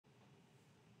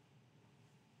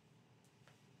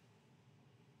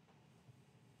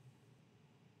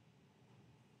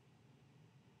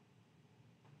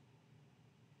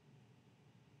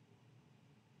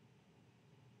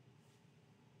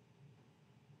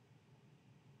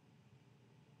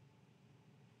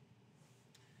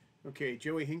Okay,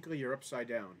 Joey Hinckley, you're upside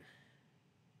down.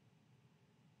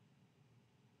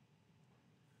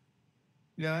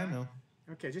 Yeah, I know.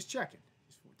 Okay, just checking.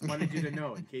 Just wanted you to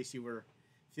know in case you were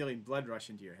feeling blood rush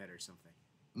into your head or something.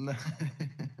 No.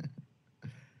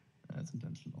 That's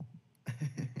intentional.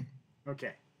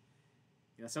 Okay.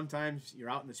 Sometimes you're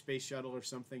out in the space shuttle or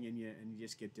something and you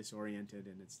just get disoriented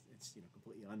and it's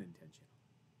completely unintentional.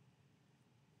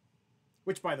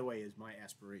 Which by the way is my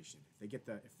aspiration. If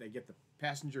they get the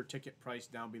passenger ticket price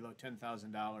down below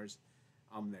 $10,000,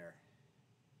 I'm there.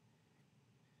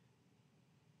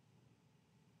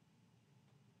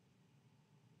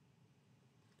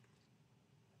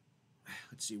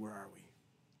 Let's see, where are we?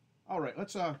 All right,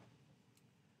 let's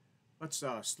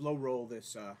slow roll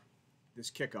this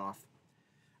kickoff.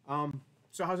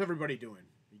 So how's everybody doing?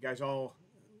 You guys all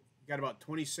got about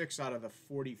 26 out of the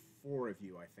 44 of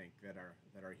you, I think, that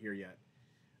are here yet.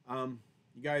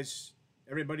 You guys,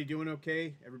 everybody doing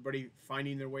okay? Everybody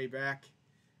finding their way back?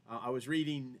 I was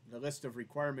reading the list of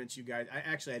requirements you guys.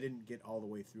 I didn't get all the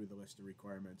way through the list of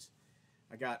requirements.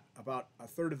 I got about a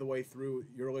third of the way through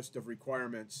your list of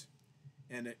requirements,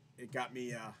 and it got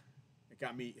me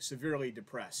severely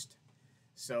depressed.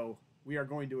 So we are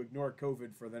going to ignore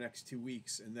COVID for the next 2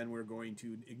 weeks, and then we're going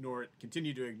to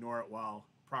continue to ignore it while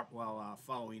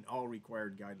following all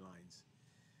required guidelines.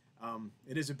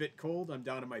 It is a bit cold. I'm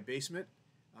down in my basement.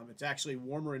 It's actually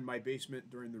warmer in my basement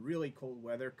during the really cold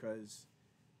weather because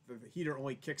the heater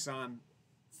only kicks on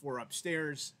for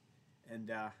upstairs,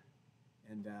 and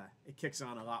it kicks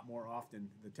on a lot more often.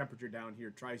 The temperature down here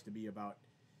tries to be about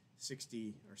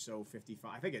 60 or so,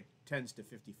 55. I think it tends to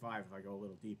 55 if I go a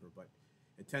little deeper, but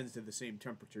it tends to the same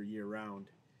temperature year round.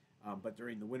 But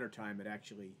during the wintertime, it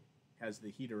actually has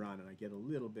the heater on, and I get a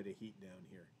little bit of heat down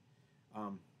here.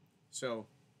 So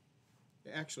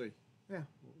actually, yeah,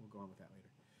 we'll go on with that later.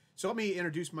 So let me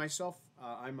introduce myself.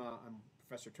 I'm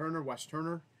Professor Turner, Wes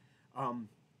Turner. Um,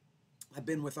 I've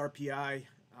been with RPI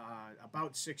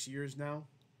about 6 years now,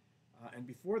 and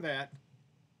before that,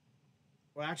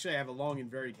 well, actually, I have a long and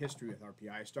varied history with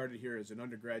RPI. I started here as an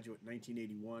undergraduate in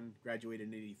 1981, graduated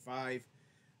in '85,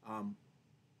 um,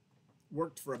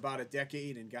 worked for about a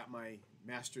decade, and got my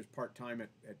master's part time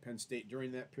at Penn State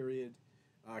during that period.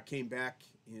 Came back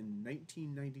in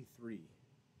 1993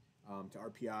 to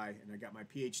RPI, and I got my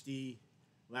PhD.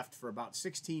 Left for about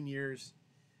 16 years,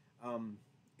 um,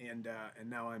 and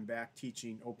now I'm back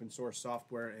teaching open source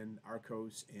software and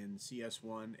Arcos and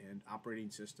CS1 and operating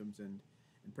systems and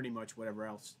pretty much whatever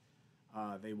else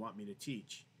they want me to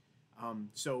teach.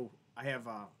 So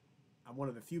I'm one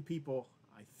of the few people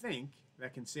I think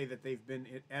that can say that they've been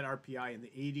at RPI in the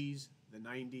 80s, the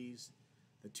 90s,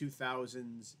 the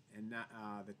 2000s, and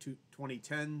the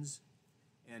 2010s,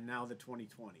 and now the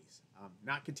 2020s.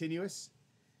 Not continuous.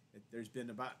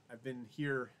 I've been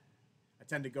here. I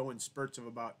tend to go in spurts of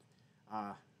about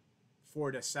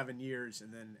 4 to 7 years,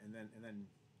 and then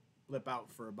blip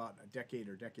out for about a decade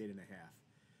or decade and a half.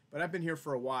 But I've been here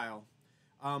for a while.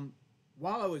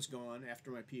 While I was gone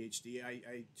after my PhD,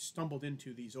 I stumbled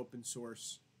into these open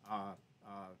source uh,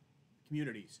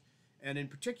 communities, and in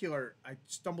particular, I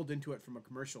stumbled into it from a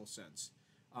commercial sense.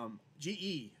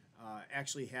 GE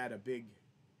actually had a big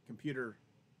computer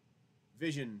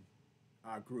vision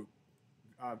group,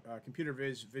 computer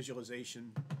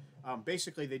visualization.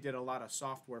 Basically, they did a lot of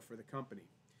software for the company,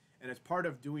 and as part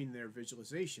of doing their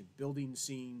visualization, building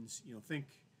scenes,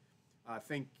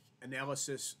 think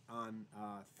analysis on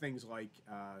things like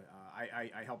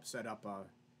I helped set up a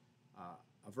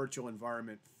virtual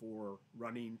environment for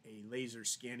running a laser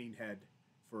scanning head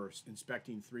for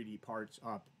inspecting 3D parts,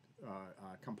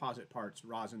 composite parts,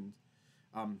 rosin.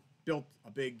 Built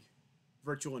a big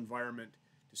virtual environment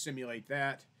to simulate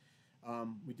that.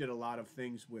 We did a lot of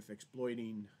things with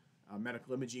exploiting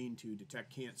medical imaging to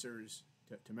detect cancers,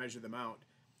 to measure them out.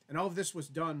 And all of this was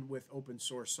done with open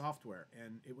source software.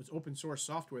 And it was open source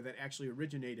software that actually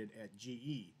originated at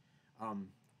GE.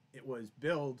 It was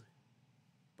built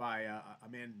by a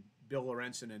man, Bill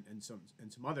Lorenzen, and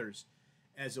some others,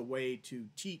 as a way to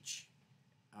teach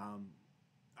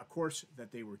a course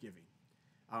that they were giving.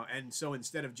 And so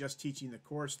instead of just teaching the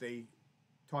course, they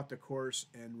taught the course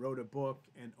and wrote a book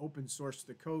and open sourced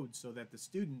the code so that the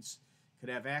students could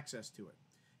have access to it.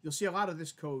 You'll see a lot of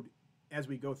this code as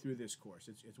we go through this course.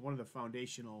 It's one of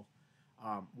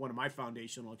my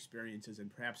foundational experiences,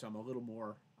 and perhaps I'm a little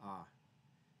more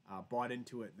bought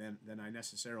into it than I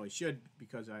necessarily should,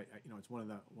 because it's one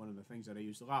of the things that I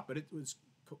used a lot. But it was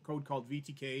code called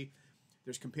VTK.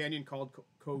 There's companion code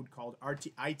called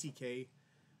ITK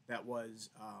that was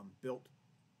built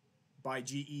by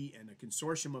GE and a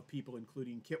consortium of people,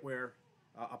 including Kitware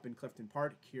up in Clifton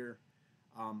Park here,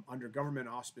 under government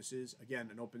auspices. Again,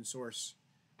 an open source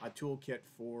toolkit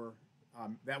for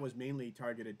that was mainly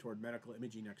targeted toward medical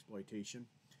imaging exploitation.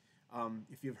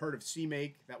 If you've heard of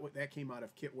CMake, that came out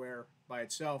of Kitware by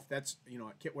itself. That's,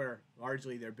 Kitware,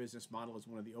 largely their business model is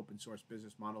one of the open source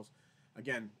business models.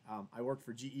 Again, I worked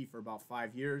for GE for about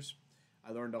 5 years.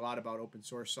 I learned a lot about open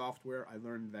source software. I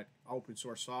learned that open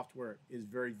source software is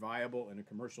very viable in a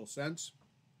commercial sense.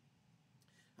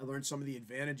 I learned some of the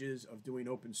advantages of doing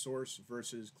open source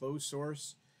versus closed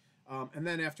source. And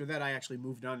then after that, I actually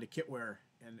moved on to Kitware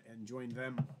and joined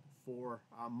them for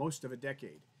most of a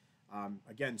decade.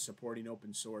 Again, supporting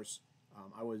open source.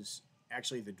 I was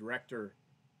actually the director.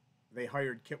 They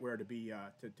hired Kitware to be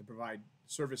to provide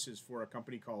services for a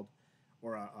company called,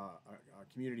 or a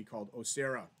community called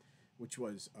OSERA, which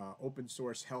was open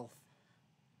source health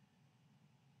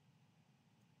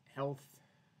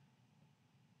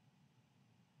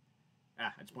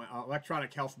it's my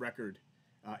electronic health record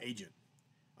agent.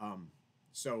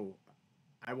 So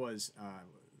I was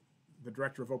the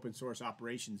director of open source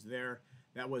operations there.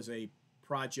 That was a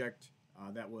project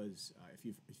that was,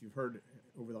 if you've heard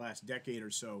over the last decade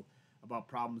or so about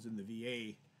problems in the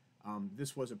VA,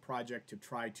 this was a project to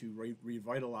try to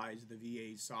revitalize the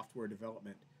VA's software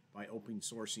development by open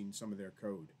sourcing some of their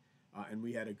code. And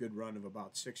we had a good run of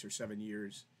about 6 or 7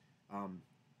 years.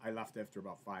 I left after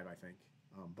about 5, I think.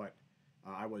 But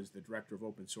I was the director of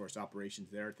open source operations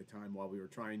there at the time while we were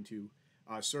trying to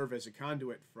serve as a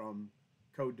conduit from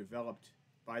code developed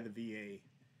by the VA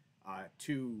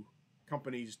to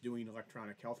companies doing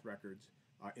electronic health records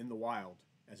in the wild,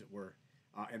 as it were,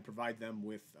 and provide them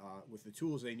with the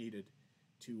tools they needed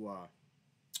to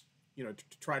to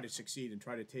try to succeed and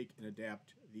try to take and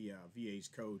adapt the VA's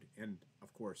code and,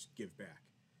 of course, give back.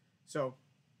 So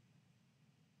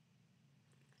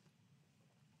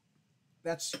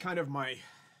that's kind of my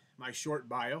short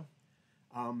bio.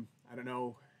 I don't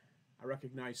know. I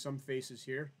recognize some faces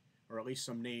here, or at least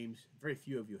some names. Very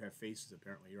few of you have faces,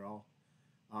 apparently. You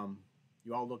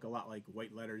all look a lot like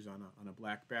white letters on a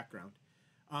black background.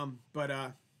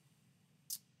 But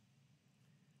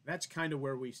that's kind of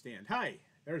where we stand. Hi,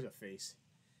 there's a face.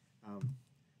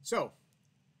 So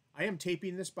I am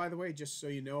taping this, by the way, just so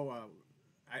you know.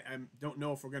 I don't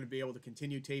know if we're going to be able to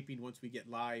continue taping once we get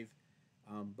live,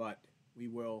 but we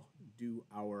will do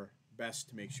our best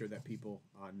to make sure that people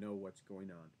know what's going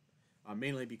on.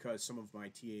 Mainly because some of my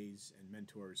TAs and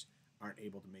mentors aren't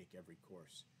able to make every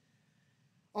course.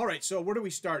 All right, so where do we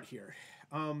start here?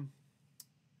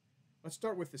 Let's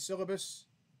start with the syllabus,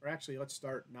 or actually let's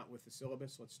start not with the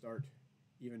syllabus, let's start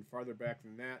even farther back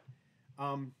than that.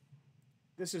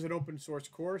 This is an open source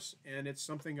course, and it's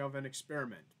something of an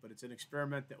experiment, but it's an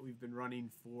experiment that we've been running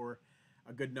for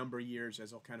a good number of years,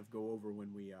 as I'll kind of go over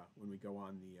when we go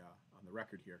on the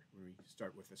record here, when we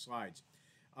start with the slides.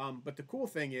 But the cool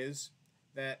thing is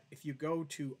that if you go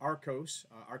to ARCOS,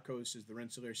 ARCOS is the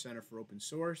Rensselaer Center for Open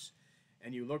Source,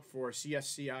 and you look for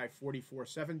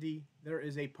CSCI-4470, there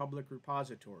is a public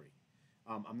repository.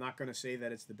 I'm not going to say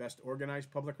that it's the best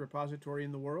organized public repository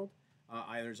in the world.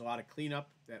 There's a lot of cleanup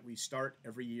that we start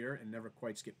every year and never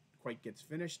quite gets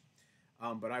finished.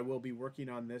 But I will be working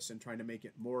on this and trying to make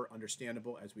it more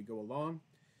understandable as we go along.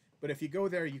 But if you go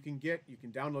there, you can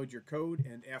download your code,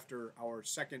 and after our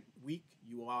second week,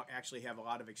 you will actually have a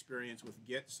lot of experience with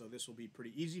Git, so this will be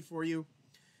pretty easy for you.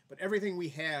 But everything we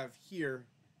have here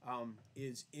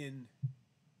is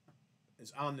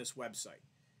on this website.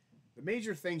 The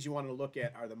major things you want to look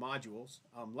at are the modules.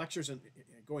 Lectures, and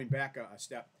going back a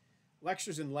step,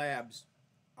 lectures and labs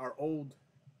are old.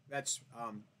 That's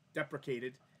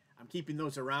deprecated. I'm keeping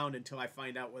those around until I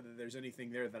find out whether there's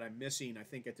anything there that I'm missing. I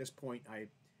think at this point I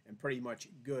am pretty much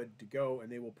good to go,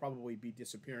 and they will probably be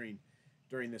disappearing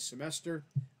during this semester.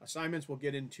 Assignments we'll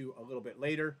get into a little bit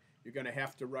later. You're going to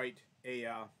have to write a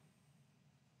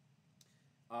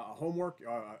homework,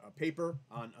 a paper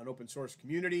on open source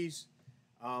communities.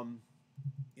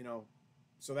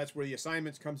 So that's where the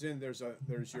assignments comes in. There's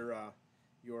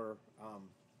your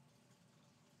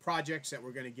projects that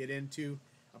we're going to get into.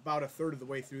 About a third of the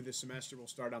way through this semester, we'll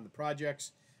start on the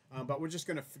projects. But we're just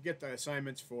going to forget the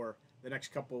assignments for the next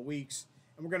couple of weeks.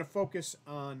 And we're going to focus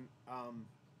on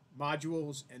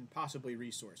modules and possibly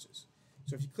resources.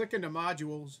 So if you click into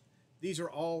modules, these are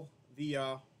all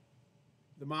the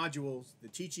modules, the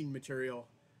teaching material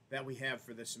that we have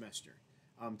for this semester.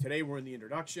 Today we're in the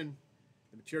introduction.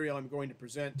 The material I'm going to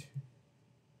present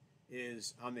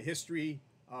is on the history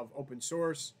of open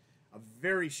source, a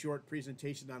very short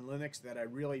presentation on Linux that I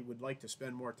really would like to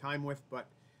spend more time with, but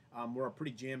we're a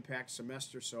pretty jam-packed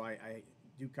semester, so I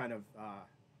do kind of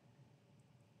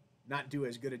not do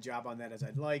as good a job on that as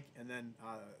I'd like. And then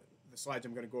the slides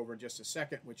I'm going to go over in just a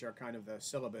second, which are kind of the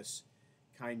syllabus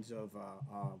kinds of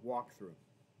walkthrough.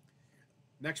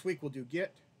 Next week we'll do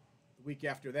Git. The week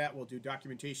after that we'll do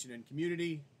documentation and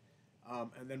community,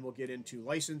 and then we'll get into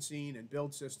licensing and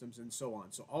build systems and so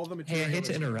on. So all the material. Hey, I hate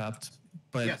to interrupt,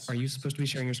 but yes. Are you supposed to be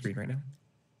sharing your screen right now?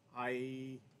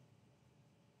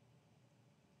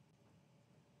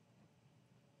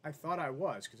 I thought I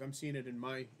was, because I'm seeing it in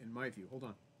my view. Hold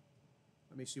on.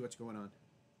 Let me see what's going on.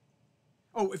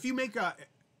 Oh, if you make a...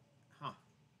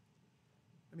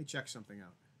 Let me check something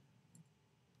out.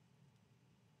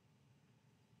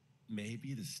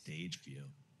 Maybe the stage view.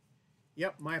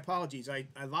 Yep, my apologies. I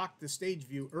locked the stage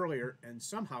view earlier, and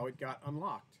somehow it got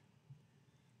unlocked.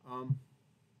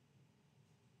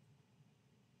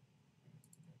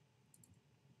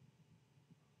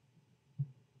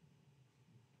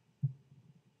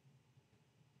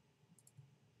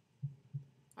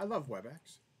 I love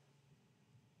WebEx.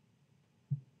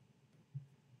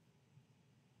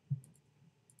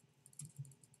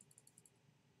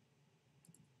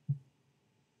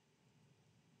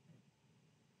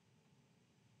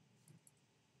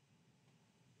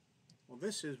 Well,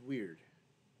 this is weird.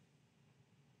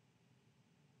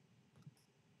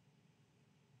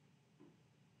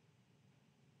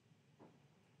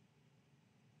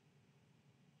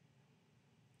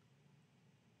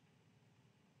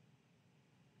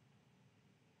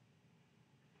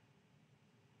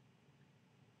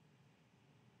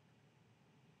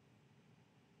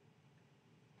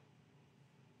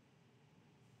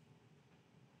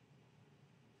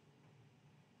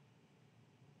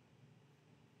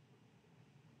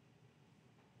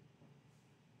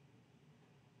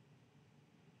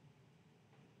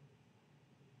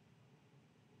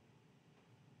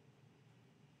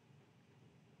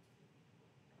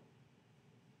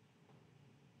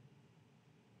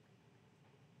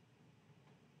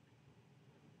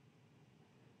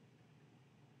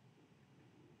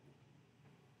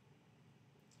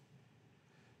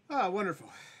 Ah, wonderful.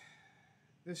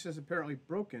 This is apparently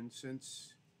broken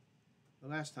since the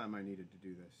last time I needed to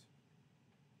do this.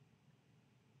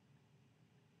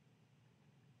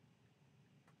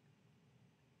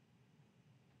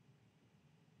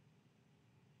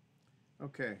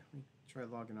 Okay, let me try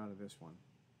logging out of this one.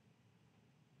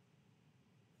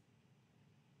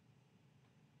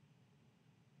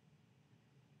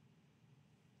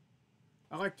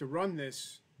 I like to run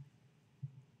this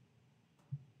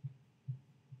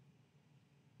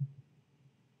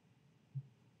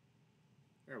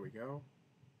There we go.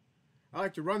 I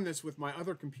like to run this with my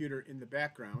other computer in the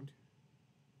background.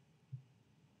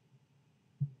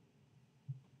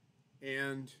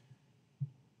 And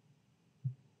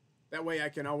that way I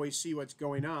can always see what's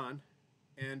going on.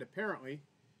 And apparently,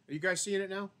 are you guys seeing it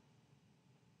now?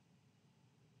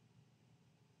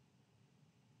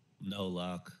 No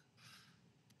luck.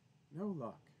 No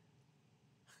luck.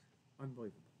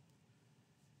 Unbelievable.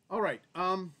 All right.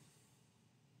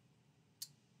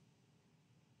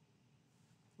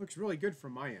 Looks really good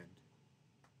from my end.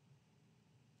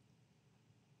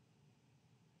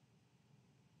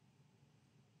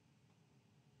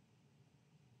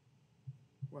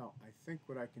 Well, I think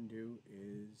what I can do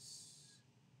is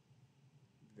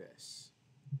this.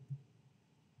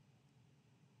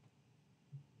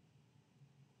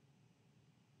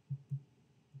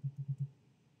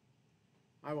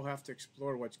 I will have to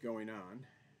explore what's going on.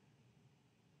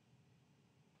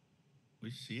 We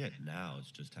see it now.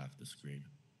 It's just half the screen.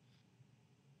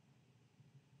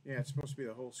 Yeah, it's supposed to be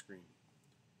the whole screen.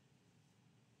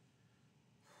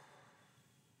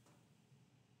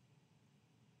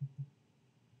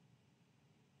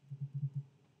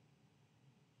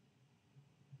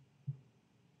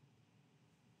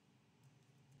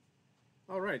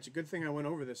 All right, it's a good thing I went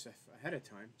over this ahead of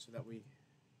time so that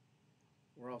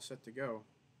we're all set to go.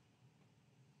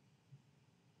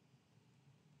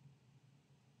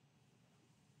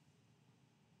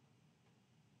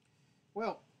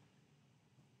 Well,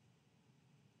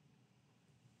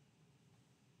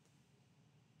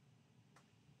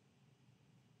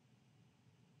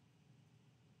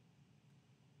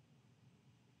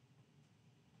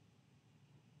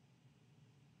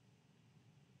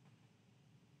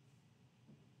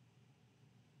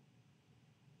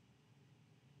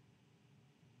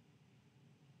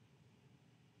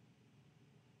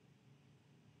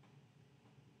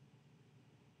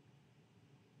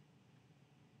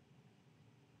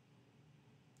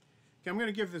 okay, I'm going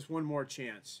to give this one more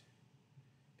chance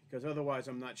because otherwise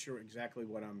I'm not sure exactly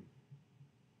what I'm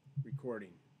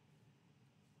recording.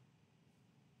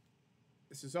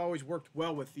 This has always worked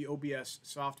well with the OBS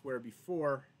software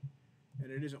before,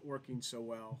 and it isn't working so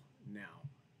well now.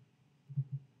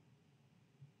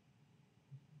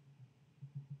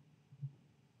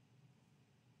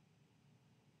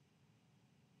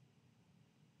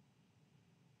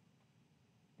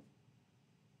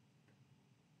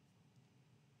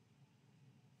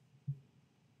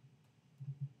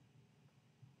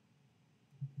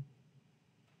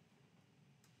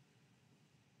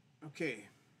 Okay.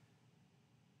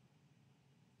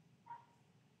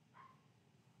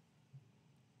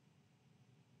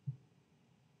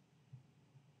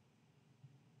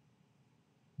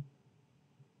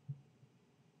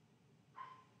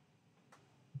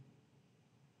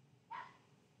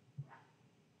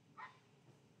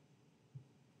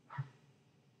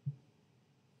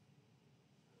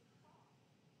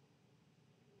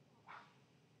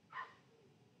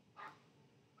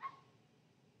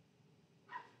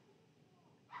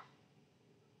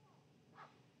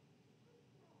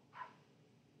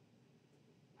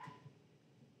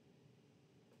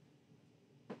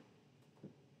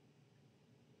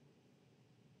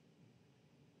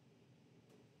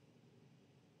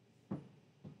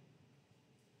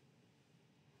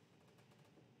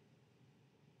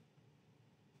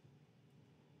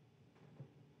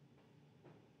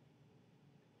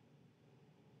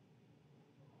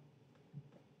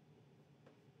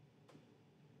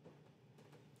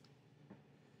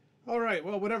 All right,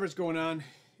 well, whatever's going on,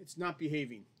 it's not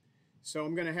behaving. So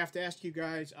I'm going to have to ask you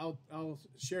guys, I'll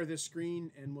share this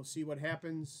screen and we'll see what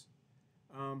happens.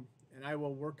 And I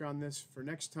will work on this for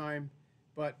next time.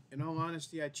 But in all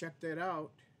honesty, I checked that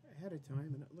out ahead of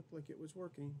time and it looked like it was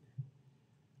working.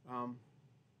 All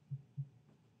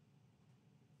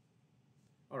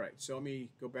right, so let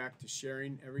me go back to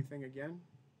sharing everything again.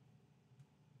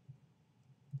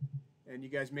 And you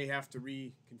guys may have to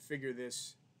reconfigure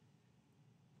this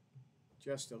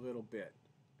just a little bit.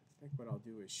 I think what I'll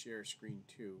do is share screen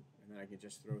 2, and then I can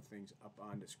just throw things up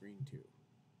onto screen 2.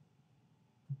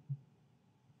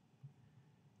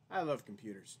 I love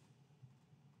computers.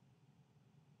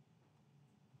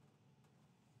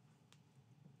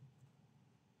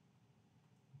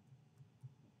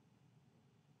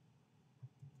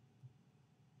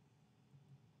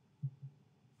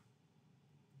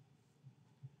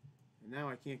 And now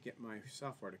I can't get my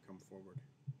software to come forward.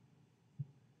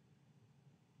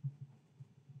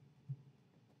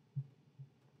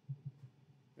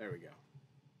 There we go.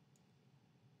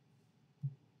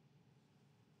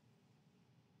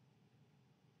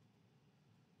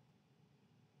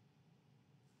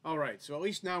 All right, so at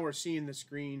least now we're seeing the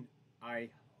screen, I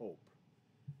hope.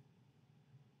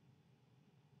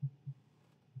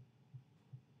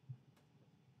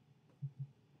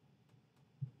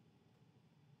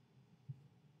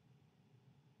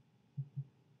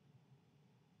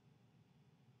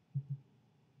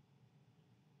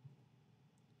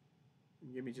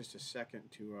 Give me just a second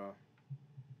to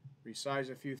resize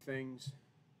a few things.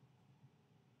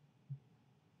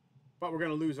 But we're going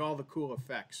to lose all the cool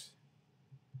effects,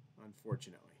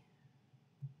 unfortunately.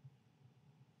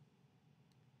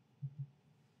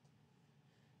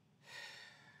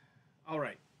 All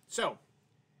right, so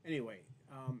anyway,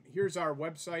 here's our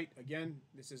website. Again,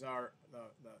 this is our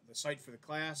the site for the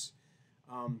class.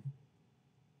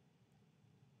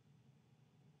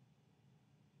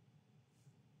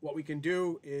 What we can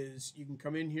do is you can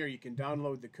come in here, you can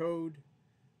download the code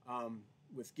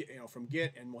with Git, from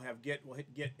Git, and we'll have Git. We'll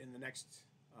hit Git in the next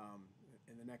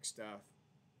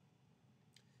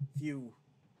few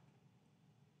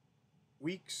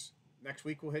weeks. Next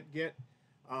week we'll hit Git.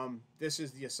 This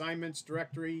is the assignments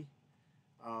directory.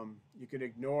 You can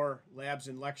ignore labs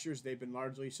and lectures. They've been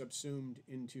largely subsumed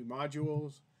into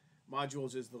modules.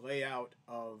 Modules is the layout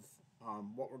of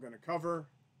what we're going to cover.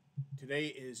 Today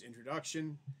is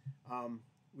introduction.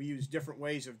 We use different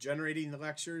ways of generating the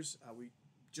lectures. We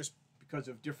just because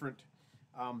of different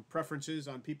preferences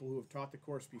on people who have taught the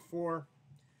course before.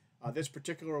 This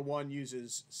particular one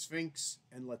uses Sphinx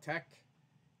and LaTeX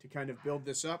to kind of build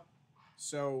this up.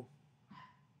 So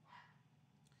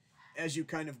as you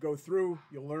kind of go through,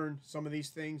 you'll learn some of these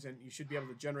things, and you should be able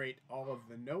to generate all of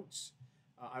the notes.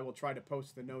 I will try to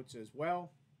post the notes as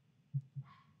well.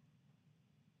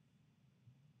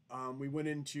 We went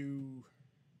into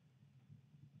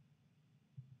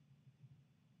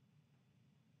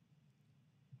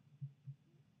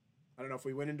I don't know if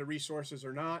we went into resources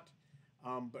or not,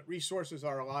 but resources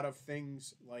are a lot of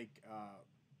things like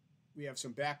we have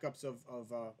some backups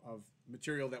of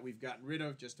material that we've gotten rid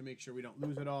of just to make sure we don't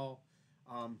lose it all.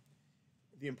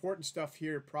 The important stuff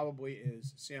here probably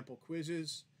is sample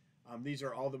quizzes. These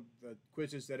are all the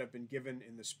quizzes that have been given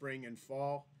in the spring and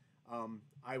fall.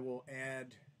 I will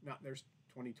add, there's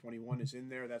 2021 is in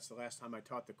there. That's the last time I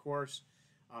taught the course.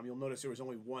 You'll notice there was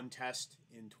only one test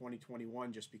in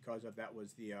 2021 just because of that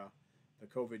was the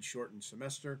COVID shortened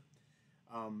semester.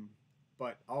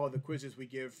 But all of the quizzes we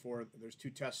give there's 2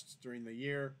 tests during the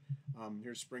year.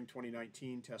 Here's spring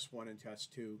 2019, test 1 and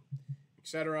test 2,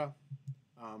 etc.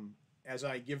 As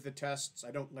I give the tests,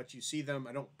 I don't let you see them.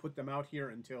 I don't put them out here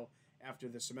until after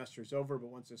the semester is over, but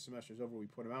once the semester is over, we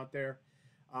put them out there.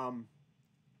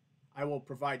 I will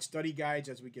provide study guides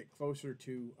as we get closer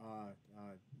to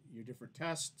your different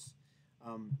tests.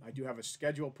 I do have a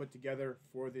schedule put together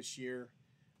for this year,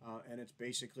 and it's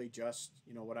basically just,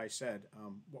 what I said.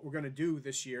 What we're going to do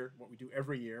this year, what we do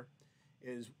every year,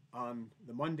 is on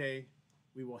the Monday,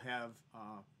 we will have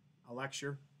a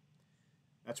lecture.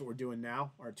 That's what we're doing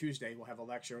now. Or Tuesday, we'll have a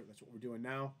lecture. That's what we're doing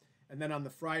now. And then on the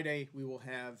Friday, we will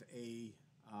have a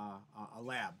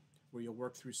lab where you'll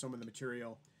work through some of the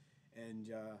material and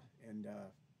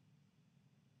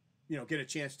get a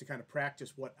chance to kind of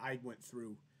practice what I went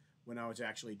through when I was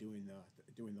actually doing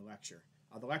the lecture.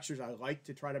 The lectures I like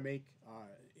to try to make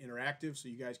interactive so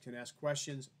you guys can ask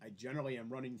questions. I generally am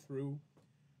running through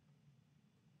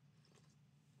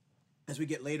as we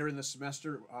get later in the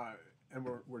semester, and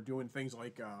we're doing things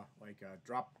like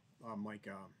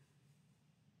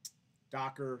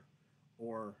Docker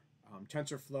or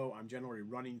TensorFlow. I'm generally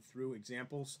running through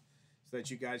examples so that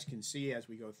you guys can see as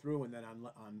we go through. And then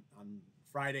on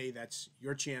Friday, that's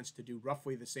your chance to do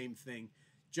roughly the same thing,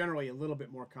 generally a little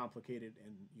bit more complicated,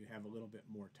 and you have a little bit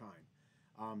more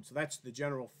time. So that's the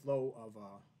general flow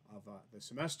of the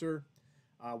semester.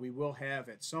 We will have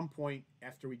at some point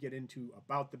after we get into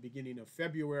about the beginning of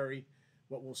February,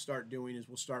 what we'll start doing is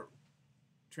we'll start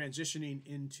transitioning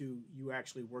into you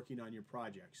actually working on your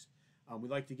projects. We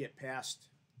like to get past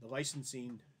the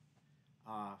licensing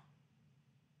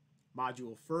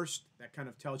module first. That kind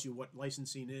of tells you what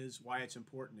licensing is, why it's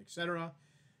important, etc.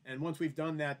 And once we've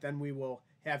done that, then we will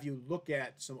have you look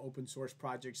at some open source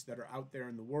projects that are out there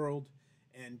in the world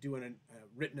and do a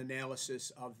written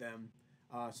analysis of them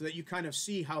so that you kind of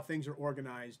see how things are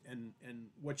organized and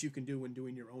what you can do when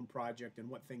doing your own project and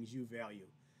what things you value.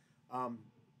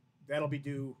 That'll be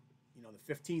due,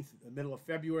 the 15th, the middle of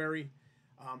February.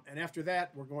 And after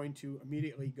that, we're going to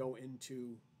immediately go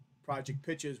into project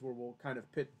pitches where we'll kind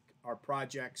of pit our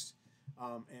projects.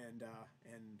 And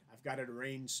I've got it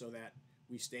arranged so that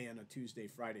we stay on a Tuesday,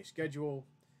 Friday schedule.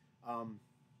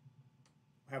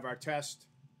 Have our test,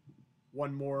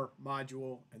 one more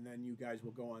module, and then you guys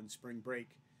will go on spring break.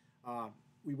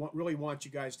 We really want you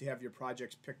guys to have your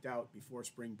projects picked out before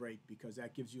spring break because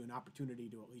that gives you an opportunity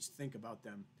to at least think about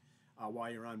them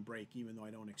while you're on break, even though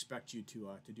I don't expect you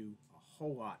to do a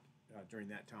whole lot during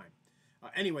that time.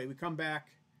 Anyway, we come back,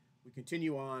 we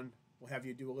continue on. We'll have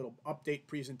you do a little update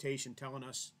presentation telling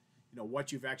us,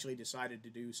 what you've actually decided to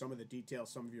do, some of the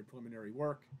details, some of your preliminary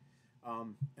work,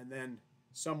 and then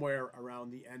somewhere around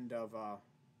the end of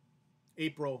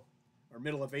April or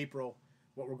middle of April,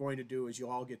 what we're going to do is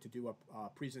you'll all get to do a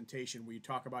presentation where you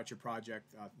talk about your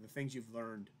project, the things you've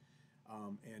learned,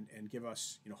 and give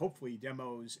us, hopefully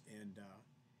demos and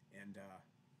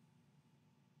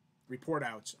report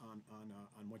outs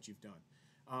on what you've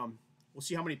done. We'll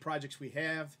see how many projects we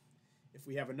have. If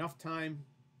we have enough time,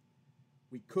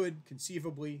 we could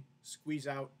conceivably squeeze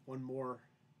out one more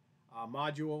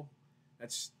module.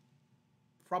 That's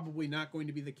probably not going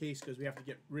to be the case because we have to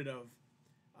get rid of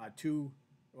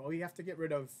we have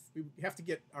to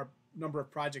get our number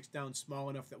of projects down small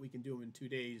enough that we can do them in 2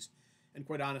 days. And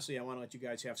quite honestly, I want to let you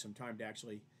guys have some time to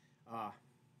actually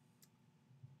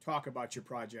talk about your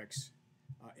projects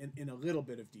in a little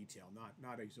bit of detail,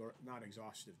 not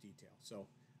exhaustive detail. So,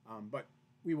 but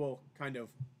we will kind of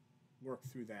work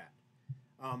through that.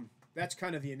 That's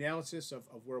kind of the analysis of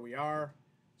where we are,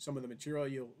 some of the material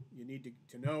you need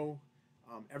to know.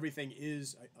 Everything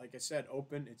is, like I said,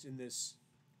 open. It's in this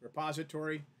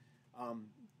repository.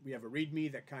 We have a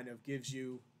README that kind of gives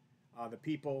you the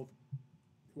people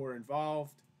who are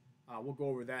involved. We'll go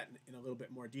over that in a little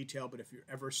bit more detail, but if you're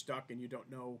ever stuck and you don't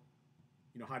know,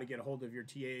 how to get a hold of your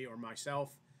TA or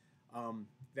myself,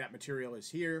 that material is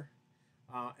here.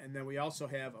 And then we also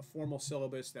have a formal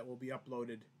syllabus that will be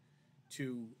uploaded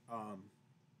to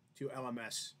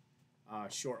LMS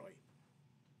shortly.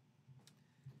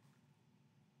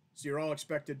 So you're all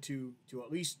expected to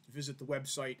at least visit the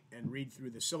website and read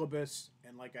through the syllabus.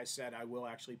 And like I said, I will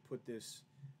actually put this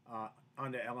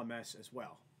onto LMS as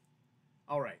well.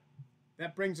 All right,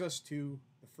 that brings us to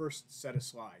the first set of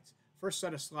slides. First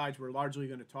set of slides, we're largely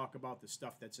going to talk about the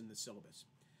stuff that's in the syllabus.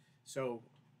 So,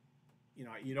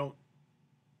 you don't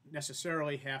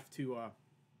necessarily have to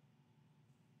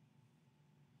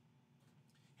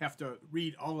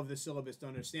read all of the syllabus to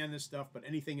understand this stuff, but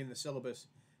anything in the syllabus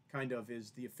kind of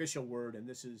is the official word, and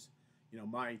this is,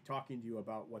 my talking to you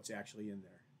about what's actually in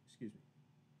there. Excuse me.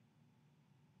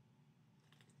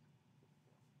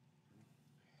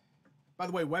 By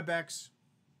the way, WebEx,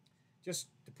 just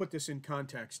to put this in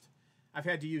context, I've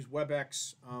had to use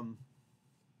WebEx.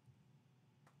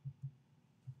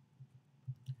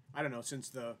 I I don't know, since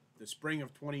the spring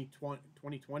of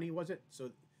 2020, was it?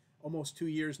 So almost 2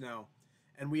 years now.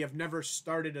 And we have never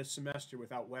started a semester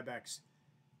without WebEx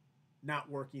not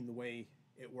working the way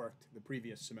it worked the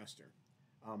previous semester,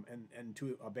 and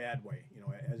to a bad way,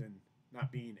 as in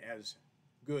not being as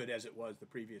good as it was the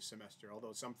previous semester,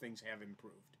 although some things have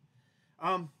improved.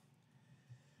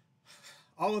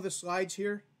 All of the slides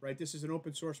here, right, this is an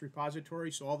open source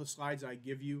repository, so all the slides I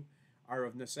give you are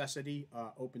of necessity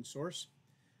open source.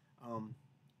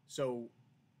 So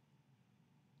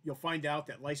you'll find out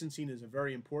that licensing is a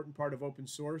very important part of open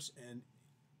source, and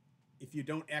if you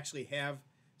don't actually have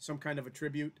some kind of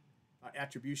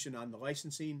attribution on the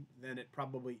licensing, then it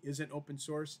probably isn't open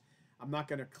source. I'm not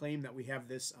going to claim that we have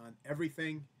this on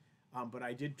everything, but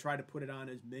I did try to put it on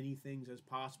as many things as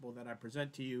possible that I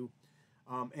present to you.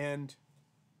 And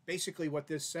basically what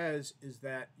this says is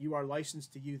that you are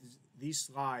licensed to use these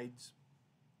slides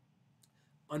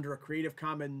under a Creative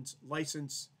Commons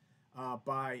license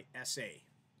by SA.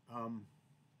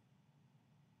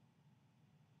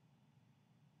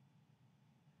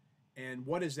 And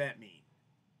what does that mean?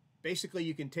 Basically,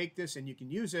 you can take this and you can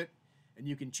use it, and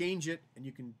you can change it, and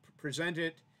you can present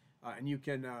it, and you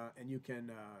can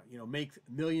make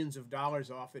millions of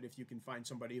dollars off it if you can find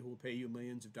somebody who will pay you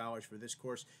millions of dollars for this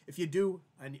course. If you do,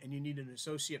 and you need an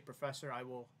associate professor, I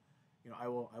will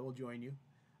join you.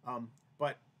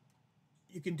 But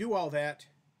you can do all that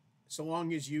so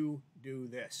long as you do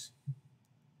this.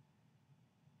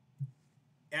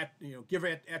 Give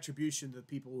attribution to the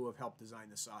people who have helped design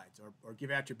the slides, or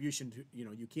give attribution to,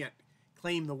 you can't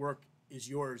claim the work is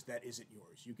yours that isn't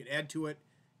yours. You can add to it,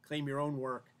 claim your own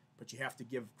work, but you have to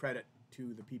give credit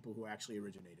to the people who actually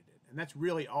originated it. And that's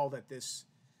really all that this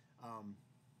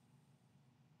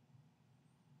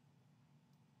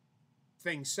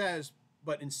thing says,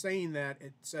 but in saying that,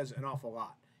 it says an awful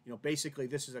lot. Basically,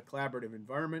 this is a collaborative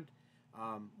environment.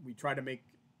 We try to make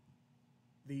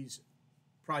these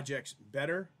projects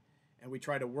better, and we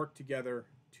try to work together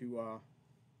to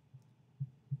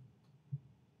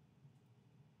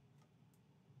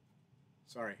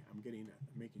sorry, I'm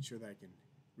making sure that I can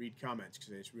read comments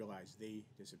because I just realized they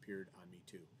disappeared on me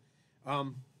too.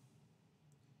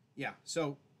 Yeah,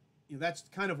 so that's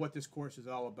kind of what this course is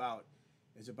all about,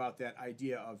 is about that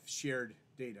idea of shared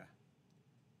data.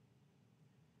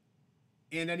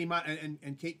 And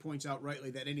and Kate points out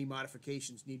rightly that any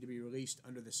modifications need to be released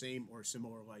under the same or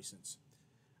similar license.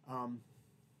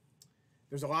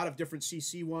 There's a lot of different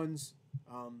CC ones.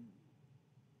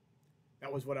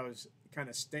 That was what I was kind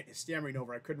of stammering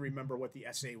over. I couldn't remember what the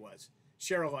SA was.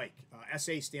 Share alike.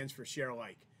 SA stands for share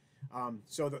alike.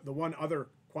 So the one other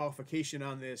qualification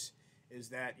on this is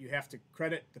that you have to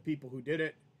credit the people who did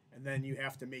it, and then you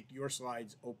have to make your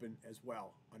slides open as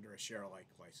well under a share alike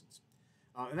license.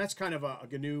 And that's kind of a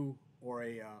GNU or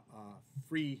a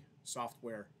free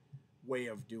software way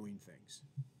of doing things,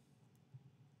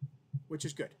 which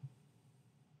is good.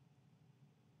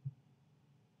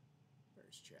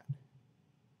 There's chat.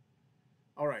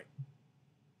 All right.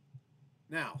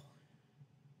 Now,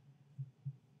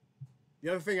 the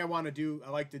other thing I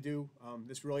like to do,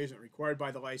 this really isn't required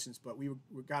by the license, but we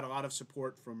got a lot of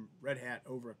support from Red Hat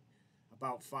over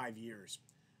about 5 years.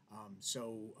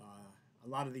 So a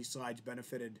lot of these slides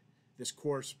benefited, this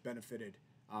course benefited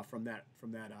from that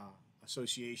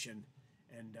association,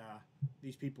 and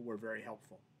these people were very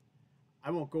helpful.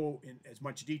 I won't go in as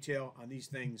much detail on these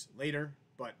things later,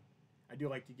 but I do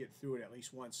like to get through it at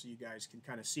least once so you guys can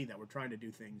kind of see that we're trying to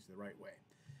do things the right way.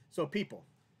 So people,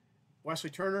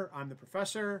 Wesley Turner, I'm the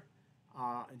professor,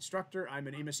 instructor. I'm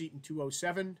an Amos Eaton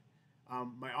 207.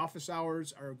 My office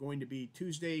hours are going to be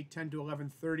Tuesday 10 to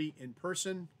 11:30 in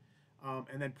person,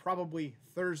 and then probably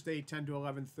Thursday 10 to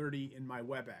 11:30 in my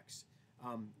WebEx.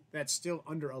 That's still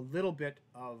under a little bit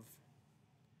of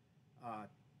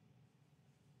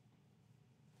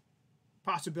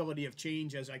possibility of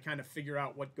change as I kind of figure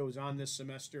out what goes on this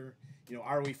semester.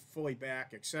 Are we fully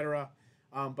back, etc.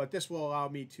 But this will allow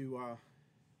me to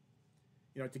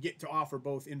to offer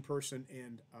both in-person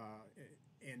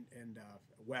and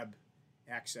web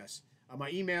access.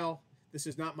 My email, this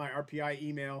is not my RPI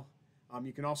email.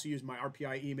 You can also use my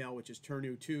RPI email, which is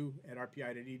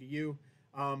turnu2@rpi.edu.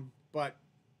 But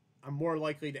I'm more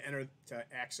likely to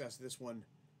access this one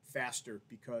faster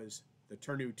because the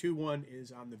Turnu2 one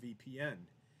is on the VPN,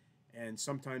 and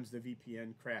sometimes the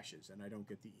VPN crashes and I don't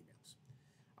get the emails.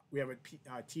 We have a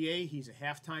TA. He's a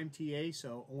half-time TA,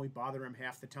 so only bother him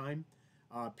half the time.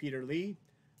 Peter Lee,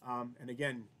 and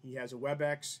again, he has a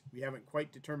WebEx. We haven't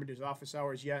quite determined his office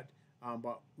hours yet,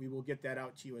 but we will get that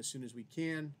out to you as soon as we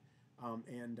can.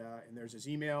 And there's his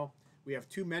email. We have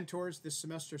 2 mentors this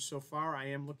semester so far. I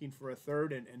am looking for a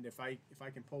third, and if I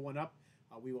can pull one up,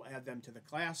 we will add them to the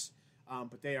class.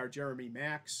 But they are Jeremy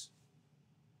Max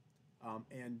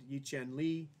and Yi-Chen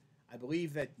Lee. I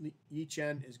believe that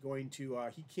Yi-Chen is going to,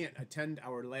 he can't attend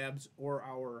our labs or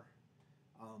our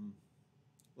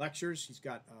lectures. He's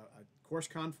got a course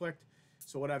conflict.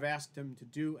 So what I've asked him to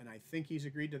do, and I think he's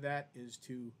agreed to that, is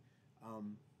to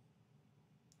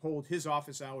hold his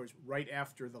office hours right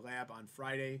after the lab on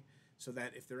Friday, so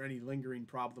that if there are any lingering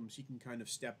problems, he can kind of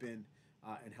step in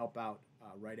and help out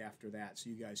right after that, so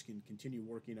you guys can continue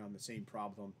working on the same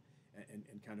problem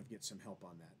and kind of get some help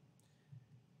on that.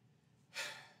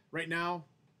 Right now,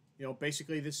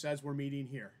 basically this says we're meeting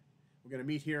here. We're going to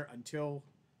meet here until,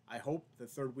 I hope, the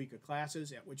 3rd week of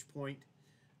classes, at which point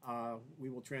we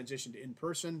will transition to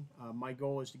in-person. My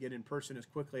goal is to get in-person as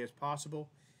quickly as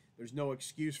possible. There's no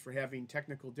excuse for having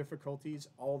technical difficulties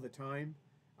all the time.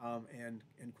 And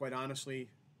quite honestly,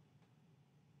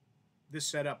 this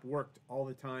setup worked all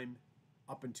the time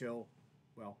up until,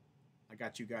 well, I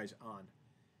got you guys on.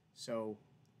 So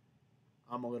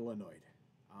I'm a little annoyed.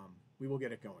 We will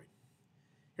get it going.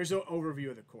 Here's an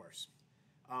overview of the course.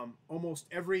 Almost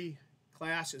every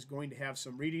class is going to have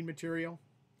some reading material.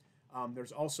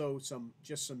 There's also some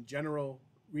general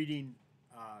reading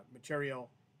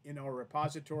material in our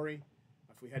repository.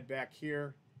 If we head back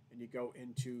here and you go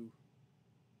into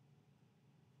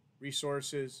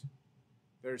resources,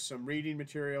 there's some reading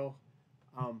material.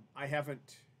 I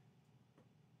haven't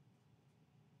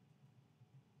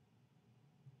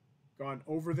gone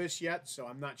over this yet, so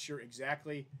I'm not sure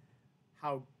exactly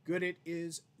how good it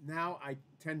is now. I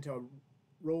tend to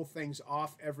roll things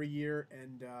off every year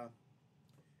and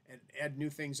add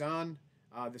new things on.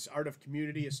 This Art of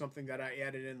Community is something that I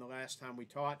added in the last time we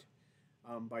taught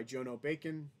by Jono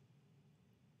Bacon.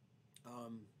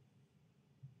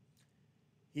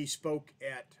 He spoke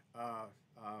at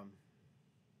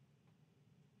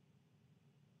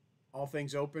All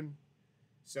Things Open,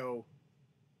 so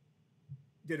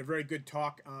did a very good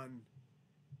talk on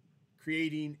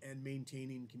creating and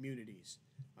maintaining communities,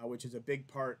 which is a big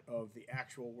part of the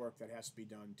actual work that has to be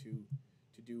done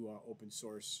to do open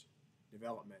source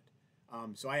development.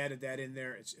 So I added that in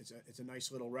there. It's a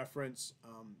nice little reference.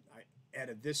 I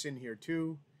added this in here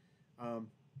too.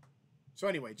 So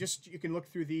anyway, just you can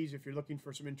look through these if you're looking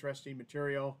for some interesting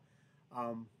material.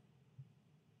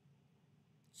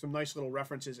 Some nice little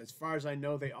references. As far as I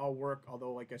know, they all work,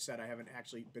 although, like I said, I haven't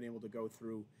actually been able to go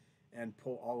through and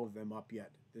pull all of them up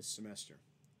yet this semester.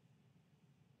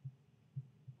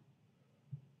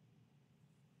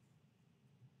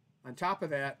 On top of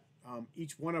that,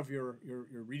 each one of your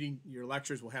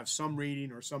lectures will have some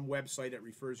reading or some website it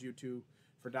refers you to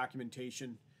for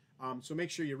documentation. So make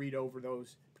sure you read over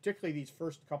those, particularly these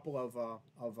first couple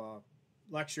of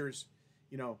lectures.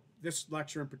 This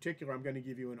lecture in particular, I'm going to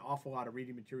give you an awful lot of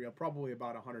reading material, probably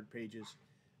about 100 pages.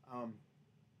 And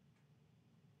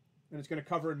it's going to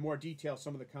cover in more detail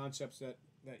some of the concepts that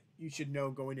you should know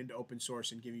going into open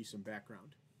source and give you some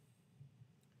background.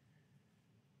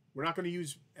 We're not going to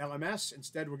use LMS.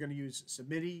 Instead, we're going to use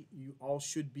Submiti. You all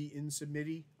should be in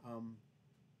Submiti.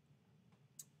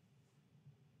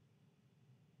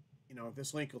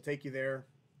 This link will take you there.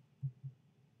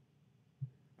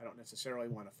 I don't necessarily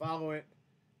want to follow it,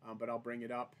 but I'll bring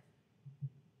it up.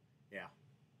 Yeah.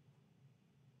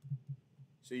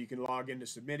 So you can log into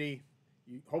Submiti.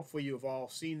 Hopefully you have all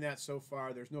seen that so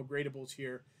far. There's no gradables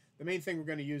here. The main thing we're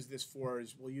going to use this for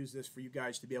is we'll use this for you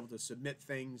guys to be able to submit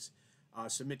things,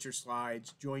 submit your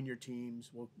slides, join your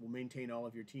teams. We'll maintain all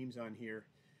of your teams on here.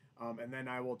 And then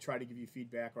I will try to give you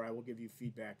feedback, or I will give you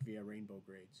feedback via Rainbow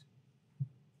Grades.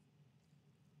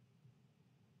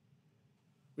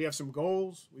 We have some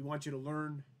goals. We want you to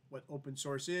learn what open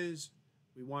source is.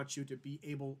 We want you to be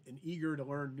able and eager to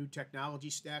learn new technology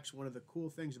stacks. One of the cool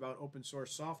things about open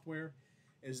source software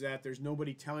is that there's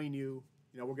nobody telling you,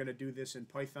 we're going to do this in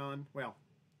Python. Well,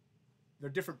 their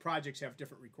different projects have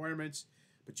different requirements,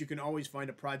 but you can always find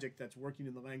a project that's working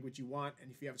in the language you want. And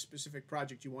if you have a specific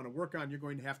project you want to work on, you're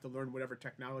going to have to learn whatever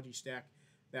technology stack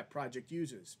that project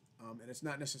uses. And it's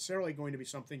not necessarily going to be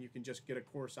something you can just get a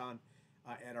course on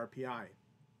at RPI.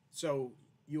 So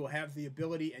you will have the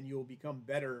ability and you will become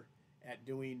better at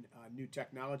doing new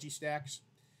technology stacks.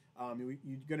 You're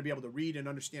going to be able to read and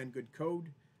understand good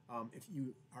code. If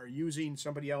you are using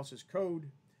somebody else's code,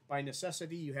 by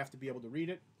necessity, you have to be able to read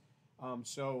it.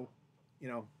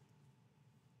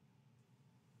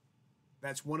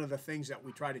 That's one of the things that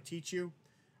we try to teach you.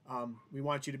 We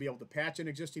want you to be able to patch an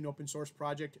existing open source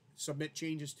project, submit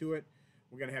changes to it.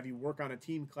 We're going to have you work on a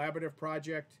team collaborative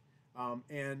project,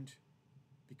 and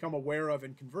become aware of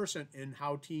and conversant in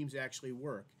how teams actually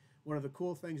work. One of the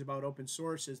cool things about open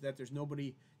source is that there's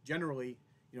nobody generally,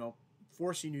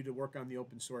 forcing you to work on the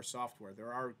open source software.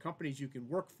 There are companies you can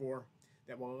work for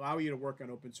that will allow you to work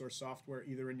on open source software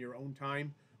either in your own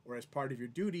time or as part of your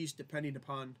duties, depending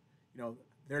upon,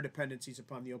 their dependencies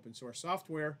upon the open source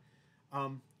software.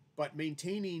 But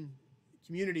maintaining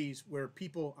communities where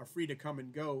people are free to come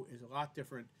and go is a lot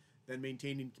different than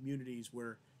maintaining communities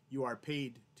where you are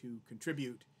paid to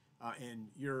contribute, and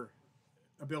your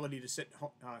ability to sit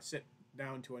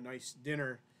down to a nice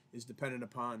dinner is dependent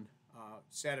upon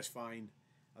satisfying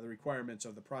the requirements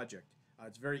of the project.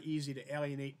 It's very easy to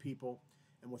alienate people,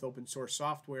 and with open source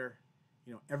software,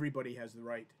 everybody has the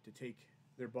right to take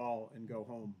their ball and go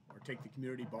home, or take the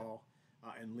community ball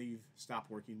and stop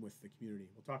working with the community.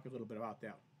 We'll talk a little bit about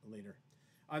that later.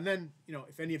 And then,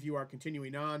 if any of you are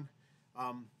continuing on,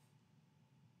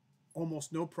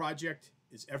 almost no project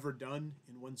is ever done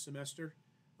in one semester.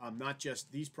 Not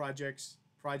just these projects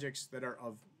that are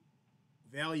of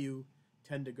value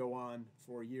tend to go on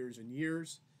for years and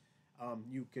years.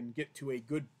 You can get to a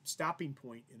good stopping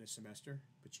point in a semester,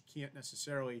 but you can't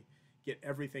necessarily get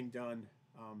everything done.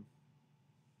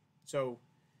 So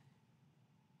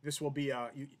this will be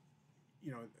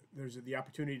there's the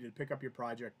opportunity to pick up your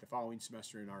project the following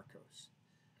semester in Arcos.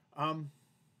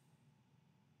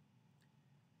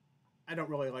 I don't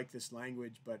really like this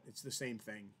language, but it's the same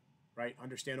thing, right?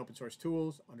 Understand open source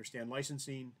tools, understand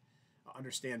licensing,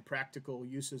 understand practical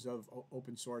uses of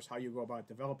open source, how you go about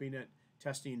developing it,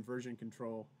 testing, version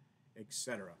control,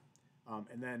 etc.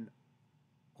 And then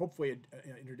hopefully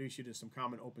introduce you to some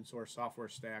common open source software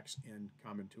stacks and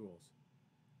common tools.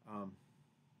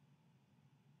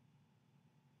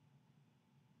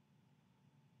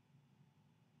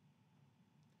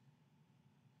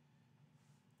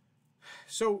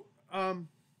 So to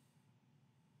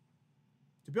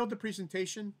build the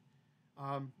presentation,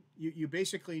 you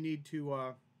basically need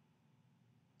to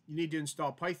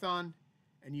install Python,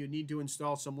 and you need to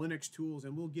install some Linux tools,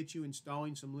 and we'll get you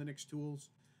installing some Linux tools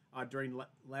during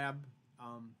lab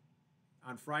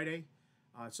on Friday.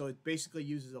 So it basically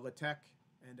uses a LaTeX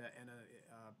and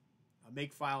a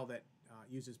makefile that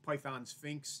uses Python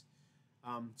Sphinx.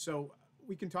 So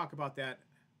we can talk about that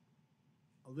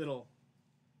a little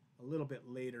bit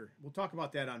later. We'll talk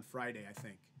about that on Friday, I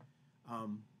think.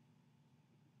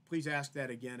 Please ask that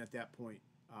again at that point.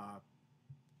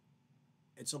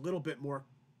 It's a little bit more,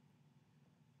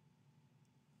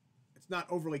 it's not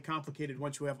overly complicated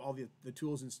once you have all the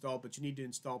tools installed, but you need to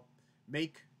install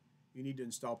Make, you need to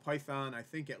install Python, I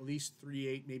think at least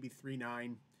 3.8, maybe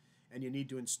 3.9, and you need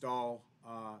to install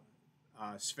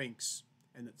Sphinx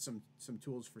and some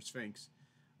tools for Sphinx.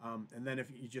 And then if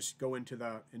you just go into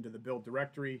the build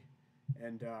directory,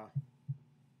 and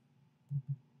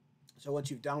so once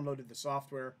you've downloaded the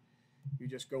software, you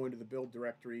just go into the build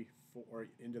directory or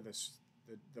into the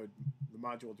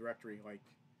module directory, like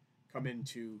come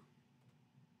into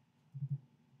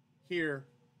here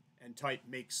and type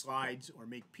make slides or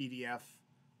make PDF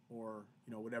or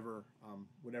whatever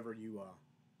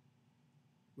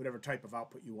type of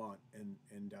output you want, and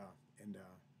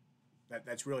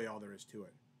that's really all there is to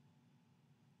it.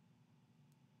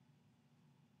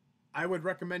 I would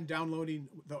recommend downloading.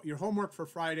 Your homework for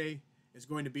Friday is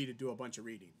going to be to do a bunch of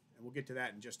reading, and we'll get to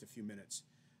that in just a few minutes.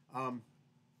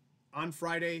 On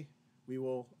Friday,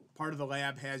 part of the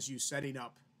lab has you setting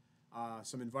up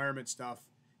some environment stuff,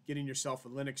 getting yourself a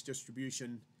Linux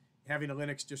distribution, having a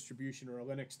Linux distribution or a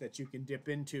Linux that you can dip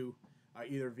into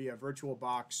either via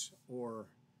VirtualBox or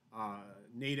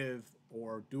native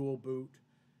or dual boot,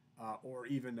 or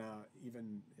even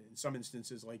in some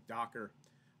instances like Docker.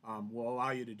 Will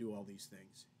allow you to do all these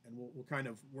things, and we'll kind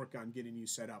of work on getting you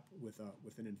set up with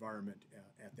an environment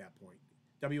at that point.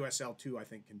 WSL2 I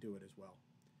think can do it as well.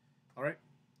 All right,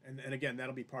 and again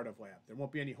that'll be part of lab. There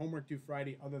won't be any homework due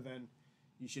Friday other than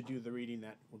you should do the reading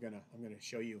that I'm gonna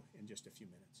show you in just a few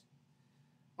minutes.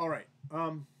 All right,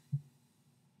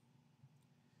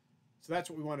 so that's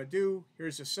what we want to do.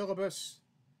 Here's the syllabus.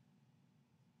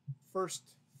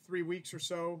 First 3 weeks or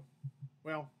so,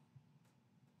 well,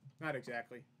 not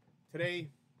exactly. Today,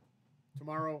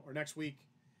 tomorrow, or next week,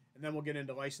 and then we'll get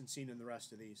into licensing and the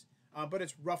rest of these. But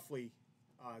it's roughly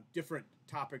different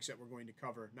topics that we're going to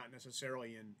cover, not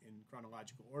necessarily in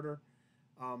chronological order.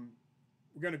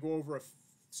 We're going to go over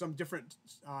some different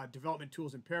development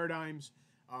tools and paradigms.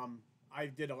 I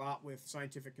did a lot with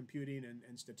scientific computing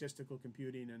and statistical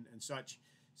computing and such,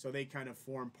 so they kind of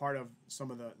form part of some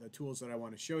of the tools that I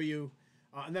want to show you.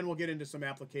 And then we'll get into some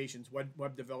applications,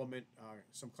 web development,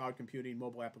 some cloud computing,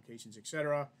 mobile applications,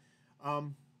 etc.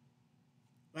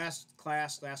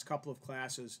 last couple of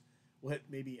classes, we'll hit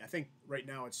maybe, I think right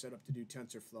now it's set up to do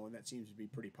TensorFlow, and that seems to be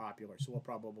pretty popular, so we'll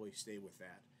probably stay with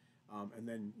that. And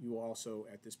then you will also,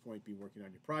 at this point, be working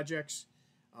on your projects.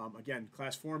 Again,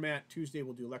 class format, Tuesday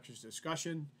we'll do lectures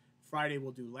discussion. Friday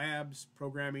we'll do labs,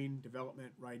 programming,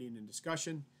 development, writing, and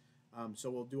discussion. So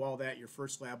we'll do all that. Your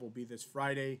first lab will be this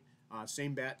Friday.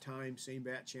 Same bat time, same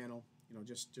bat channel.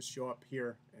 Just show up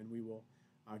here and we will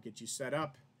get you set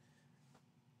up.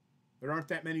 There aren't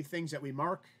that many things that we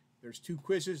mark. There's 2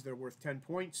 quizzes. They're worth 10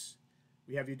 points.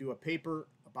 We have you do a paper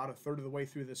about a third of the way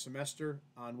through the semester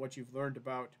on what you've learned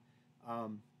about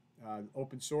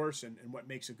open source and what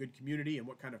makes a good community and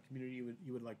what kind of community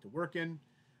you would like to work in.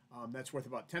 That's worth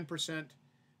about 10%.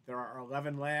 There are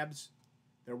 11 labs.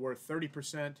 They're worth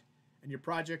 30%. And your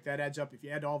project, that adds up. If you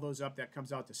add all those up, that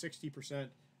comes out to 60%.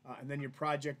 And then your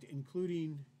project,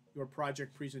 including your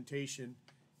project presentation,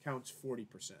 counts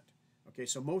 40%. Okay,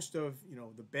 so most of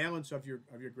the balance of your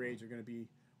grades are going to be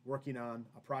working on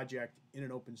a project in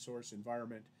an open source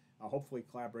environment, hopefully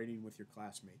collaborating with your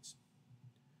classmates.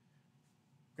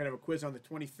 We're going to have a quiz on the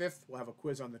 25th. We'll have a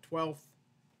quiz on the 12th.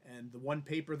 And the one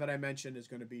paper that I mentioned is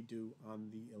going to be due on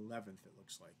the 11th, it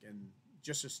looks like. And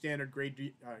just a standard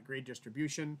grade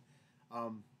distribution.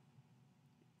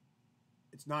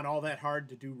 It's not all that hard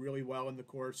to do really well in the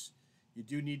course. You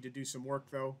do need to do some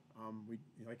work, though.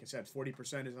 Like I said,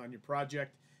 40% is on your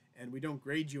project. And we don't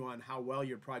grade you on how well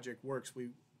your project works. We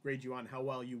grade you on how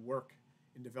well you work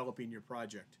in developing your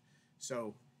project.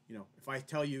 So, if I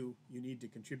tell you you need to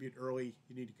contribute early,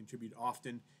 you need to contribute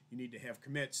often, you need to have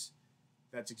commits,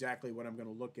 that's exactly what I'm going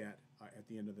to look at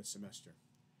the end of the semester.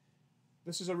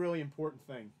 This is a really important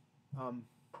thing.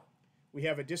 We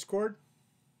have a Discord.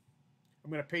 I'm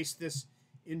going to paste this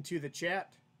into the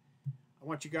chat. I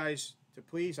want you guys to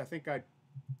please, I think I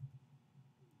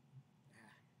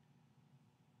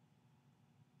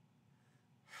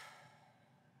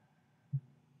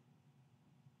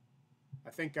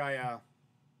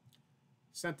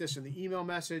sent this in the email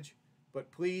message,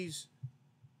 but please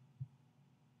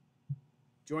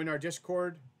join our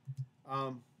Discord.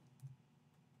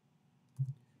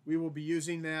 We will be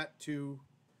using that to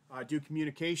do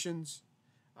communications,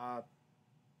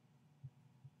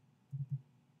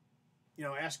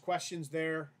 ask questions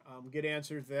there, get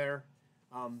answers there,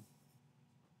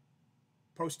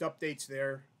 post updates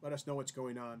there, let us know what's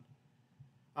going on.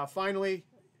 Finally,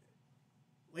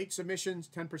 late submissions,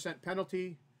 10%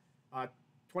 penalty,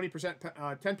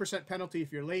 10% penalty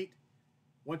if you're late.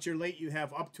 Once you're late, you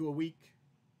have up to a week.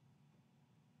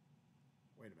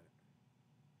 Wait a minute.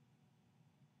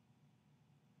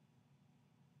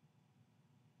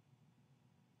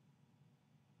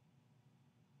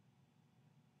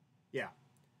 Yeah.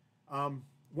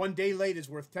 1 day late is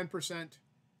worth 10%.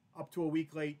 Up to a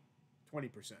week late,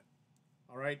 20%.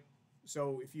 All right?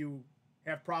 So if you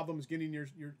have problems getting your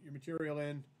material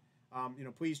in,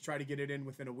 please try to get it in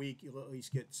within a week. You'll at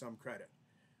least get some credit.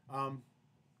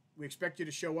 We expect you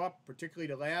to show up, particularly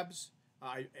to labs.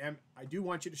 I do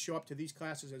want you to show up to these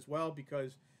classes as well,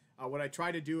 because what I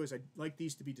try to do is I like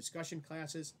these to be discussion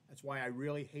classes. That's why I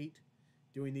really hate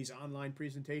doing these online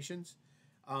presentations.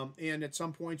 And at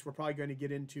some points, we're probably going to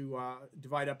get into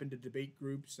divide up into debate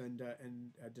groups and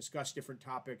discuss different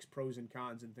topics, pros and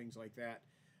cons, and things like that.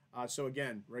 So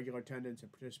again, regular attendance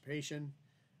and participation.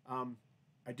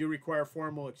 I do require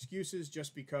formal excuses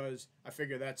just because I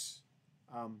figure that's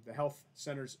the health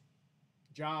center's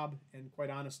job, and quite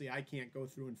honestly, I can't go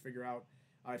through and figure out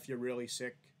if you're really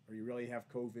sick or you really have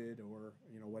COVID or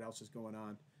what else is going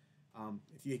on.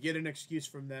 If you get an excuse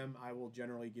from them, I will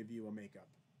generally give you a makeup.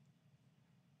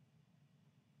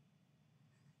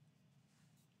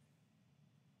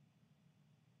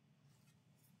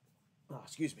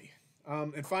 Excuse me.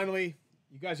 And finally,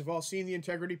 you guys have all seen the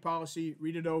integrity policy.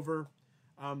 Read it over.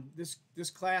 This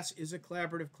class is a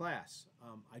collaborative class.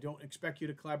 I don't expect you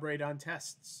to collaborate on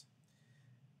tests.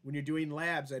 When you're doing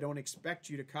labs, I don't expect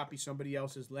you to copy somebody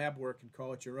else's lab work and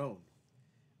call it your own.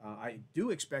 I do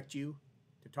expect you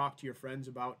to talk to your friends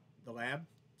about the lab,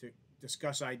 to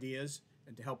discuss ideas,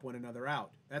 and to help one another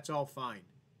out. That's all fine.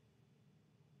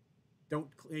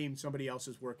 Don't claim somebody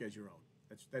else's work as your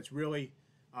own. That's really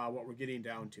what we're getting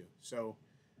down to. So,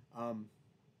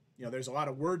 there's a lot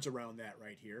of words around that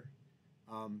right here.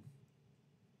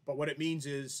 But what it means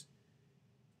is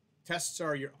tests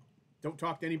are don't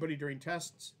talk to anybody during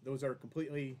tests. Those are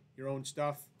completely your own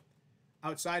stuff.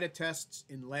 Outside of tests,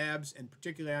 in labs, and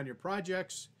particularly on your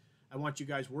projects, I want you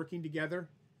guys working together,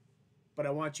 but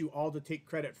I want you all to take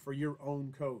credit for your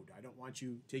own code. I don't want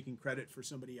you taking credit for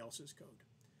somebody else's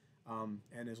code.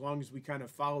 And as long as we kind of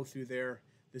follow through there,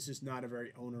 This is not a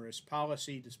very onerous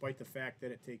policy, despite the fact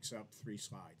that it takes up 3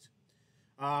 slides.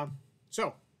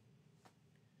 So,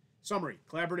 summary: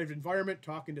 collaborative environment,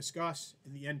 talk and discuss,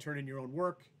 in the end turn in your own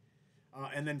work.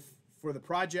 And then for the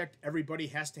project, everybody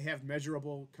has to have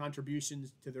measurable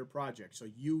contributions to their project. So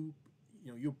you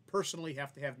personally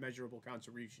have to have measurable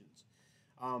contributions.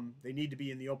 They need to be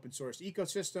in the open source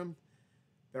ecosystem.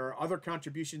 There are other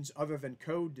contributions other than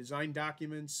code, design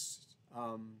documents,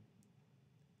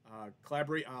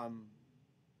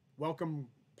 welcome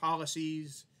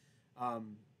policies,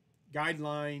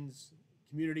 guidelines,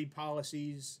 community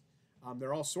policies. There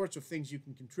are all sorts of things you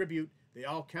can contribute. They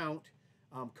all count.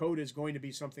 Code is going to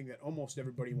be something that almost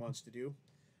everybody wants to do.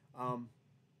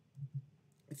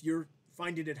 If you're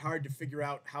finding it hard to figure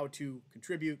out how to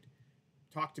contribute,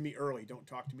 talk to me early. Don't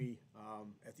talk to me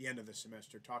at the end of the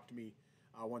semester. Talk to me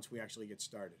once we actually get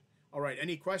started. All right,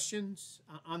 any questions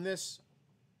on this?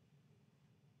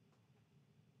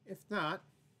 If not,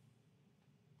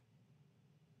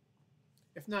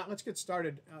 let's get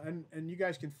started. And you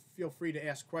guys can feel free to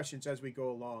ask questions as we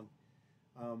go along.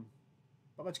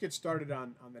 But let's get started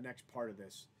on the next part of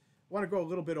this. I want to go a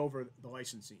little bit over the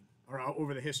licensing, or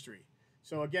over the history.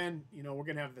 So again, we're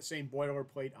going to have the same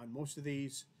boilerplate on most of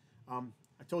these. I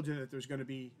told you that there's going to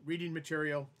be reading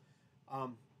material.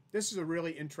 This is a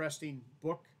really interesting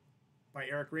book by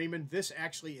Eric Raymond. This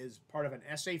actually is part of an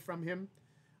essay from him.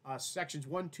 Sections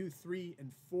 1, 2, 3,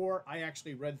 and 4. I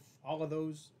actually read all of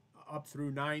those up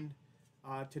through 9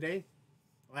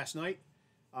 last night.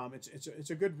 It's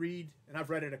a good read, and I've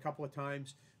read it a couple of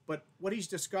times. But what he's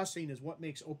discussing is what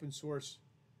makes open source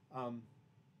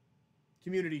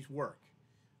communities work,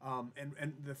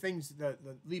 and the things, the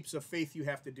leaps of faith you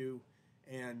have to do,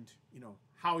 and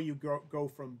how you go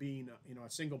from being a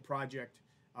single project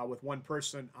with one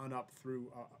person on up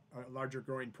through a larger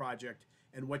growing project,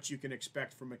 and what you can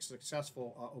expect from a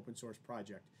successful open source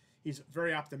project. He's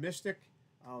very optimistic.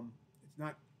 It's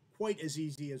not quite as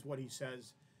easy as what he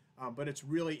says. But it's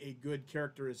really a good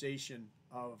characterization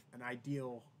of an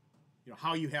ideal,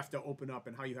 how you have to open up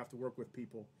and how you have to work with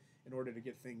people in order to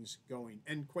get things going.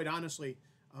 And quite honestly,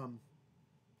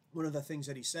 one of the things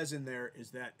that he says in there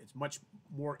is that it's much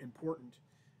more important,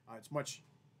 it's much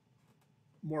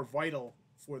more vital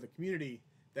for the community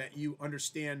that you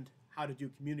understand how to do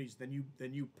communities than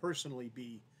you personally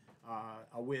be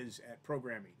a whiz at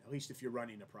programming, at least if you're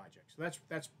running a project. So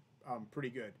that's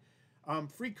pretty good.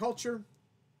 Free culture.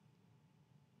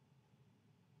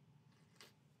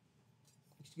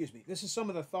 Excuse me. This is some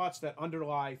of the thoughts that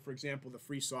underlie, for example, the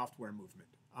free software movement.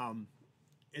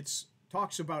 It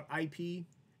talks about IP,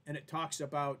 and it talks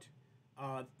about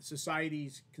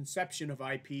society's conception of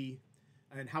IP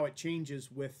and how it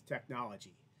changes with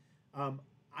technology.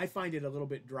 I find it a little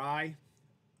bit dry,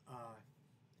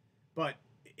 but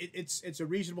it's a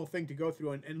reasonable thing to go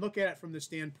through and look at it from the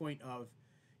standpoint of,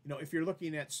 if you're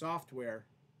looking at software,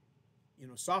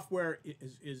 software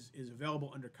is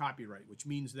available under copyright, which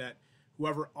means that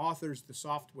whoever authors the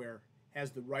software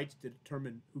has the right to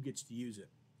determine who gets to use it.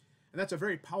 And that's a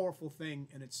very powerful thing,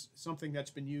 and it's something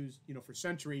that's been used, for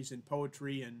centuries in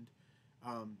poetry and,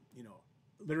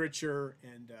 literature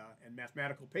and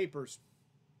mathematical papers.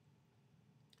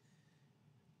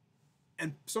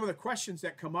 And some of the questions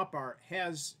that come up are,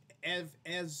 is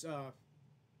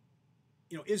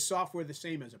software the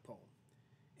same as a poem?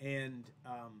 And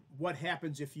what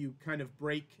happens if you kind of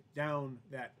break down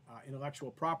that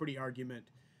intellectual property argument,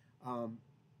 and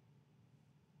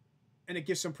it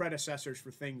gives some predecessors for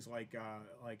things like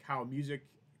how music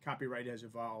copyright has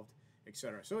evolved,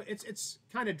 etc. So it's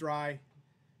kind of dry,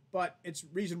 but it's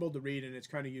reasonable to read, and it's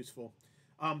kind of useful.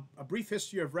 A brief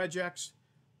history of regex.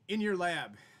 In your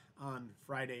lab on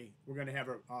Friday, we're going to have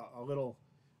a little.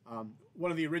 One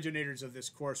of the originators of this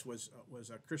course was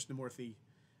Krishnamurthy.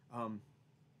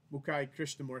 Mukai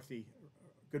Krishnamurthy,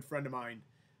 a good friend of mine.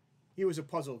 He was a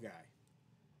puzzle guy.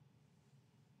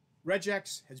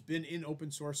 Regex has been in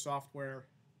open source software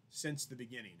since the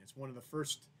beginning. It's one of the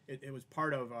first, it was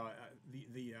part of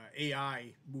the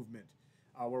AI movement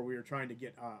where we were trying to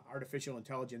get artificial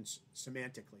intelligence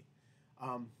semantically.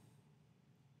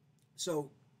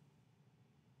 So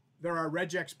there are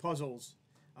regex puzzles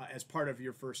as part of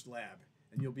your first lab,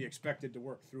 and you'll be expected to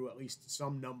work through at least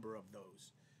some number of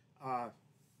those.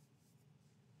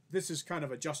 This is kind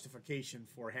of a justification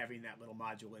for having that little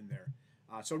module in there.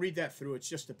 So read that through. It's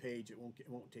just a page. It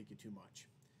won't take you too much.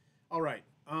 All right.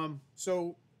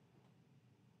 So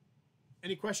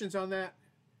any questions on that?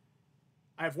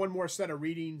 I have one more set of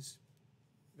readings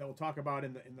that we'll talk about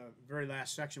in the very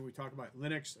last section. We talk about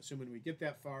Linux, assuming we get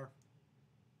that far.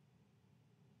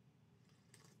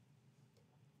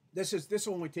 This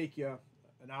will only take you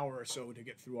an hour or so to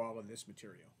get through all of this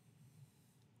material.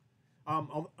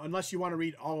 Unless you want to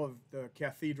read all of the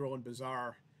Cathedral and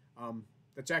Bazaar,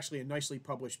 that's actually a nicely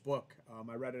published book.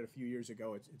 I read it a few years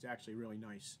ago. It's actually really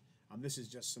nice. This is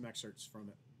just some excerpts from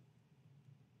it.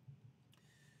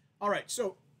 All right,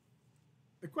 so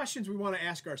the questions we want to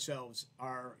ask ourselves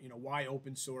are, why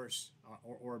open source,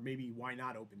 or maybe why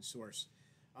not open source?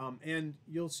 And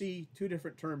you'll see two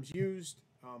different terms used,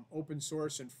 open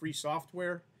source and free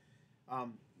software.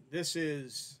 This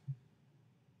is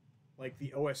like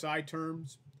the OSI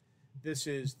terms. This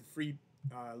is the free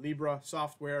Libra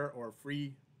software or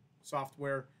free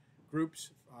software groups,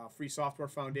 Free Software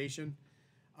Foundation.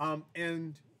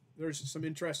 And there's some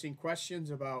interesting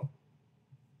questions about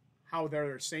how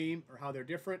they're the same or how they're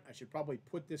different. I should probably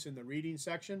put this in the reading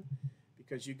section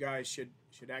because you guys should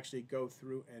actually go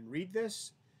through and read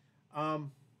this.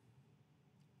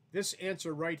 This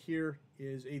answer right here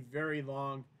is a very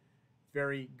long,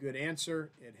 very good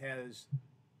answer. It has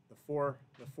the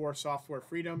four software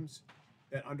freedoms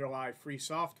that underlie free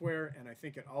software, and I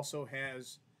think it also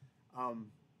has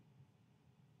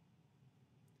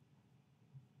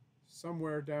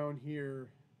somewhere down here.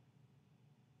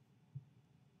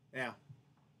 Yeah.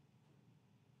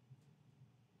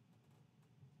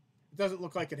 It doesn't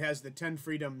look like it has the 10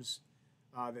 freedoms,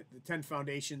 the 10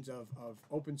 foundations of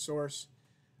open source.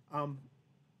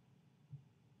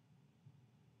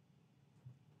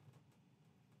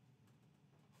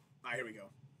 Here we go.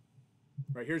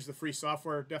 Right, here's the free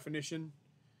software definition.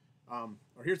 Or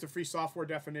here's the free software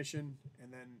definition,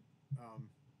 and then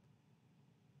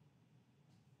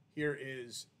here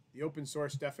is the open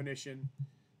source definition.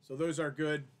 So those are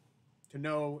good to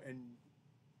know, and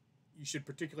you should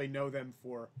particularly know them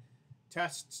for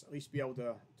tests, at least be able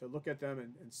to look at them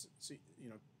and see,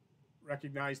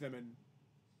 recognize them and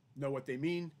know what they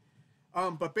mean.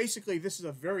 But basically, this is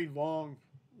a very long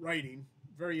writing,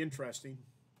 very interesting,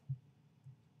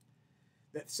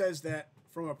 that says that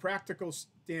from a practical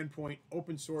standpoint,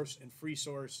 open source and free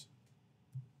source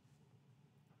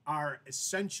are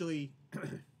essentially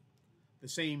the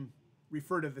same,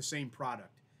 refer to the same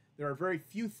product. There are very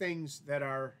few things that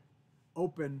are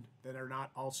open that are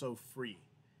not also free.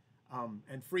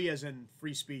 And free as in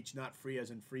free speech, not free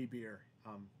as in free beer.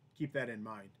 Keep that in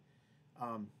mind.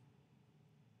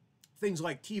 Things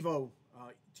like TiVo,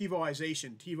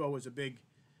 TiVoization. TiVo was a big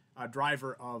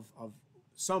driver of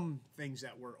some things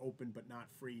that were open but not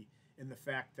free, in the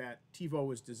fact that TiVo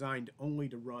was designed only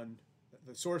to run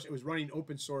the source. It was running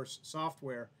open source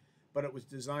software, but it was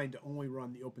designed to only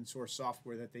run the open source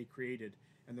software that they created,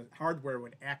 and the hardware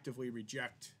would actively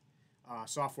reject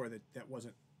software that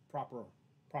wasn't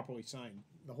properly signed,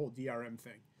 the whole DRM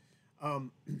thing.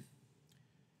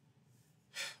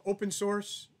 Open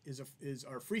source is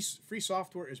our free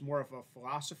software is more of a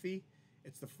philosophy.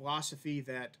 It's the philosophy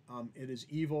that it is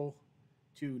evil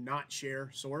to not share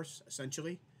source,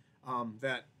 essentially.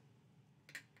 That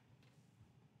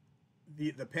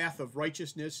the path of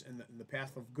righteousness and the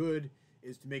path of good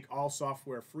is to make all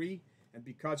software free, and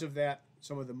because of that,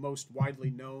 some of the most widely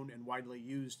known and widely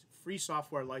used free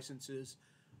software licenses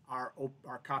are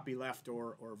copyleft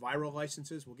or viral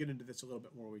licenses. We'll get into this a little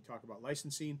bit more when we talk about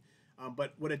licensing.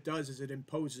 But what it does is it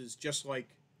imposes, just like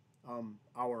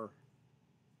our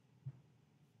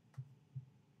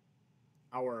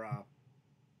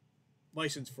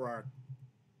license for our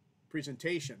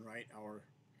presentation, right? Our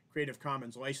Creative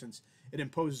Commons license, it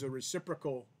imposes a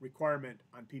reciprocal requirement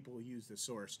on people who use the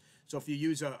source. So if you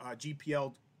use a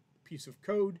GPL piece of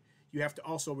code, you have to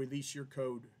also release your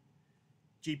code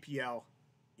GPL,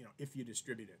 if you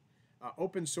distribute it.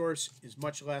 Open source is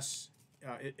much less.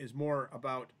 It is more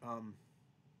about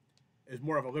is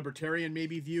more of a libertarian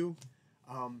maybe view,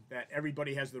 that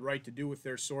everybody has the right to do with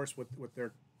their source, with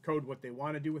their code, what they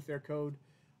want to do with their code.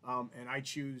 And I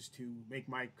choose to make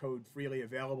my code freely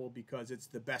available because it's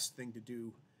the best thing to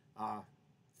do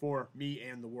for me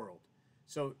and the world.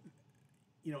 So,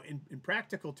 in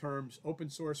practical terms,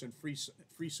 open source and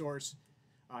free source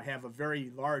have a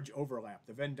very large overlap.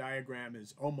 The Venn diagram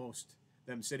is almost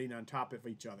them sitting on top of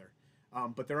each other.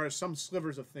 But there are some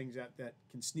slivers of things that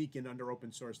can sneak in under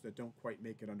open source that don't quite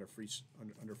make it under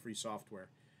free software.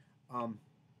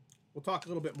 We'll talk a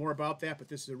little bit more about that, but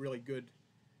this is a really good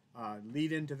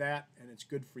lead into that, and it's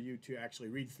good for you to actually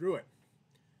read through it.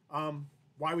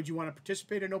 Why would you want to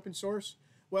participate in open source?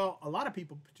 Well, a lot of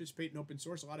people participate in open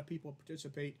source. A lot of people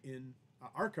participate in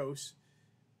Arcos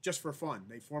just for fun.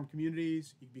 They form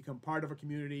communities. You become part of a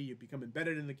community. You become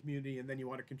embedded in the community, and then you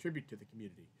want to contribute to the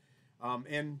community.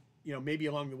 And maybe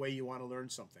along the way you want to learn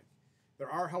something. There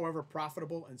are, however,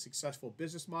 profitable and successful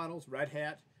business models. Red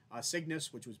Hat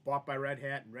Cygnus, which was bought by Red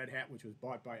Hat, and Red Hat, which was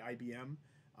bought by IBM.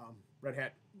 Red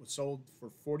Hat was sold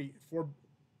for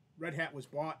Red Hat was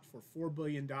bought for $4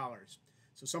 billion.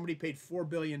 So somebody paid $4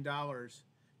 billion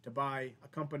to buy a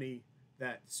company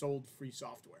that sold free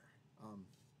software,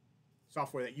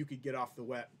 software that you could get off the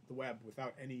web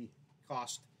without any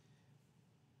cost.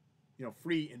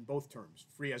 Free in both terms,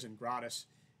 free as in gratis,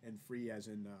 and free as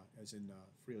in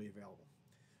freely available.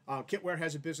 Kitware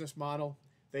has a business model.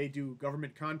 They do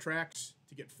government contracts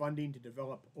to get funding to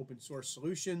develop open source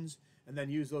solutions, and then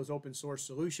use those open source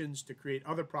solutions to create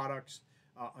other products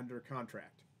under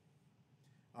contract.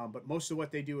 But most of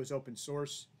what they do is open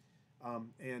source,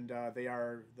 and they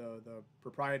are the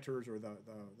proprietors or the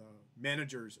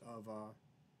managers of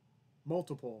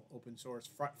multiple open source,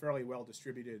 fairly well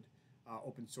distributed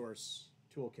open source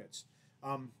toolkits.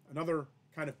 Another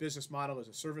kind of business model is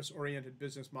a service-oriented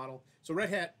business model. So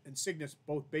Red Hat and Cygnus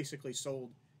both basically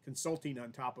sold consulting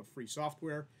on top of free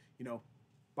software.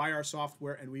 Buy our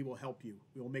software and we will help you.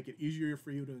 We will make it easier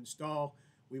for you to install.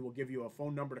 We will give you a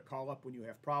phone number to call up when you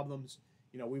have problems.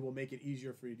 We will make it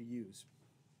easier for you to use.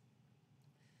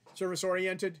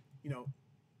 Service-oriented,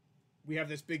 we have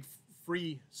this big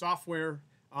free software.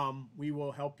 We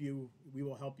will help you. We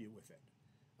will help you with it.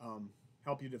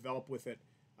 Help you develop with it.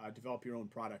 Develop your own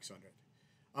products under it.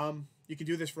 You can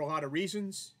do this for a lot of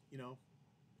reasons.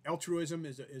 Altruism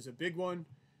is a big one.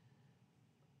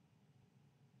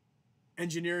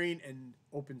 Engineering and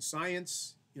open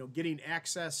science. Getting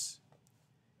access.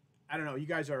 I don't know. You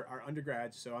guys are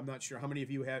undergrads, so I'm not sure how many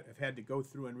of you have had to go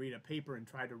through and read a paper and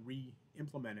try to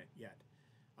re-implement it yet.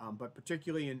 But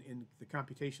particularly in the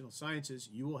computational sciences,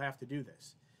 you will have to do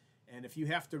this. And if you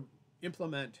have to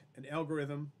implement an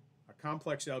algorithm, a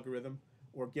complex algorithm,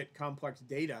 or get complex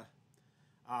data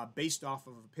based off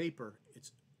of a paper,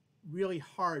 it's really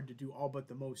hard to do all but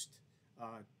the most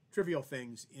trivial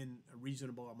things in a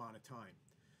reasonable amount of time.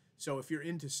 So if you're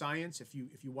into science, if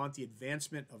you want the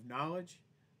advancement of knowledge,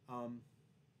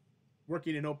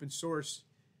 working in open source,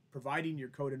 providing your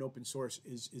code in open source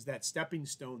is that stepping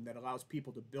stone that allows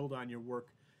people to build on your work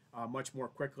much more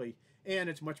quickly, and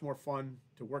it's much more fun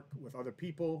to work with other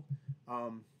people.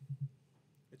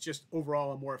 It's just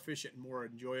overall a more efficient and more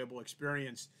enjoyable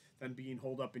experience than being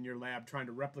holed up in your lab trying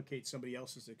to replicate somebody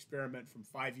else's experiment from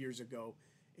 5 years ago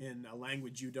in a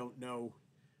language you don't know,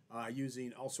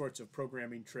 using all sorts of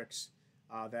programming tricks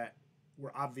that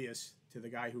were obvious to the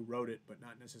guy who wrote it, but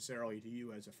not necessarily to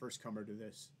you as a first comer to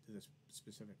this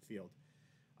specific field.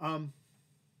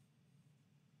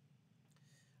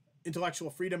 Intellectual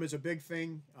freedom is a big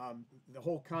thing. The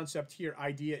whole concept here,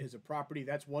 idea is a property.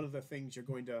 That's one of the things you're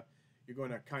going to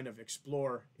kind of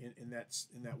explore in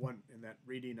that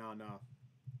reading on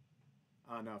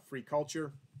free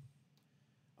culture.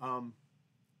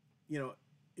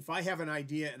 If I have an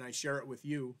idea and I share it with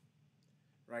you,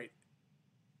 right?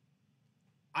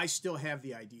 I still have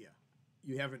the idea.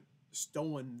 You haven't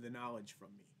stolen the knowledge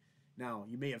from me. Now,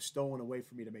 you may have stolen a way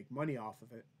for me to make money off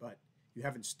of it, but you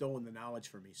haven't stolen the knowledge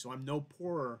from me. So I'm no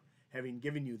poorer having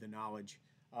given you the knowledge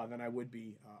than I would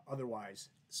be otherwise,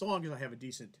 so long as I have a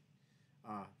decent,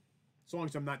 so long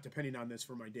as I'm not depending on this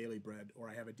for my daily bread, or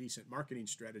I have a decent marketing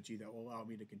strategy that will allow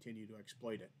me to continue to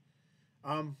exploit it.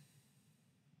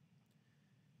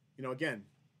 Again,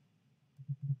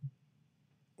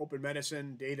 open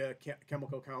medicine, data,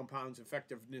 chemical compounds,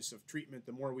 effectiveness of treatment,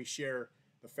 the more we share,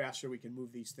 the faster we can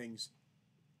move these things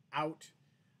out.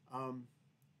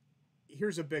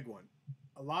 Here's a big one.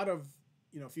 A lot of,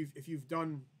 if you've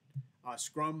done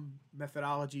Scrum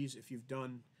methodologies, if you've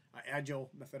done Agile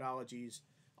methodologies,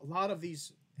 a lot of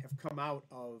these have come out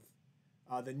of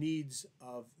the needs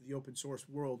of the open source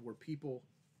world, where people,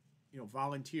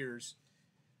 volunteers,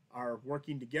 are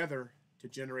working together to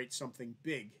generate something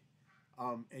big.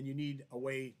 And you need a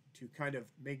way to kind of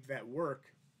make that work.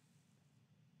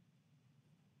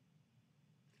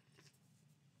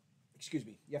 Excuse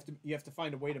me. You have to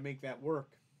find a way to make that work.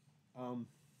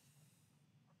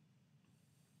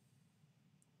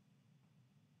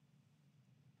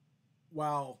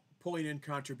 While pulling in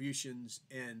contributions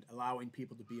and allowing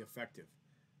people to be effective.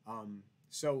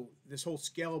 So this whole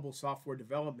scalable software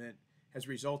development has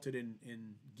resulted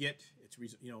in Git. It's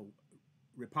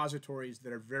repositories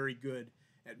that are very good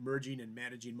at merging and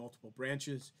managing multiple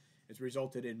branches. It's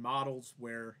resulted in models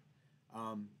where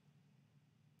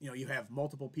you have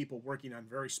multiple people working on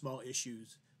very small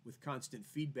issues with constant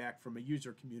feedback from a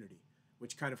user community,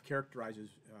 which kind of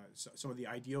characterizes some of the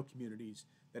ideal communities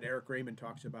that Eric Raymond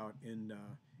talks about in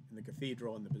the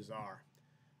Cathedral and the Bazaar.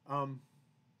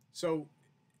 So,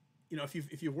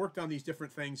 if you've worked on these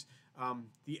different things,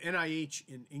 the NIH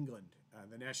in England,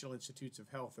 the National Institutes of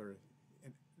Health, or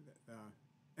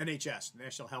NHS,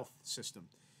 National Health System,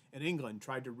 in England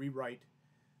tried to rewrite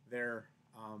their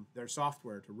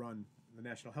software to run the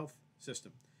National Health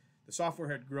System. The software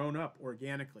had grown up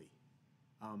organically,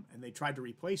 and they tried to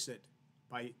replace it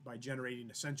by generating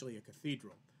essentially a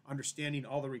cathedral, understanding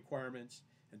all the requirements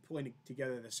and pulling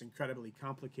together this incredibly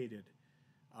complicated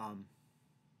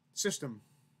system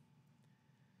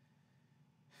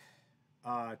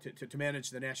to manage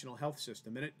the national health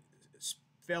system. And it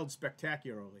failed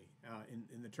spectacularly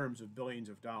in the terms of billions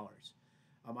of dollars.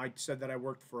 I said that I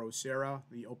worked for OSERA,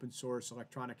 the open source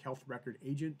electronic health record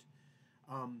agent.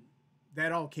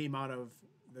 That all came out of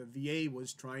the VA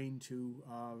was trying to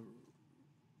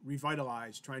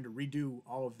revitalize, trying to redo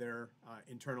all of their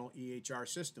internal EHR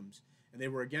systems, and they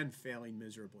were again failing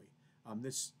miserably.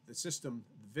 The system,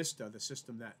 Vista, the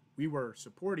system that we were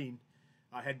supporting,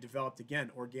 had developed again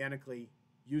organically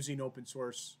using open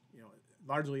source,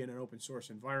 largely in an open source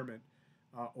environment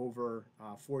over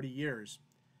 40 years,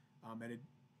 and it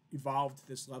evolved to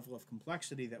this level of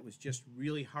complexity that was just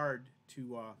really hard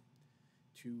to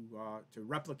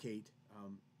replicate.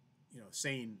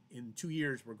 Saying in 2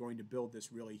 years we're going to build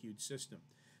this really huge system.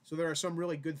 So there are some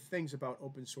really good things about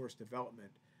open source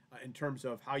development in terms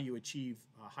of how you achieve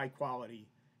high quality,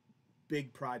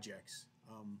 big projects.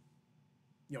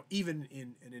 Even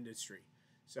in an industry.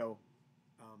 So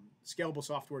scalable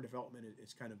software development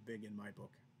is kind of big in my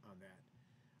book on that.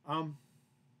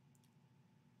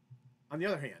 On the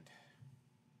other hand,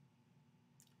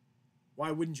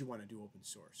 why wouldn't you want to do open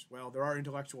source? Well, there are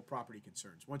intellectual property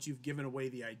concerns. Once you've given away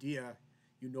the idea,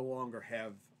 you no longer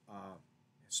have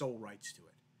sole rights to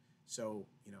it. So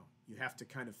you have to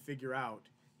kind of figure out,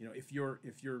 if you're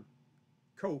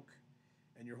Coke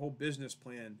and your whole business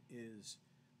plan is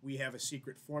we have a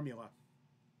secret formula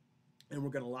and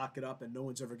we're going to lock it up and no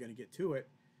one's ever going to get to it,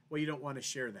 well, you don't want to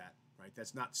share that, right?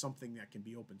 That's not something that can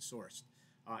be open sourced.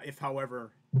 If,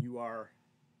 however, you are,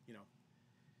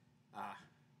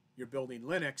 you're building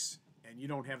Linux and you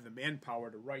don't have the manpower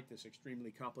to write this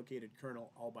extremely complicated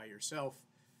kernel all by yourself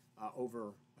over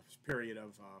a period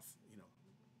of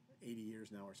 80 years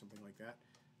now or something like that,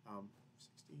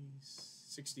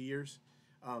 60 years.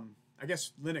 I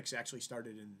guess Linux actually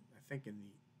started in the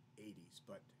 80s,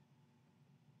 but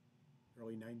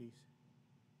early 90s.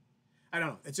 I don't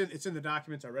know. It's in the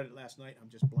documents. I read it last night. I'm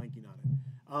just blanking on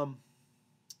it.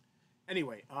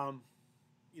 Anyway,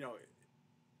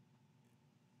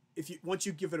 once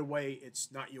you give it away,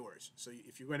 it's not yours. So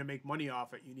if you're going to make money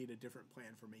off it, you need a different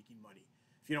plan for making money.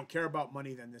 If you don't care about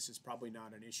money, then this is probably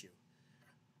not an issue.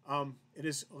 It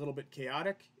is a little bit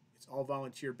chaotic. It's all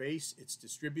volunteer based. It's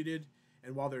distributed.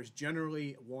 And while there's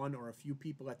generally one or a few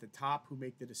people at the top who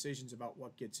make the decisions about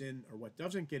what gets in or what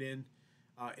doesn't get in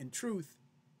truth,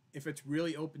 if it's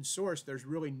really open source, there's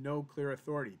really no clear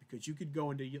authority, because you could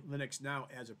go into Linux now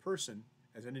as a person,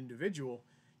 as an individual,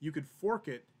 you could fork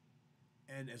it,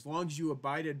 and as long as you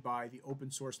abided by the open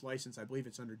source license, I believe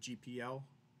it's under GPL,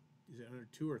 is it under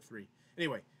 2 or 3?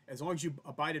 Anyway, as long as you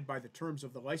abided by the terms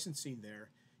of the licensing there,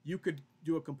 you could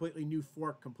do a completely new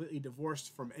fork, completely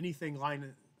divorced from anything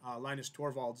Linus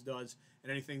Torvalds does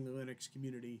and anything the Linux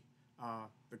community,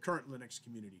 the current Linux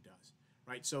community does,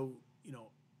 right? So,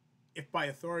 if by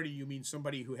authority you mean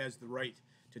somebody who has the right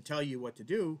to tell you what to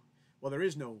do, well, there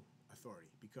is no authority,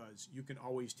 because you can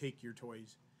always take your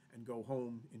toys and go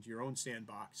home into your own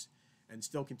sandbox and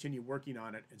still continue working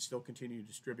on it and still continue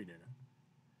distributing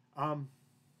it.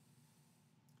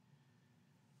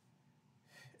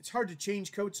 It's hard to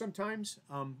change code sometimes.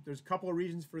 There's a couple of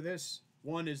reasons for this.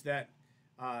 One is that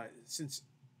since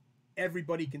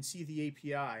everybody can see the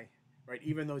API, right?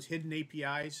 Even those hidden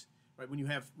APIs, right? When you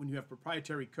have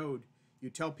proprietary code, you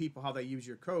tell people how they use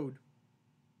your code,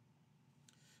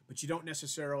 but you don't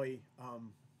necessarily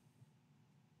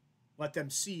let them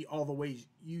see all the ways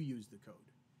you use the code.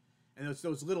 And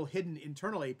those little hidden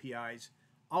internal APIs,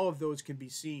 all of those can be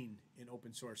seen in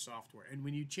open source software. And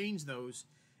when you change those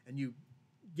and you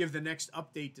give the next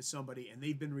update to somebody and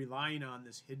they've been relying on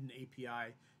this hidden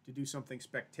API to do something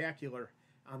spectacular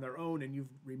on their own, and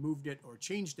you've removed it or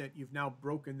changed it, you've now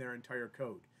broken their entire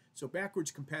code. So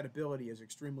backwards compatibility is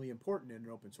extremely important in an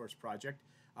open source project.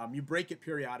 You break it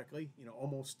periodically.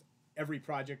 Almost every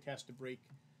project has to break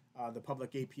the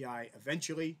public API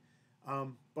eventually.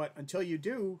 But until you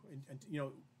do,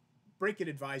 break it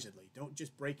advisedly. Don't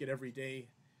just break it every day.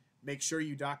 Make sure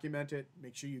you document it.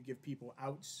 Make sure you give people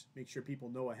outs. Make sure people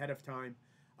know ahead of time.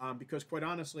 Because quite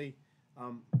honestly,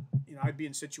 I'd be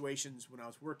in situations when I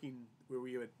was working where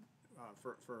we would,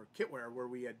 for Kitware, where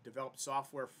we had developed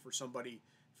software for somebody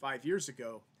 5 years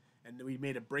ago, and we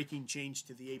made a breaking change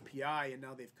to the API, and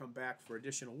now they've come back for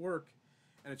additional work,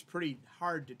 and it's pretty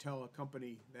hard to tell a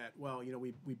company that, well, you know,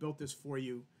 we built this for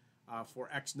you for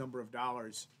X number of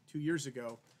dollars 2 years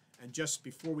ago, and just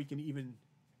before we can even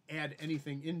add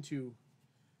anything into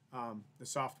the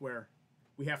software,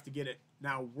 we have to get it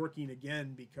now working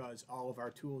again because all of our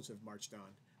tools have marched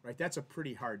on, right? That's a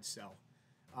pretty hard sell.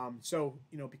 So,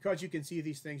 you know, because you can see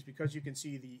these things, because you can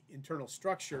see the internal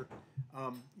structure,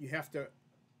 you have to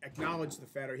acknowledge the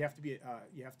fact, or you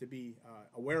have to be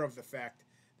aware of the fact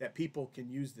that people can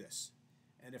use this,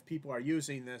 and if people are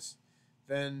using this,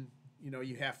 then you know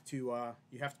you have to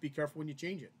be careful when you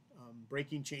change it.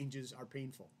 Breaking changes are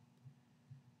painful.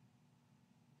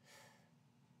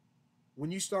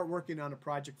 When you start working on a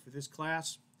project for this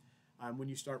class, when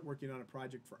you start working on a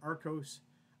project for Arcos,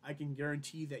 I can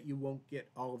guarantee that you won't get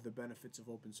all of the benefits of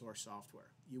open source software.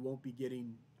 You won't be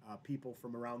getting people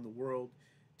from around the world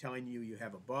telling you you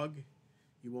have a bug.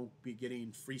 You won't be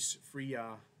getting free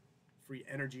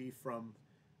energy from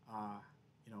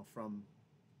from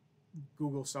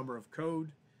Google Summer of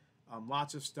Code.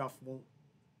 Lots of stuff won't.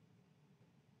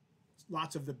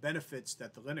 Lots of the benefits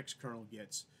that the Linux kernel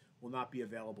gets will not be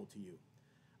available to you.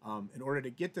 In order to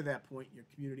get to that point, your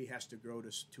community has to grow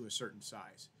to a certain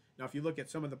size. Now, if you look at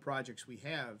some of the projects we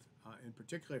have, in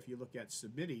particular, if you look at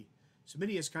Submiti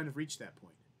has kind of reached that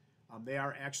point. They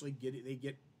are actually they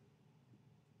get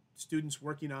students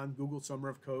working on Google Summer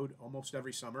of Code almost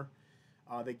every summer.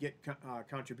 They get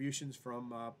contributions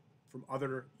from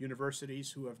other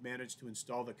universities who have managed to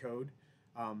install the code.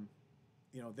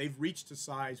 You know, they've reached a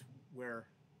size where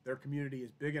their community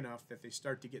is big enough that they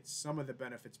start to get some of the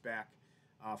benefits back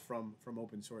from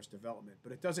open source development.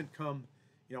 But it doesn't come,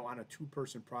 you know, on a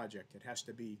two-person project. It has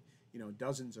to be, you know,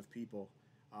 dozens of people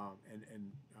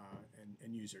and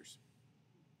users.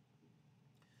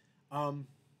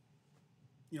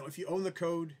 You know, if you own the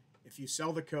code, if you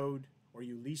sell the code, or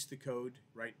you lease the code,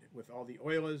 right, with all the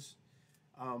OILAs,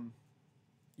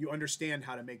 you understand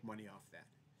how to make money off that.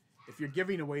 If you're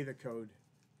giving away the code,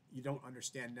 you don't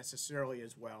understand necessarily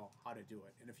as well how to do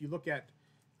it. And if you look at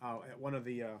one of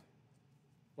the,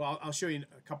 well, I'll show you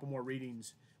a couple more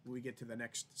readings when we get to the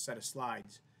next set of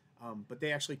slides. But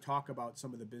they actually talk about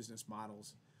some of the business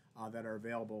models that are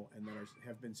available and that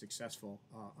have been successful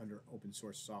under open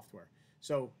source software.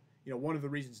 So, you know, one of the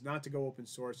reasons not to go open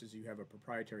source is you have a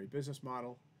proprietary business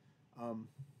model. Oh,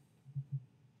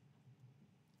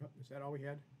 is that all we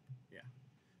had? Yeah.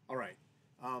 All right.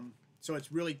 So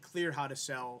it's really clear how to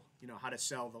sell, you know, how to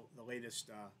sell the latest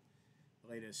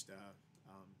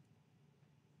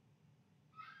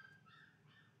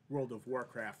World of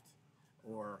Warcraft,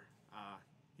 or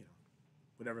you know,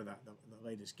 whatever the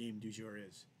latest game du jour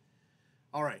is.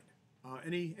 All right.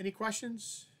 Any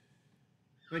questions?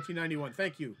 1991.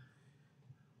 Thank you.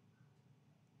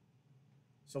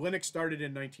 So Linux started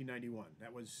in 1991.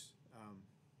 That was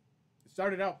it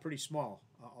started out pretty small,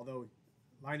 although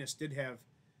Linus did have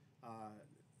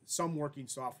some working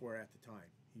software at the time.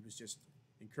 He was just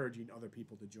encouraging other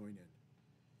people to join in.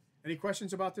 Any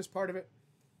questions about this part of it?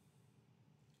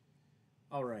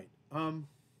 All right. In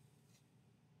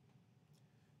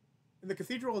the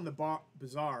cathedral and the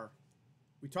bazaar,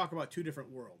 we talk about two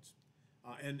different worlds.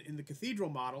 And in the cathedral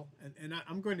model, and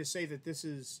I'm going to say that this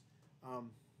is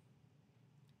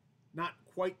not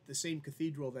quite the same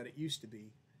cathedral that it used to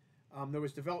be. There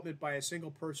was development by a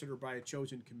single person or by a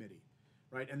chosen committee,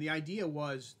 right? And the idea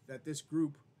was that this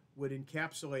group would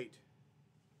encapsulate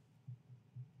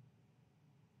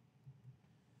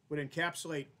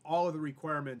all of the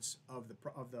requirements of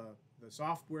the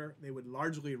software. They would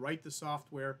largely write the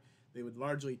software. They would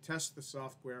largely test the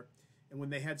software. And when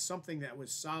they had something that was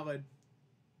solid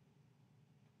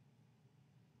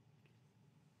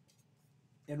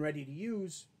and ready to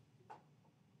use,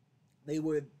 they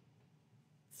would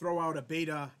throw out a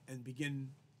beta and begin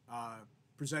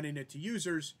presenting it to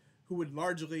users who would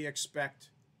largely expect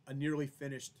a nearly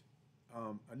finished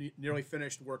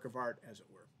work of art, as it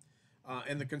were.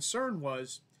 And the concern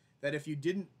was that if you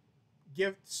didn't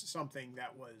give something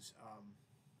that was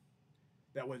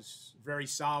very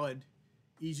solid,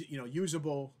 easy, you know,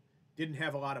 usable, didn't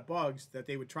have a lot of bugs, that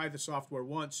they would try the software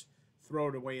once, throw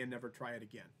it away, and never try it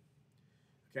again.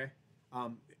 Okay.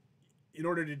 In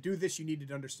order to do this, you needed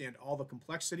to understand all the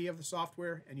complexity of the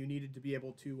software, and you needed to be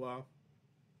able to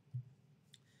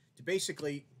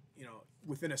basically, you know,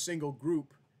 within a single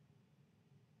group,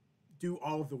 do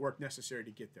all of the work necessary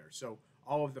to get there. So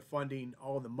all of the funding,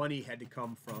 all of the money had to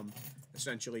come from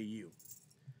essentially you.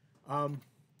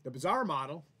 The bazaar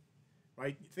model,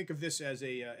 right? Think of this as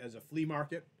a flea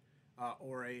market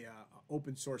or a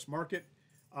open source market.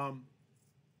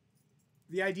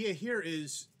 The idea here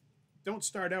is, don't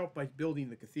start out by building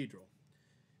the cathedral.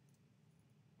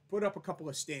 put up a couple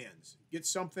of stands. Get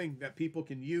something that people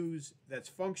can use, that's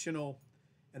functional,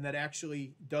 and that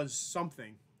actually does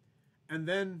something. And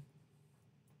then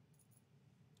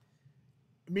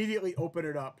immediately open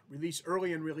it up, release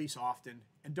early and release often,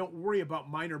 and don't worry about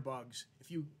minor bugs.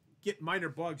 If you get minor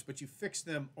bugs, but you fix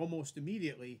them almost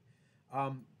immediately,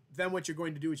 then what you're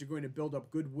going to do is you're going to build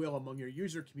up goodwill among your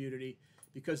user community,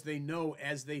 because they know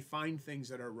as they find things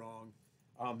that are wrong,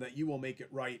 that you will make it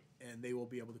right and they will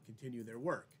be able to continue their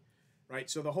work, right?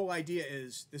 So the whole idea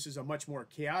is this is a much more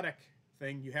chaotic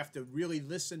thing. You have to really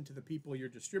listen to the people you're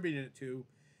distributing it to.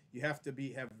 You have to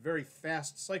have very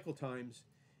fast cycle times,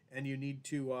 and you need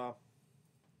to,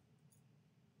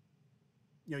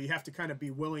 you have to kind of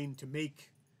be willing to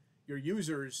make your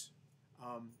users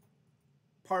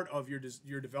part of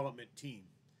your development team.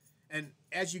 And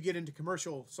as you get into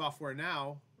commercial software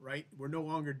now, right, we're no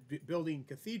longer building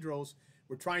cathedrals.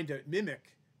 We're trying to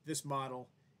mimic this model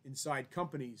inside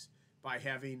companies by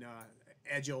having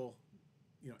agile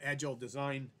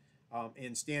design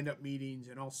and stand-up meetings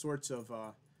and all sorts of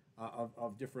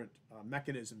different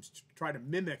mechanisms to try to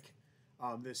mimic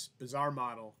this bizarre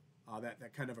model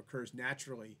that kind of occurs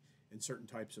naturally in certain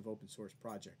types of open source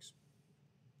projects.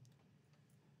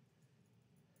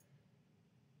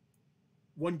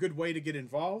 One good way to get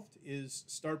involved is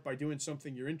start by doing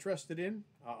something you're interested in.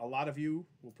 A lot of you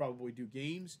will probably do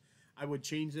games. I would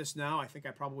change this now. I think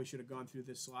I probably should have gone through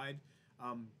this slide.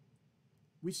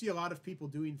 We see a lot of people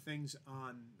doing things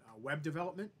on web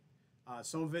development.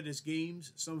 Some of it is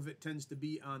games. Some of it tends to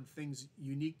be on things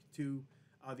unique to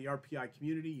the RPI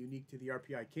community, unique to the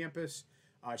RPI campus.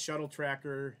 Shuttle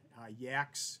Tracker,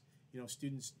 Yaks.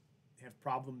 Students have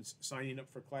problems signing up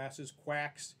for classes.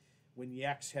 Quacks, when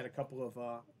Yaks had a couple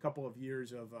of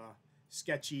years of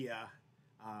sketchy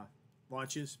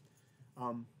launches.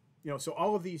 So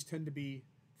all of these tend to be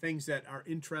things that are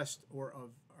interest or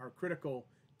are critical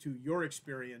to your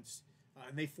experience,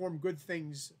 and they form good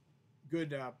things,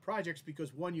 good projects,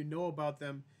 because one, you know about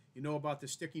them, you know about the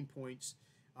sticking points,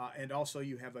 and also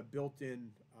you have a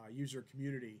built-in user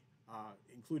community,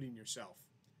 including yourself.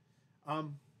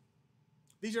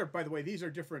 These are, by the way, these are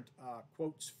different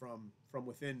quotes from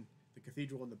within the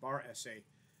Cathedral and the Bar essay.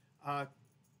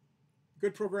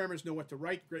 Good programmers know what to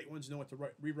write. Great ones know what to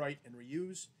rewrite and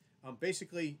reuse.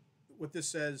 Basically, what this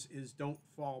says is don't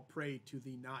fall prey to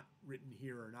the not written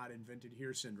here or not invented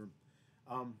here syndrome.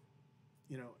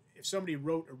 If somebody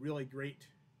wrote a really great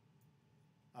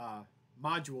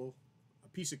module, a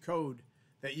piece of code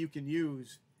that you can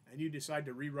use, and you decide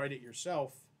to rewrite it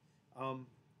yourself,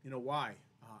 why?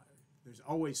 There's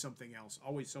always something else,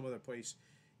 always some other place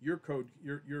your code,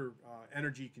 your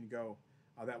energy can go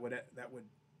that would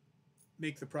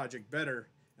make the project better,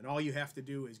 and all you have to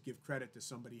do is give credit to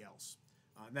somebody else.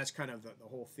 And that's kind of the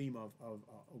whole theme of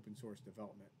open source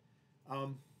development.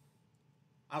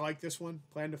 I like this one.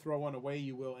 Plan to throw one away,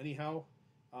 you will anyhow.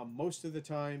 Most of the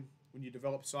time when you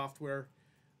develop software,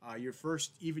 your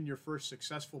first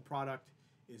successful product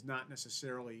is not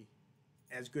necessarily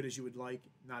as good as you would like,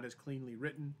 not as cleanly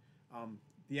written.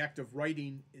 The act of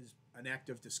writing is an act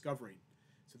of discovering.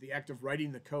 So the act of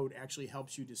writing the code actually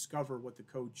helps you discover what the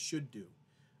code should do.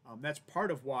 That's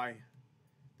part of why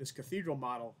this cathedral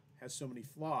model has so many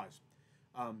flaws,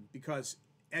 because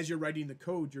as you're writing the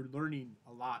code, you're learning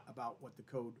a lot about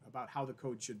about how the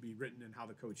code should be written and how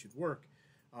the code should work.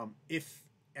 If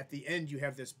at the end you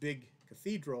have this big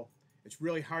cathedral, it's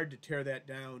really hard to tear that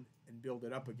down and build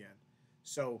it up again.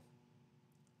 So,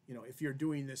 if you're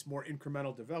doing this more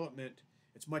incremental development,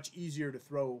 it's much easier to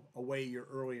throw away your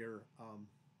earlier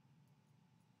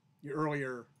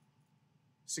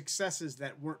successes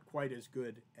that weren't quite as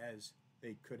good as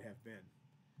they could have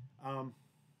been.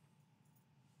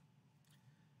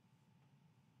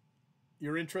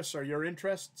 Your interests are your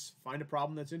interests. Find a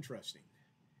problem that's interesting.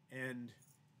 And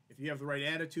if you have the right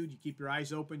attitude, you keep your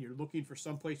eyes open, you're looking for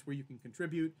some place where you can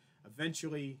contribute,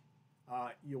 eventually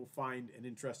you'll find an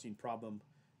interesting problem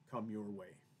come your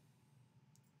way.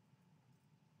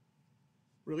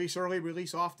 Release early,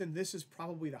 release often. This is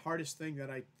probably the hardest thing that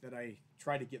I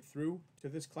try to get through to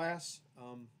this class.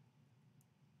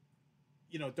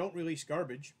 Don't release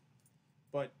garbage,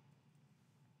 but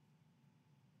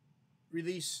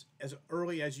release as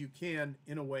early as you can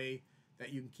in a way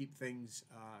that you can keep things,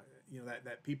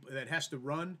 that has to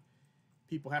run.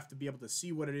 People have to be able to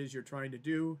see what it is you're trying to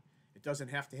do. It doesn't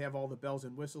have to have all the bells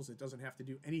and whistles. It doesn't have to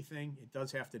do anything. It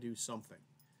does have to do something.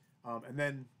 And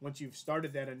then once you've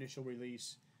started that initial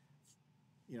release,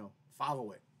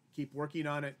 follow it. Keep working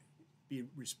on it. Be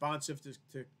responsive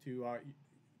to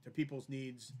people's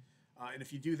needs. And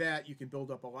if you do that, you can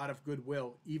build up a lot of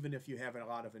goodwill, even if you have a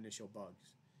lot of initial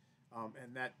bugs.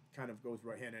 And that kind of goes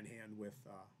right hand in hand with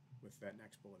that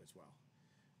next bullet as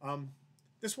well.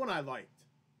 This one I liked.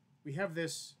 We have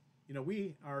this,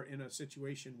 we are in a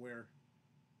situation where,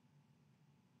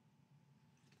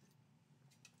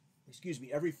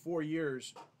 every 4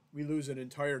 years we lose an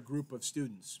entire group of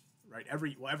students, right?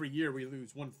 Every year we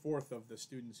lose 1/4 of the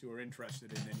students who are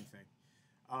interested in anything.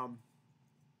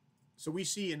 So we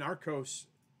see in Arcos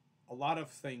a lot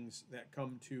of things that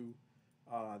come to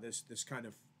this kind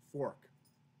of fork.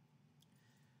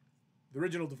 The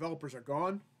original developers are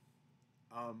gone.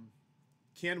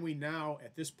 Can we now,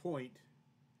 at this point,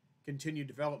 continue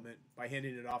development by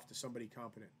handing it off to somebody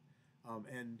competent?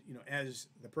 And as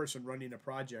the person running a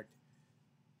project,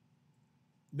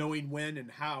 knowing when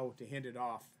and how to hand it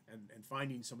off and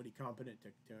finding somebody competent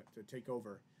to take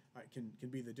over can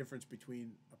be the difference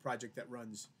between a project that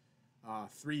runs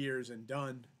 3 years and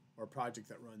done or a project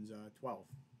that runs 12.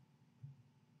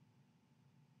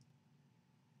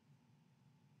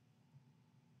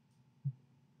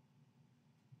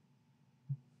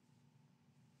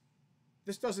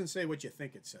 This doesn't say what you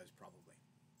think it says, probably.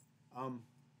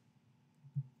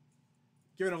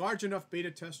 Given a large enough beta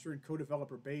tester and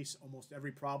co-developer base, almost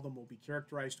every problem will be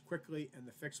characterized quickly and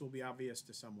the fix will be obvious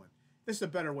to someone. This is a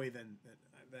better way than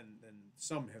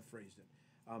some have phrased it.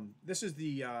 This is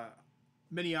the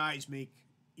many eyes make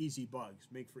easy bugs,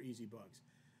 make for easy bugs.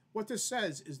 What this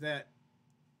says is that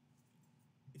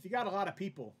if you got a lot of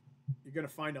people, you're going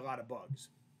to find a lot of bugs.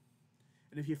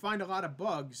 And if you find a lot of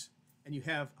bugs and you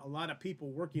have a lot of people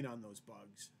working on those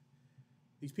bugs,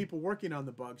 these people working on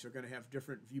the bugs are going to have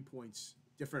different viewpoints,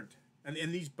 and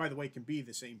these, by the way, can be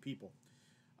the same people.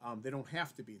 They don't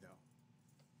have to be, though.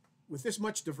 With this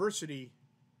much diversity,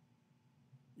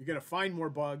 you're going to find more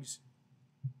bugs,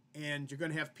 and you're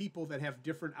going to have people that have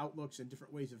different outlooks and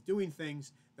different ways of doing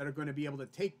things that are going to be able to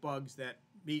take bugs that,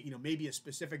 maybe a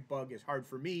specific bug is hard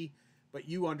for me, but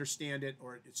you understand it,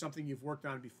 or it's something you've worked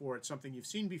on before, it's something you've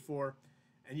seen before,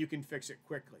 and you can fix it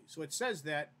quickly. So it says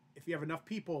that if you have enough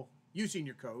people using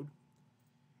your code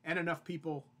and enough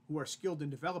people who are skilled in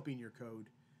developing your code,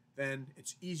 then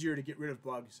it's easier to get rid of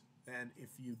bugs than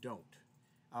if you don't.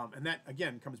 And that,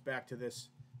 again, comes back to this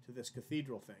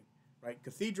Cathedral thing, right?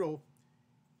 Cathedral,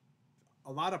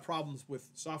 a lot of problems with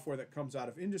software that comes out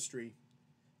of industry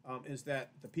is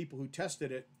that the people who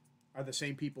tested it are the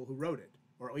same people who wrote it,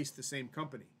 or at least the same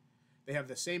company. They have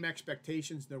the same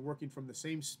expectations. They're working from the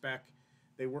same spec.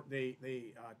 They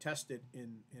test it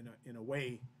in a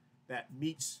way that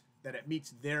it meets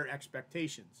their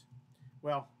expectations.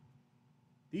 Well,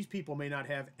 these people may not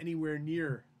have anywhere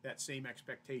near that same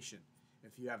expectation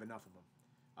if you have enough of them,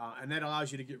 and that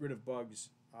allows you to get rid of bugs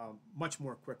much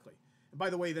more quickly. And by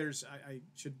the way, I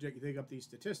should dig up these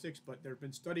statistics, but there have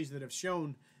been studies that have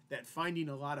shown that finding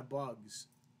a lot of bugs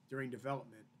during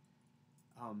development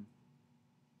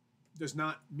does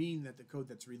not mean that the code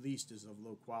that's released is of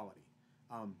low quality.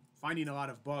 Finding a lot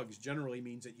of bugs generally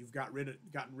means that you've gotten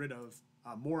rid of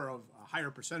more of a higher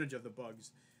percentage of the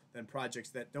bugs than projects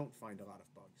that don't find a lot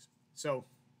of bugs. So,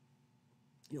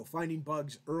 finding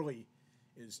bugs early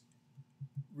is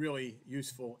really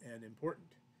useful and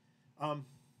important.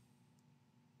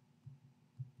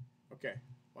 Okay,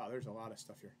 wow, there's a lot of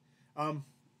stuff here.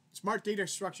 Smart data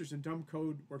structures and dumb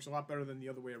code works a lot better than the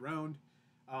other way around.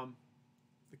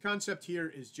 The concept here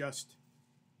is just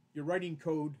you're writing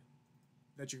code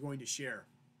that you're going to share.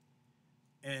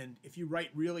 And if you write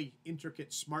really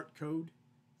intricate, smart code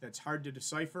that's hard to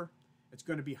decipher, it's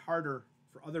going to be harder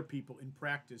for other people in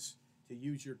practice to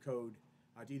use your code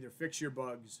to either fix your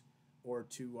bugs or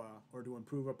to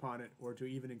improve upon it, or to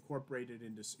even incorporate it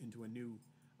into a new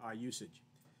usage.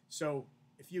 So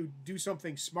if you do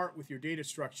something smart with your data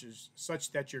structures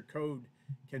such that your code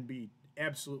can be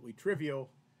absolutely trivial,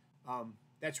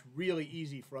 that's really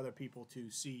easy for other people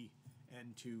to see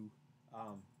and to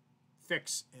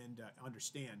fix and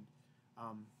understand.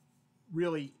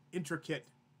 Really intricate,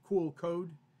 cool code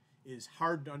is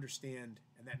hard to understand,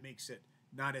 and that makes it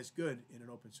not as good in an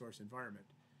open source environment.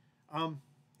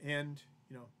 And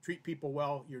treat people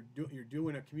well. You're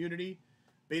doing a community.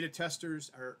 Beta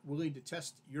testers are willing to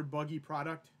test your buggy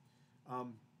product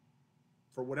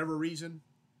for whatever reason.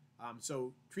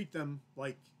 So treat them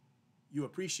like you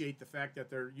appreciate the fact that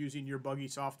they're using your buggy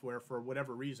software for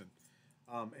whatever reason.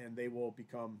 And they will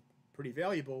become pretty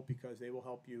valuable because they will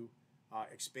help you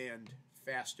expand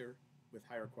faster with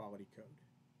higher quality code.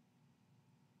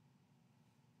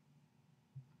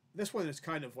 This one is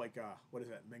kind of like what is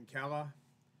that, Mancala?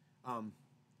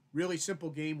 Really simple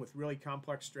game with really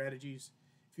complex strategies.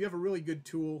 If you have a really good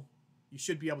tool, you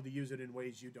should be able to use it in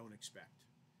ways you don't expect.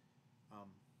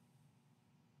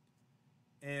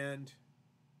 And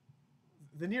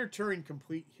the near Turing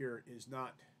complete here is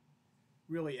not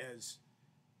really as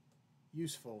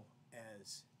useful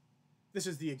as, this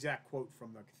is the exact quote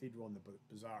from the Cathedral and the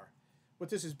Bazaar. What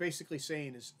this is basically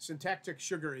saying is syntactic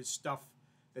sugar is stuff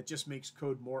that just makes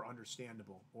code more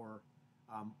understandable, or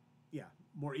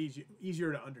more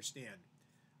easier to understand.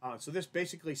 So this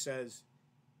basically says,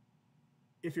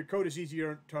 if your code is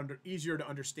easier to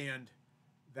understand,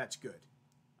 that's good.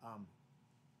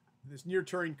 This near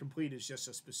Turing complete is just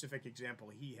a specific example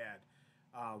he had,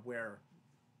 where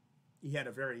he had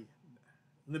a very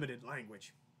limited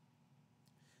language.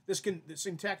 The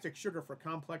syntactic sugar for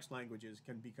complex languages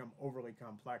can become overly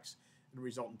complex and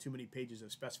result in too many pages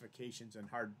of specifications and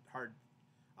hard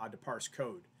to parse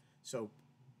code. So,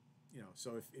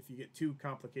 so if you get too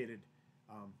complicated,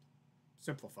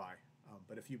 simplify.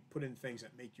 But if you put in things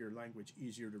that make your language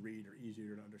easier to read or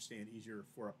easier to understand, easier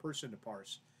for a person to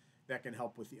parse, that can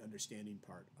help with the understanding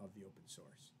part of the open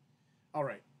source. All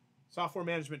right, software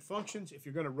management functions. If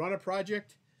you're going to run a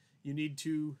project, you need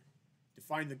to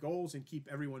define the goals and keep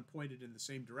everyone pointed in the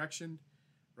same direction,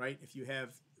 right? If you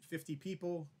have 50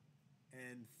 people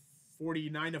and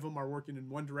 49 of them are working in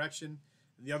one direction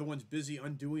and the other one's busy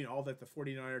undoing all that the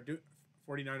 49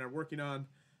 are working on,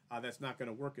 that's not going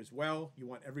to work as well. You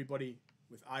want everybody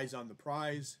with eyes on the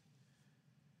prize.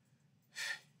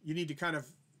 You need to kind of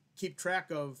keep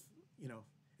track of,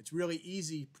 it's really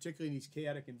easy, particularly in these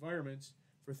chaotic environments,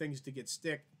 for things to get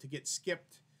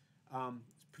skipped,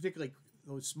 particularly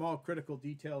those small critical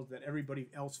details that everybody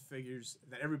figures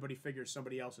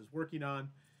somebody else is working on.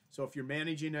 So if you're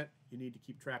managing it, you need to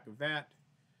keep track of that.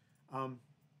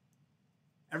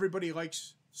 Everybody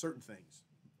likes certain things.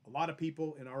 A lot of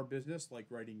people in our business like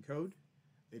writing code.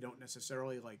 They don't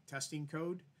necessarily like testing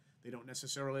code. They don't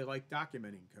necessarily like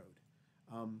documenting code.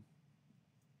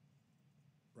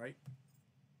 Right?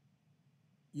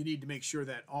 You need to make sure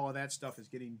that all of that stuff is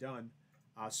getting done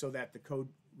so that the code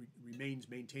remains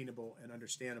maintainable and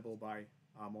understandable by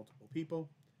multiple people.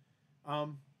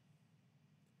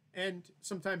 And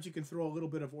sometimes you can throw a little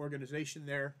bit of organization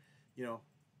there.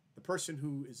 The person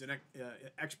who is an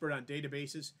expert on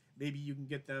databases, maybe you can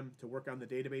get them to work on the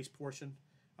database portion.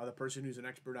 The person who's an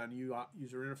expert on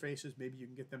user interfaces, maybe you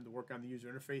can get them to work on the user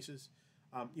interfaces.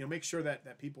 Make sure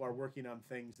that people are working on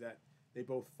things that they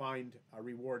both find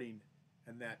rewarding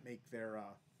and that make their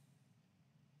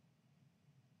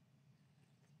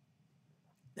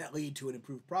that lead to an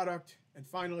improved product. And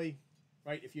finally,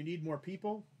 right, if you need more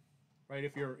people, right,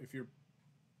 if your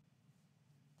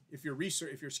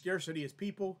scarcity is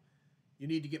people, you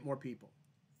need to get more people.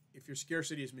 If your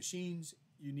scarcity is machines,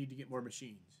 you need to get more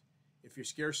machines. If your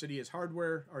scarcity is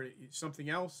hardware or something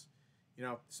else,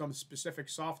 some specific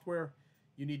software,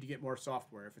 you need to get more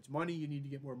software. If it's money, you need to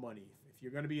get more money. If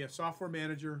you're going to be a software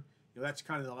manager, that's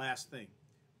kind of the last thing.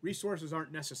 Resources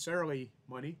aren't necessarily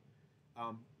money.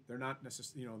 They're not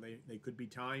necessarily, they could be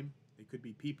time, they could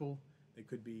be people, they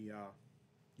could be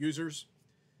users.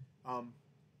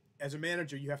 As a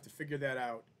manager, you have to figure that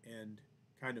out and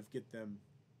kind of get them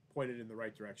pointed in the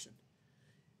right direction.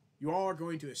 You all are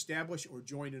going to establish or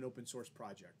join an open source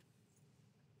project.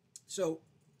 So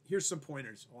here's some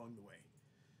pointers along the way.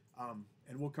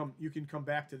 And you can come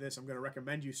back to this. I'm going to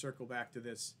recommend you circle back to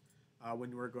this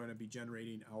when we're going to be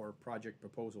generating our project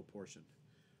proposal portion.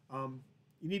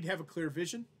 You need to have a clear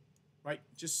vision, right?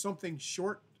 Just something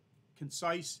short,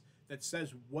 concise, that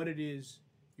says what it is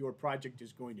your project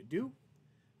is going to do.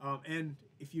 And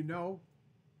if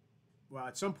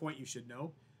at some point you should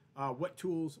know what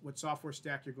tools, what software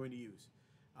stack you're going to use.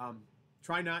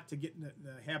 Try not to get in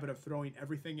the habit of throwing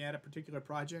everything at a particular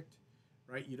project,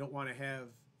 right? You don't want to have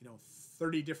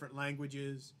 30 different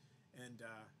languages and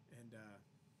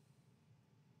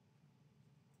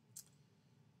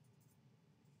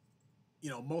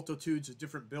multitudes of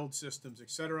different build systems,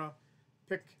 etc.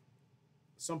 Pick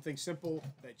something simple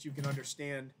that you can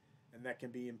understand and that can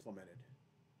be implemented.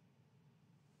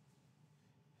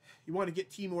 You want to get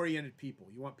team-oriented people.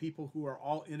 You want people who are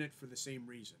all in it for the same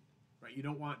reason, right? You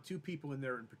don't want two people in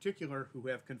there in particular who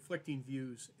have conflicting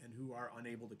views and who are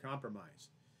unable to compromise.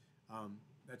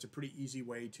 That's a pretty easy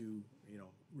way to,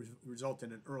 result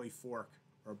in an early fork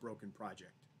or a broken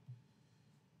project.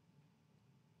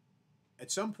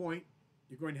 At some point,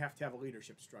 you're going to have a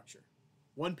leadership structure.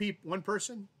 One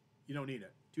person, you don't need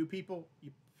it. 2 people,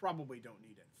 you probably don't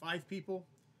need it. 5 people,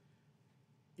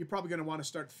 you're probably going to want to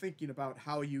start thinking about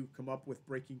how you come up with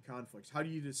breaking conflicts. How do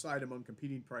you decide among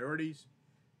competing priorities?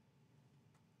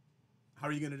 How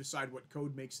are you going to decide what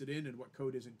code makes it in and what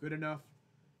code isn't good enough?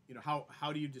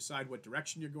 How do you decide what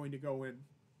direction you're going to go in?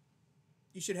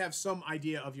 You should have some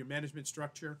idea of your management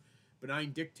structure,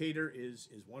 Benign dictator is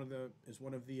one of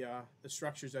the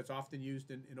structures that's often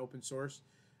used in open source.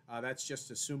 That's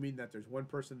just assuming that there's one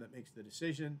person that makes the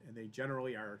decision, and they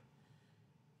generally are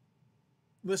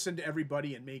listen to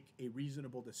everybody and make a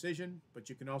reasonable decision. But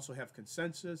you can also have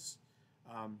consensus.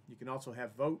 You can also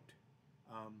have vote.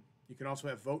 You can also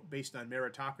have vote based on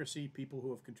meritocracy. People who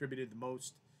have contributed the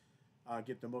most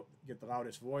get the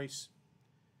loudest voice.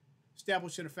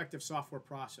 Establish an effective software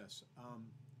process.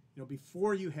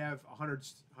 Before you have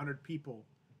 100 people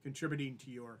contributing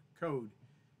to your code,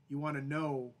 you want to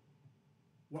know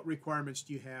what requirements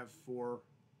do you have for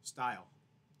style.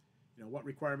 What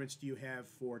requirements do you have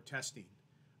for testing?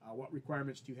 What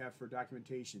requirements do you have for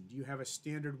documentation? Do you have a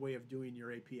standard way of doing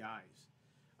your APIs?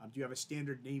 Do you have a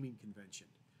standard naming convention?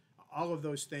 All of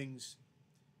those things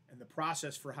and the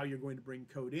process for how you're going to bring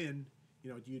code in.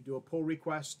 Do you do a pull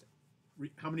request?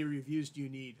 How many reviews do you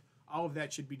need? All of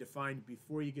that should be defined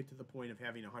before you get to the point of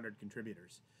having 100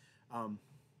 contributors. At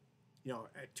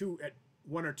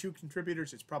one or two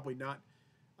contributors, it's probably not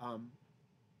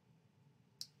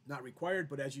required.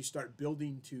 But as you start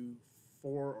building to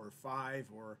 4 or 5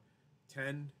 or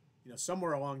 10,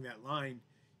 somewhere along that line,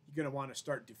 you're going to want to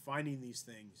start defining these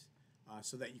things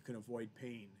so that you can avoid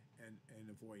pain and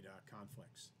avoid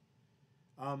conflicts.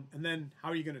 And then how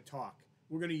are you going to talk?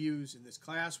 We're going to use, in this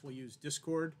class, we'll use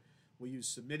Discord. We'll use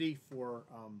Submiti for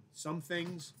some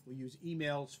things. We'll use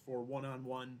emails for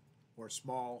one-on-one or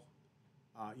small,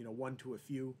 one to a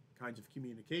few kinds of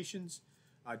communications.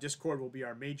 Discord will be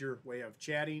our major way of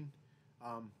chatting.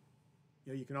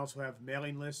 You can also have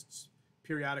mailing lists.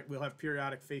 We'll have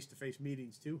periodic face-to-face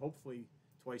meetings too, hopefully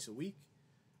twice a week.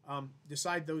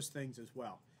 Decide those things as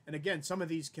well. And again, some of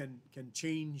these can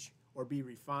change or be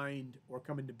refined or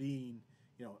come into being,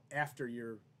 after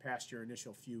you're past your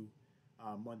initial few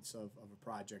months of a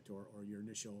project or your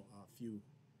initial few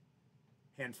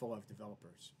handful of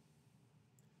developers.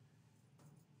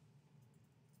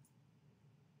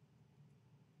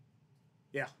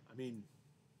 Yeah,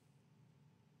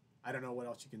 I don't know what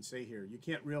else you can say here. You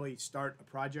can't really start a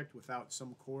project without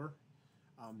some core.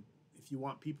 If you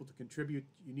want people to contribute,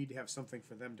 you need to have something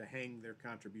for them to hang their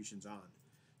contributions on.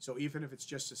 So even if it's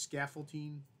just a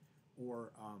scaffolding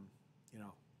or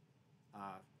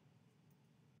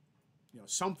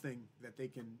something that they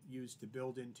can use to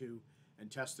build into and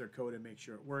test their code and make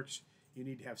sure it works, you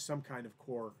need to have some kind of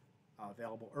core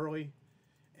available early.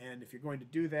 And if you're going to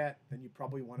do that, then you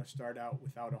probably want to start out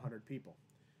without 100 people,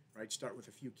 right? Start with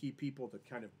a few key people to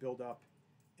kind of build up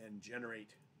and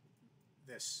generate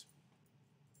this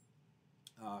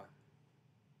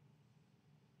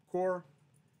core.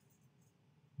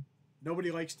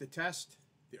 Nobody likes to test.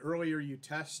 The earlier you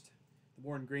test, the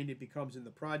more ingrained it becomes in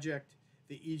the project.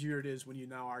 The easier it is when you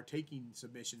now are taking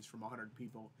submissions from 100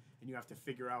 people and you have to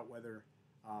figure out whether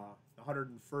the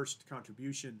 101st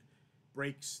contribution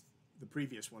breaks the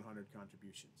previous 100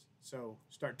 contributions. So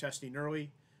start testing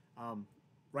early.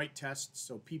 Write tests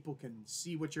so people can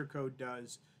see what your code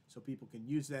does, so people can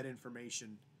use that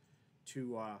information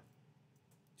to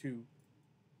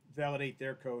validate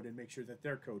their code and make sure that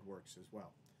their code works as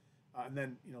well. And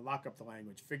then lock up the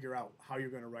language. Figure out how you're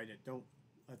going to write it. Don't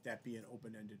let that be an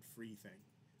open-ended free thing,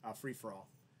 free for all.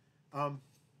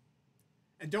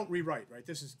 And don't rewrite. Right.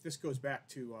 This goes back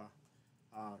to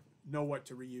know what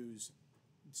to reuse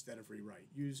instead of rewrite.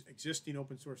 Use existing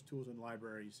open source tools and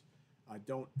libraries.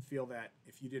 Don't feel that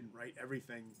if you didn't write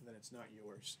everything, then it's not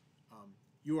yours.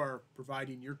 You are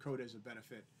providing your code as a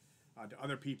benefit to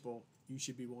other people. You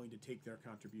should be willing to take their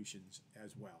contributions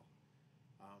as well.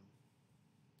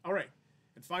 All right.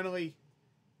 And finally,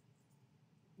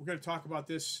 we're going to talk about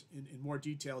this in more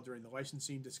detail during the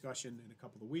licensing discussion in a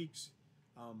couple of weeks.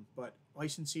 But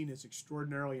licensing is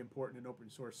extraordinarily important in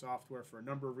open source software for a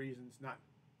number of reasons, not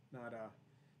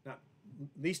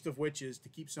least of which is to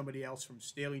keep somebody else from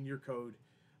stealing your code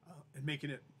and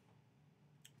making it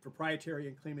proprietary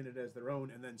and claiming it as their own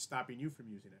and then stopping you from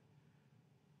using it.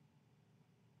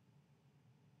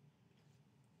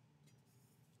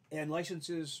 And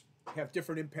licenses have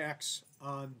different impacts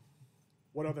on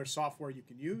what other software you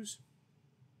can use,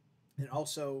 and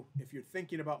also, if you're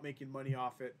thinking about making money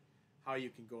off it, how you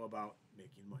can go about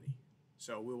making money.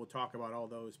 So we will talk about all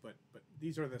those, but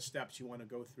these are the steps you want to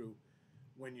go through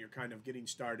when you're kind of getting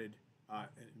started, and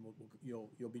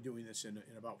you'll be doing this in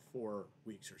about 4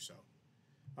 weeks or so.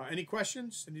 Any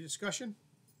questions? Any discussion?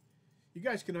 You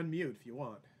guys can unmute if you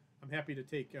want. I'm happy to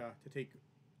take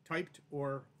typed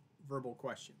or verbal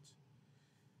questions.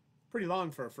 Pretty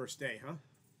long for a first day, huh?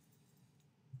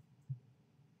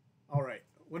 All right.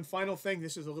 One final thing.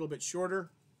 This is a little bit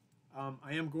shorter.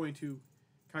 I am going to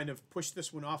kind of push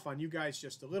this one off on you guys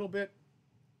just a little bit.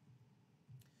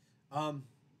 Um,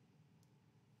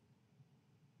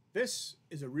 this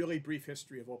is a really brief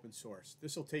history of open source.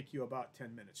 This will take you about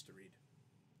 10 minutes to read.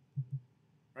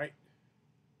 Right?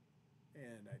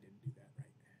 And I didn't do that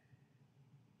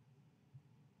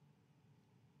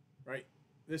right. Right?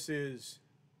 This is,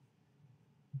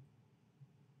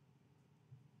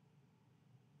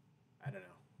 I don't know,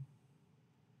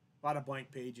 a lot of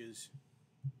blank pages.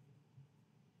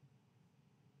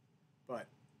 But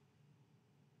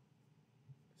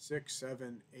 6,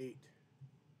 7, 8,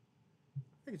 I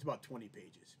think it's about 20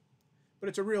 pages. But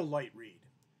it's a real light read.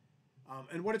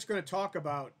 And what it's going to talk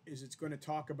about is it's going to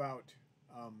talk about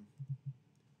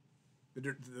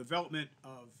the development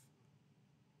of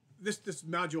this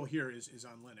module here is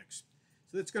on Linux.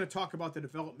 So it's going to talk about the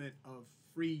development of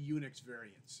free Unix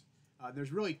variants.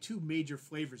 There's really two major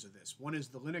flavors of this. One is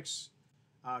the Linux,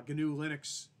 GNU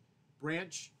Linux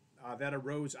branch that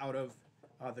arose out of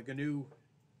the GNU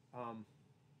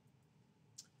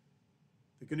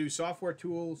software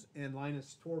tools and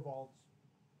Linus Torvalds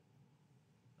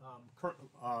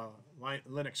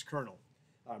Linux kernel,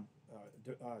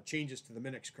 changes to the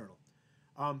Minix kernel.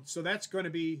 So that's going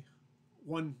to be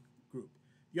one group.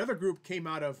 The other group came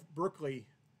out of Berkeley.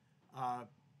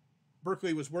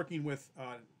 Berkeley was working with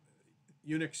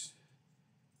Unix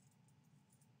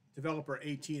developer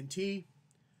AT&T,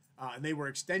 and they were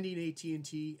extending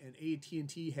AT&T, and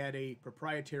AT&T had a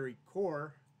proprietary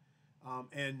core,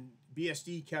 and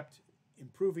BSD kept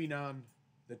improving on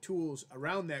the tools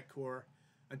around that core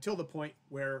until the point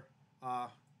where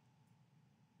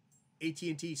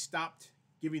AT&T stopped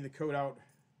giving the code out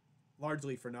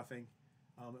largely for nothing.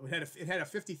 It had a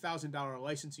 $50,000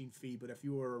 licensing fee, but if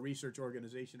you were a research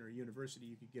organization or a university,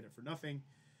 you could get it for nothing.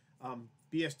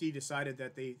 BSD decided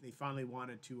that they finally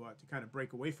wanted to kind of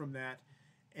break away from that,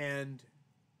 and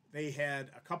they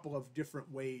had a couple of different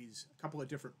ways, a couple of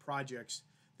different projects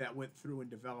that went through and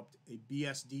developed a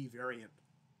BSD variant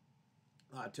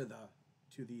to the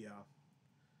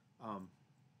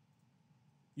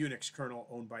Unix kernel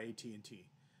owned by AT&T.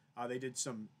 They did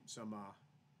some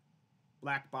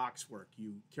black box work.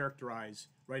 You characterize,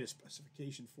 write a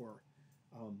specification for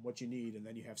what you need, and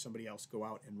then you have somebody else go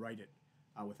out and write it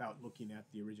without looking at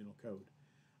the original code.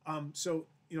 So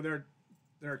there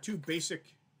are two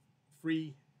basic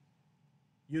free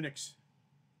Unix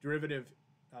derivative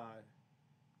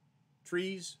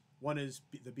trees. One is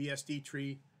the BSD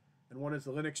tree, and one is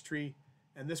the Linux tree.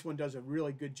 And this one does a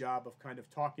really good job of kind of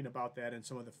talking about that and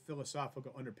some of the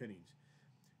philosophical underpinnings.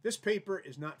 This paper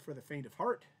is not for the faint of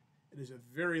heart. It is a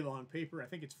very long paper. I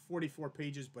think it's 44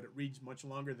 pages, but it reads much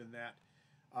longer than that.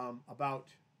 About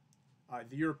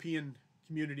the European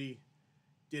community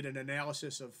did an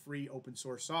analysis of free open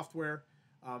source software,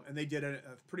 and they did a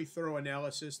pretty thorough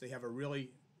analysis. They have a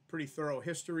really pretty thorough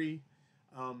history,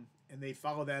 and they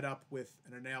follow that up with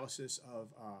an analysis of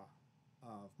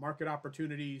market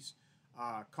opportunities,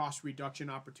 cost reduction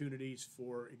opportunities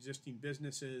for existing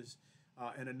businesses,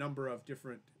 and a number of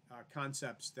different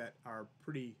concepts that are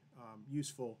pretty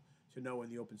useful to know in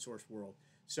the open source world.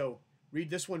 So read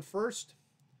this one first,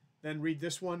 then read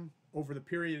this one over the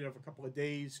period of a couple of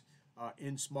days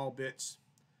in small bits,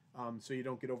 so you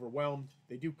don't get overwhelmed.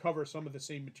 They do cover some of the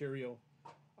same material.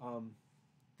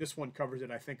 This one covers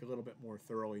it, I think, a little bit more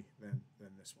thoroughly than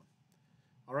this one.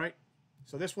 All right,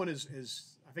 so this one is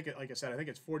I think, like I said, I think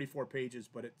it's 44 pages,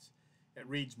 but it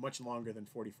reads much longer than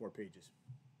 44 pages.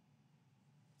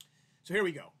 So here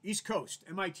we go. East Coast,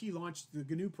 MIT launched the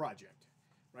GNU project,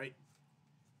 right?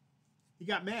 He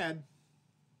got mad,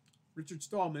 Richard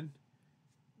Stallman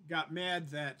got mad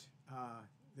that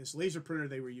this laser printer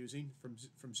they were using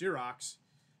from Xerox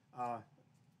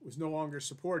was no longer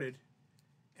supported,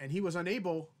 and he was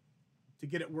unable to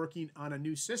get it working on a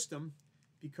new system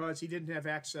because he didn't have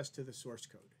access to the source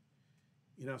code.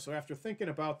 So after thinking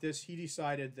about this, he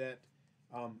decided that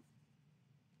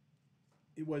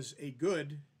it was a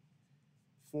good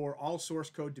for all source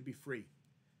code to be free.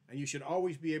 And you should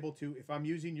always be able to, if I'm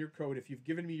using your code, if you've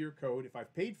given me your code, if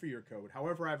I've paid for your code,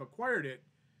 however I've acquired it,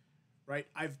 right,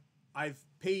 I've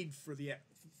paid for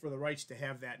the rights to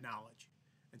have that knowledge.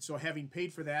 And so having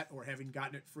paid for that or having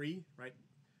gotten it free, right,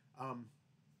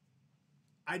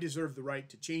 I deserve the right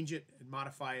to change it and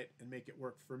modify it and make it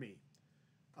work for me.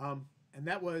 And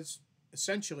that was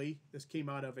essentially, this came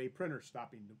out of a printer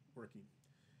stopping working.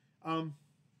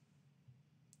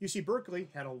 UC Berkeley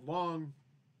had a long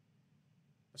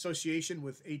association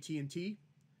with AT&T,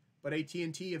 but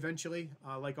AT&T eventually,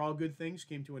 like all good things,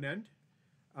 came to an end.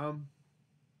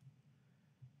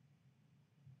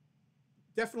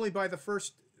 Definitely by the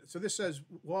first, so this says,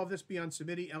 will all this be on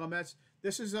SMITI LMS?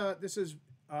 This is a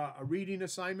reading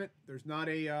assignment. There's not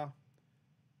a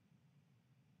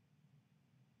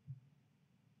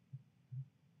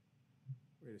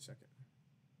Wait a second.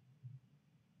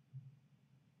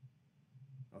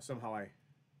 Oh, somehow I...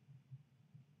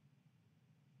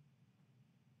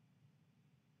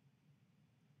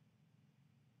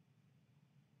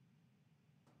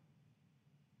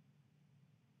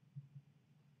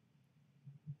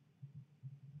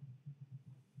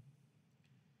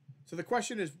 So the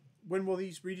question is, when will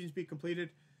these readings be completed?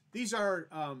 These are,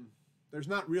 there's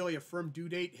not really a firm due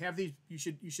date. You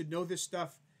should know this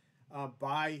stuff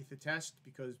by the test,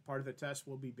 because part of the test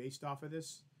will be based off of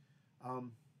this.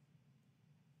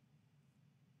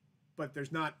 But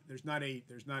there's nothing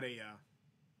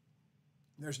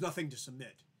to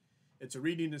submit. It's a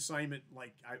reading assignment.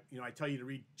 Like I tell you to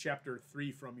read chapter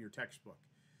 3 from your textbook.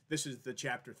 This is the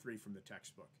chapter 3 from the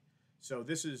textbook. So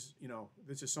this is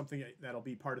something that'll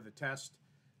be part of the test,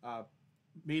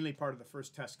 mainly part of the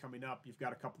first test coming up. You've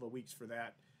got a couple of weeks for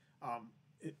that.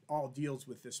 It all deals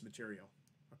with this material.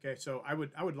 Okay, so I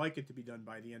would like it to be done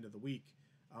by the end of the week,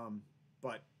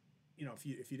 but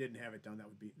if you didn't have it done, that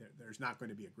would be there's not going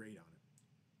to be a grade on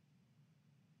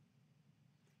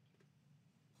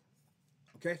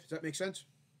it. Okay, does that make sense?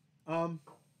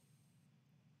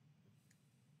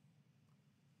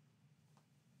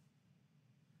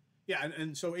 Yeah,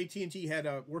 and so AT&T had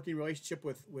a working relationship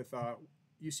with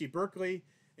UC Berkeley,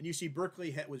 and UC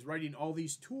Berkeley was writing all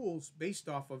these tools based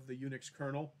off of the Unix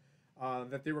kernel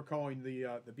that they were calling the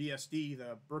BSD,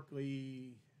 the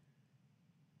Berkeley.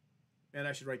 And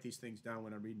I should write these things down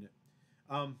when I'm reading it.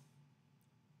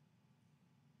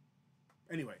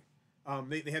 Anyway,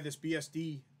 they had this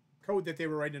BSD code that they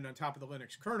were writing on top of the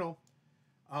Linux kernel,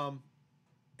 and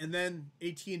then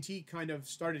AT&T kind of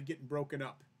started getting broken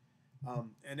up.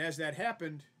 And as that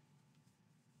happened,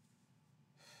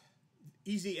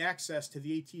 easy access to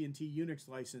the AT&T Unix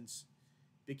license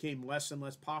became less and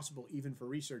less possible, even for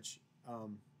research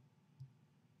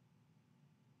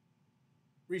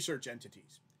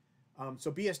entities.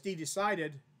 So BSD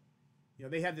decided,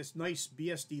 they had this nice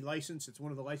BSD license. It's one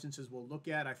of the licenses we'll look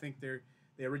at. I think they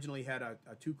originally had a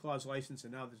 2-clause license,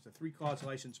 and now there's a 3-clause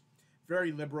license.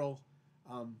 Very liberal,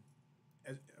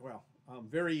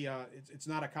 it's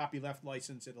not a copyleft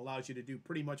license. It allows you to do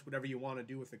pretty much whatever you want to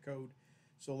do with the code,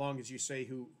 so long as you say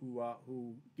who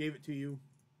gave it to you.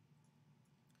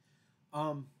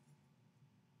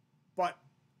 But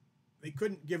they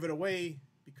couldn't give it away,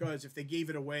 because if they gave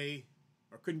it away,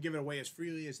 or couldn't give it away as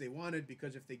freely as they wanted,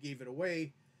 because if they gave it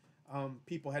away,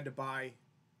 people had to buy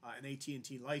an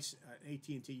AT&T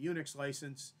Unix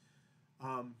license.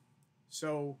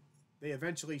 So they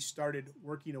eventually started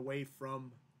working away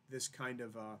from this kind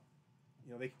of,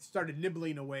 they started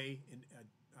nibbling away in,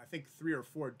 I think, 3 or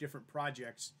 4 different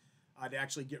projects to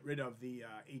actually get rid of the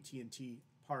AT&T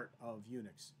part of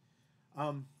Unix.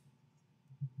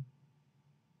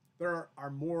 There are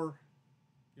more,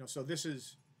 so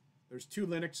there's 2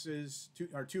 Linuxes, two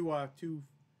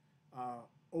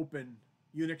open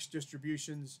Unix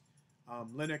distributions,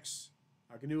 Linux,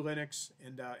 GNU Linux,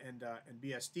 and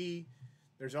BSD.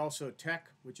 There's also Tech,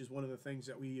 which is one of the things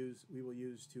that we will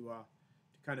use to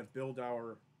kind of build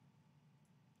our.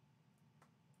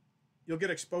 You'll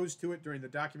get exposed to it during the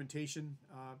documentation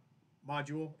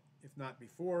module, if not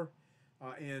before,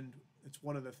 and it's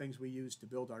one of the things we use to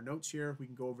build our notes here. We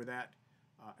can go over that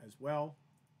as well.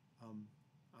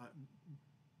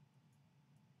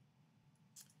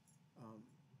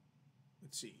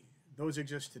 Let's see. Those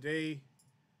exist today.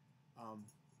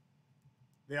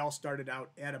 They all started out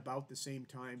at about the same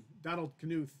time. Donald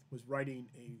Knuth was writing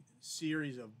a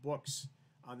series of books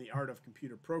on the art of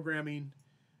computer programming,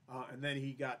 and then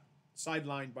he got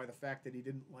sidelined by the fact that he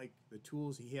didn't like the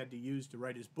tools he had to use to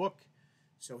write his book.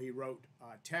 So he wrote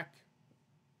Tech,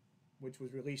 which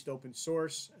was released open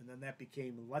source, and then that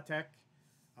became LaTeX.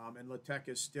 And LaTeX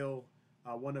is still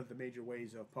one of the major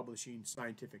ways of publishing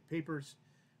scientific papers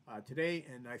today,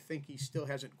 and I think he still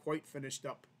hasn't quite finished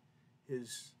up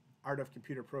his Art of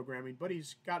Computer Programming, but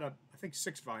he's got I think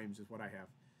 6 volumes is what I have.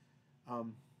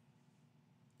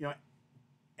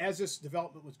 As this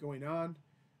development was going on,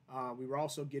 we were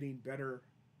also getting better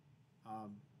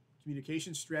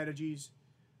communication strategies.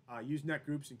 Usenet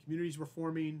groups and communities were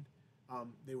forming.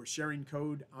 They were sharing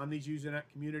code on these Usenet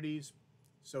communities.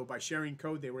 So by sharing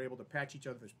code, they were able to patch each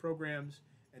other's programs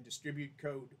and distribute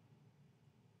code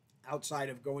outside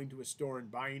of going to a store and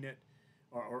buying it,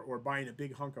 or buying a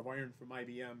big hunk of iron from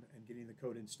IBM and getting the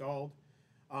code installed.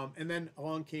 And then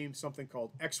along came something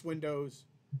called X Windows,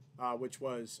 which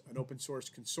was an open source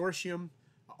consortium.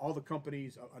 All the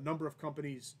companies, a number of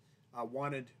companies,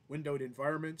 wanted windowed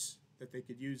environments that they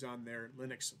could use on their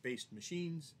Linux-based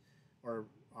machines or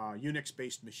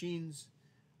Unix-based machines.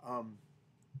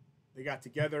 They got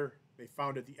together. They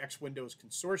founded the X Windows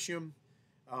Consortium,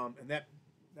 and that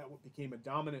became a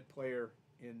dominant player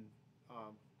in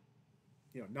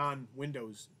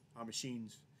non-Windows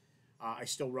machines. I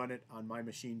still run it on my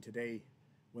machine today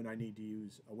when I need to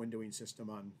use a windowing system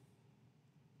on,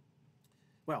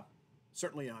 well,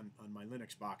 certainly on my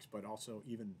Linux box, but also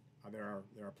even there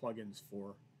are plugins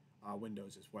for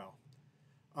Windows as well.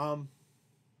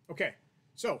 Okay,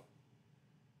 so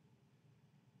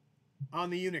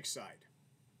on the Unix side,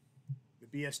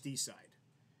 the BSD side,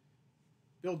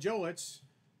 Bill Jolitz,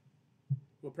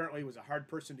 who apparently was a hard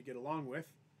person to get along with,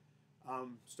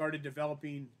 started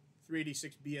developing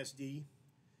 386 BSD,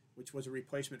 which was a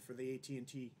replacement for the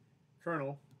AT&T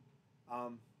kernel.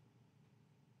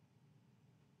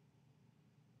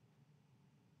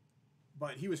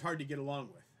 But he was hard to get along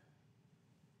with.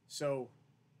 So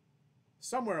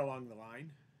somewhere along the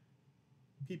line,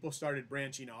 people started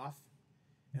branching off,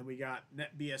 and we got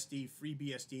NetBSD,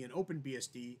 FreeBSD, and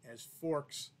OpenBSD as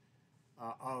forks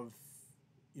of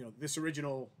this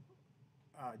original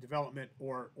development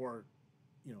or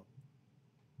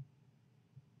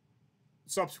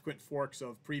subsequent forks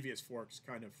of previous forks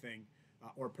kind of thing,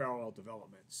 or parallel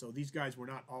development. So these guys were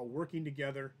not all working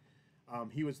together.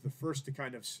 He was the first to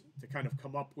kind of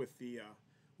come up with the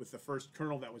first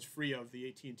kernel that was free of the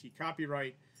AT&T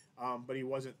copyright, but he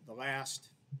wasn't the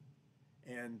last.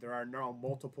 And there are now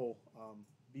multiple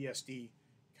BSD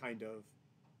kind of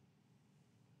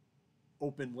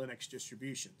open Linux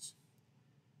distributions.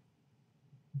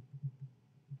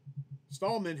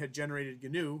 Stallman had generated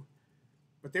GNU,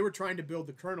 but they were trying to build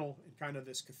the kernel in kind of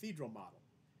this cathedral model,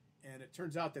 and it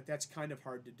turns out that that's kind of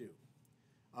hard to do.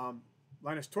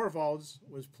 Linus Torvalds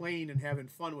was playing and having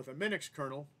fun with a Minix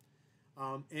kernel,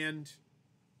 and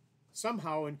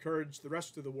somehow encouraged the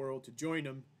rest of the world to join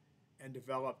him, and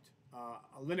developed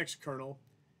a Linux kernel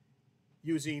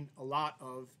using a lot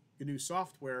of GNU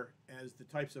software as the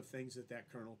types of things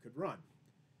that kernel could run.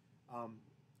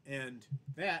 And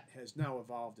that has now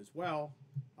evolved as well.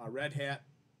 Red Hat,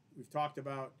 we've talked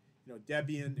about,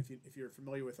 Debian. If you're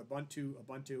familiar with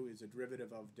Ubuntu is a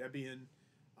derivative of Debian.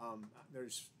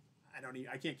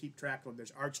 I can't keep track of them.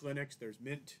 There's Arch Linux, there's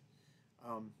Mint.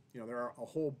 There are a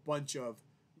whole bunch of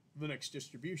Linux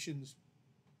distributions.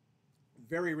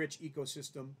 Very rich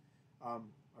ecosystem.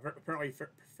 Apparently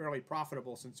fairly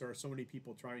profitable, since there are so many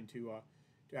people trying to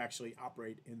actually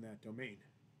operate in that domain.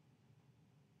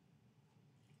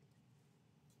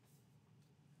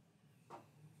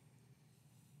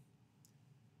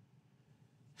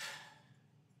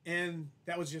 And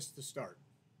that was just the start.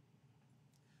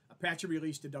 Apache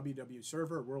released a WW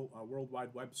server, a World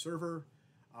Wide Web server,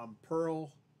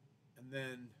 Perl, and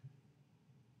then,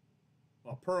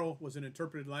 Perl was an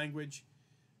interpreted language,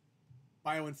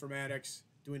 bioinformatics,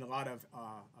 doing a lot of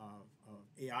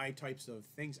AI types of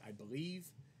things, I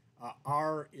believe.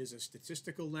 R is a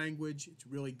statistical language. It's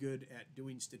really good at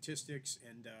doing statistics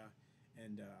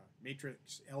and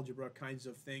matrix algebra kinds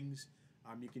of things.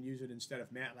 You can use it instead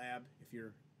of MATLAB if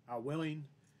you're willing.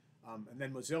 And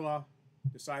then Mozilla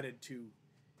decided to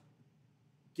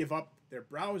give up their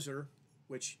browser,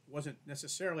 which wasn't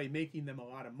necessarily making them a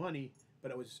lot of money,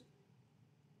 but it was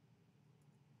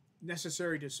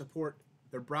necessary to support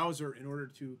their browser in order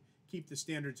to keep the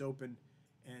standards open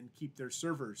and keep their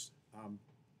servers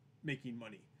making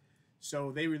money.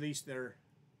 So they released their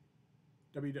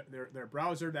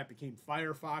browser that became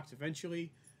Firefox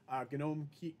eventually. GNOME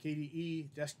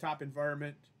KDE desktop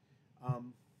environment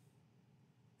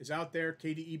is out there.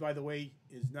 KDE, by the way,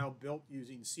 is now built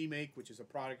using CMake, which is a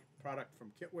product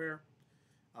from Kitware,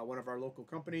 one of our local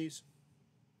companies.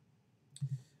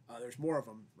 There's more of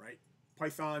them, right?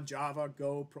 Python, Java,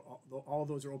 Go, all of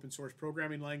those are open source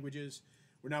programming languages.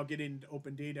 We're now getting into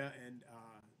open data, and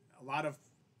a lot of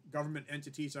government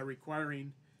entities are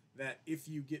requiring that if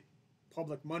you get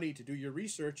public money to do your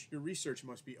research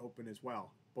must be open as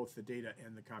well, both the data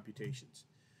and the computations.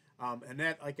 And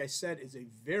that, like I said, is a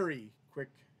very quick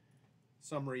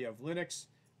summary of Linux.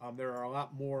 There are a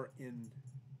lot more in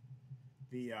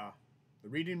the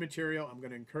reading material. I'm going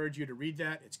to encourage you to read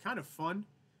that. It's kind of fun.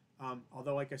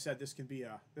 Although, like I said, this can be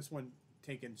this one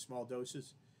taken small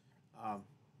doses,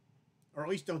 or at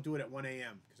least don't do it at 1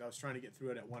 a.m. because I was trying to get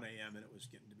through it at 1 a.m. and it was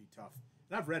getting to be tough.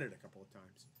 And I've read it a couple of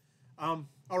times.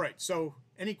 All right. So,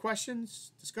 any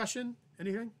questions, discussion,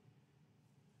 anything?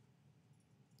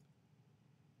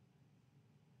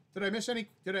 Did I miss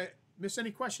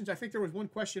any questions? I think there was one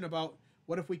question about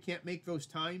what if we can't make those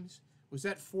times. Was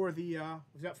that for the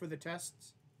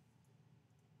tests?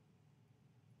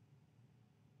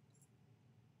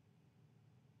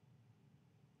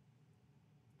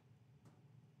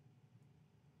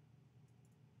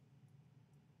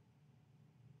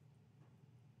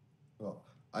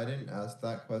 I didn't ask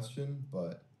that question,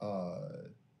 but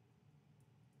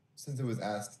since it was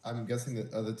asked, I'm guessing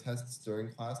that are the tests during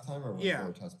class time, or was Yeah,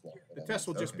 there a test block? the that I test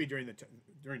will missed? just Okay. be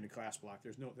during the class block.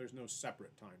 There's no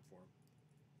separate time for them.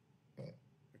 Okay.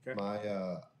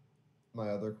 Okay. My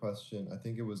other question, I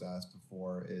think it was asked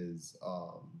before, is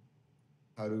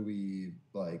how do we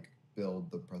like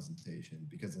build the presentation?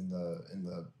 Because in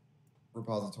the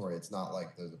repository, it's not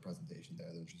like there's a presentation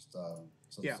there. There's just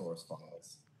some Yeah. source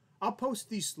files. I'll post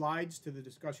these slides to the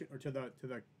discussion or to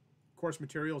the course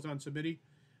materials on Submiti.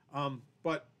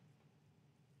 But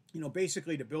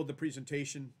basically, to build the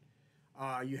presentation,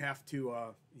 you have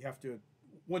to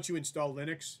once you install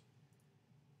Linux,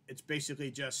 it's basically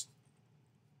just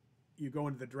you go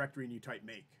into the directory and you type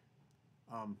make.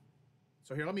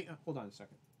 So here, let me hold on a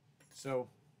second. So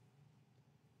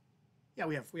yeah,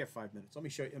 we have 5 minutes. Let me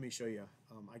show you.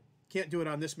 I can't do it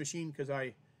on this machine because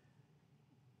I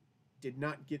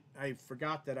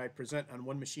forgot that I present on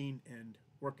one machine and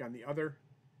work on the other.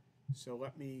 So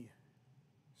let me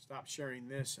stop sharing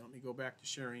this and let me go back to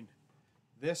sharing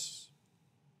this.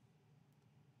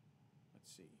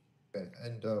 Let's see. Okay,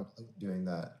 and doing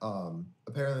that,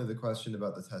 apparently the question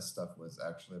about the test stuff was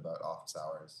actually about office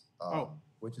hours,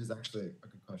 which is actually a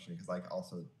good question because like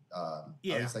also,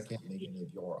 Yeah. at least I can't make any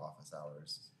of your office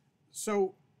hours.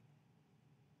 So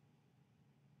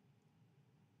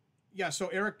yeah, so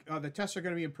Eric, the tests are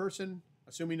going to be in person,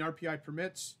 assuming RPI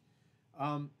permits,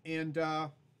 and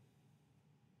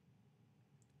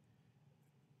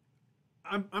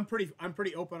I'm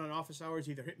pretty open on office hours.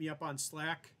 Either hit me up on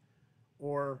Slack,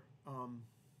 or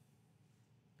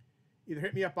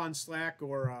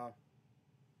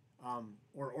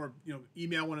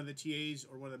email one of the TAs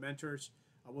or one of the mentors.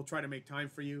 We'll try to make time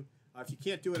for you. If you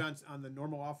can't do it on the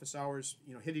normal office hours,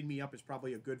 hitting me up is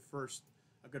probably a good first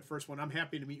one. I'm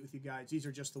happy to meet with you guys. These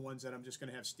are just the ones that I'm just going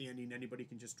to have standing. Anybody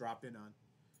can just drop in on.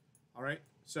 All right.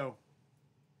 So,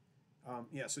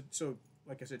 So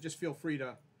like I said, just feel free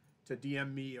to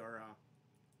DM me or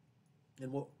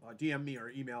and we'll DM me or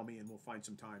email me and we'll find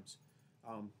some times.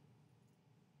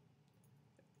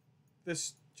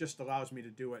 This just allows me to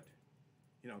do it.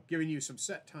 Giving you some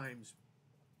set times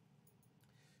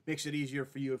makes it easier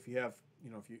for you if you have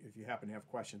if you happen to have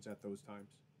questions at those times,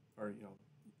 or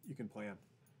you can plan.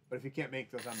 But if you can't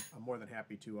make those, I'm more than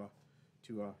happy to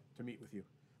meet with you.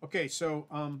 Okay, so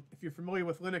if you're familiar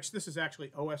with Linux, this is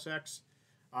actually OS X,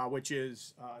 which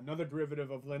is another derivative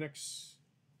of Linux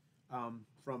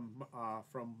from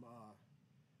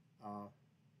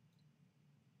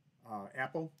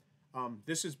Apple.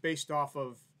 This is based off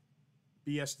of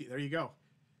BSD. There you go.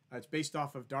 It's based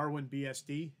off of Darwin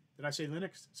BSD. Did I say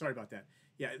Linux? Sorry about that.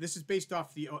 Yeah, this is based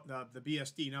off the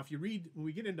BSD. Now, when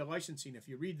we get into licensing, if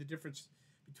you read the difference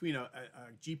between a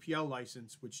GPL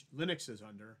license, which Linux is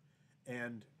under,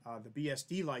 and the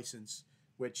BSD license,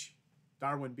 which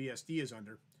Darwin BSD is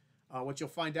under, what you'll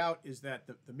find out is that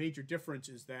the major difference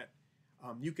is that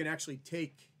you can actually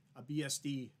take a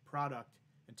BSD product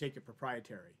and take it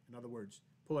proprietary. In other words,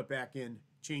 pull it back in,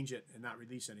 change it, and not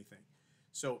release anything.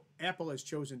 So Apple has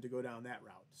chosen to go down that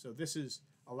route. So this is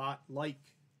a lot like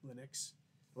Linux,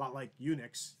 a lot like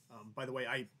Unix. By the way,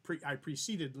 I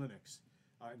preceded Linux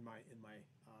in my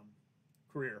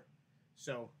career.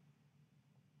 So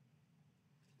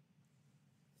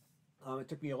it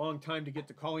took me a long time to get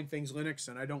to calling things Linux,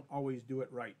 and I don't always do it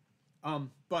right.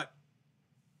 But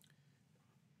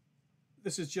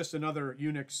this is just another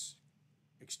Unix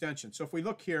extension. So if we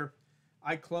look here,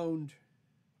 I cloned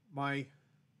my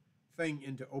thing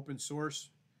into open source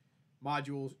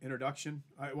modules introduction.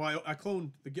 I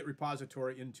cloned the Git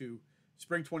repository into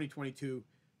spring 2022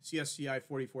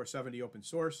 CSCI-4470 open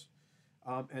source.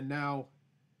 And now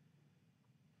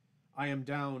I am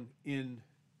down in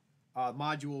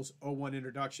modules 01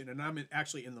 introduction, and I'm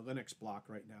actually in the Linux block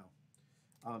right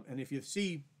now. And if you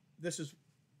see, this is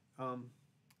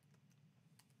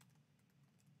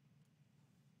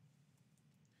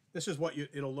what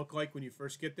it'll look like when you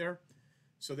first get there.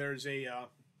 So there's a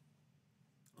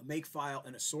make file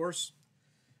and a source.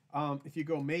 If you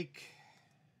go make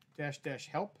 --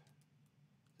 help,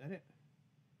 is that it?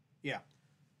 Yeah.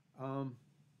 No.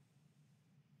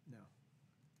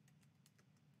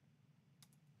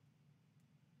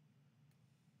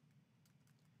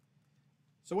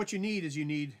 So what you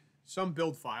need some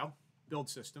build file, build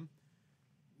system.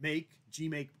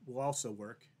 Gmake will also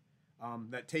work.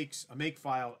 That takes a make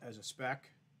file as a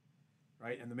spec,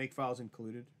 right? And the make file is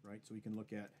included, right? So we can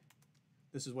look at,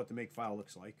 this is what the make file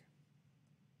looks like.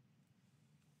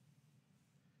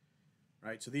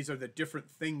 Right, so these are the different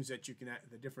things that you can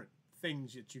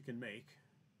make.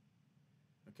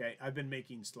 Okay, I've been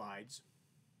making slides.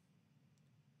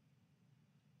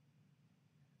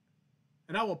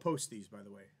 And I will post these, by the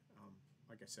way,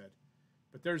 like I said.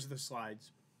 But there's the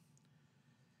slides.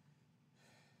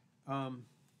 And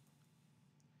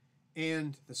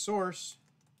the source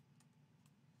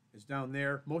is down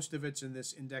there. Most of it's in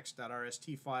this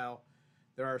index.rst file.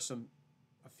 There are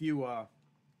a few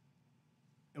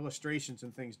illustrations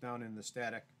and things down in the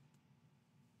static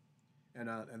and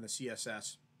the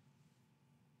CSS.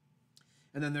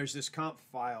 And then there's this comp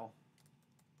file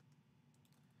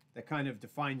that kind of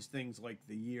defines things like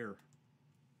the year,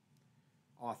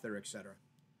 author, etc.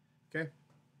 Okay.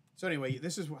 So anyway,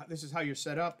 this is how you're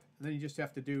set up, and then you just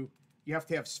have to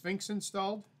have Sphinx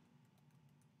installed,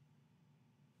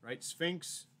 right?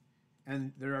 Sphinx,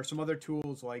 and there are some other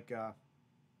tools like there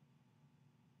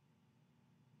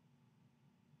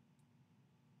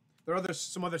are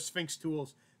some other Sphinx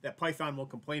tools that Python will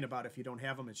complain about if you don't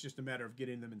have them. It's just a matter of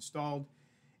getting them installed,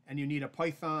 and you need a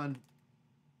Python.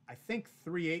 I think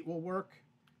 3.8 will work,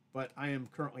 but I am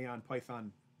currently on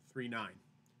Python 3.9.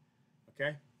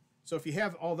 Okay, so if you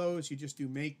have all those, you just do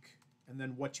make and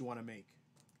then what you want to make,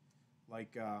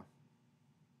 like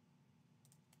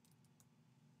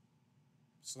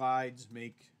slides,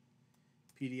 make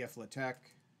PDF LaTeX.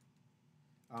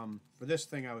 For this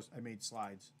thing, I made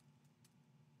slides,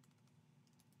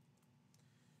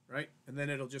 right? And then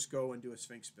it'll just go and do a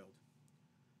Sphinx build.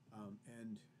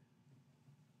 And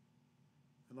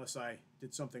unless I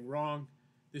did something wrong,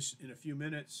 this in a few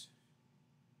minutes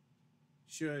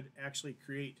should actually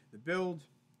create the build.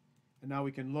 And now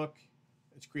we can look,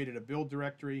 it's created a build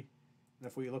directory. And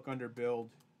if we look under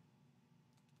build,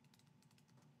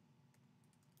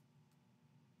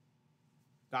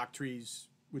 doc trees,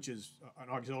 which is an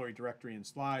auxiliary directory in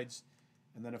slides.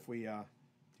 And then if we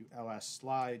do ls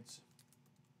slides,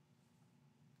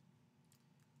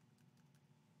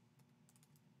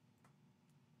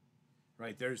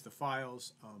 right, there's the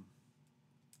files.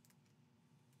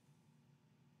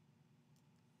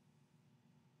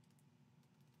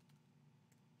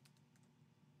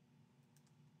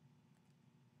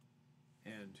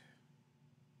 And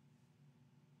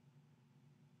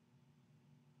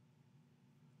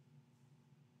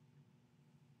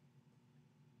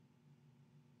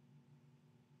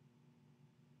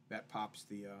that pops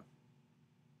the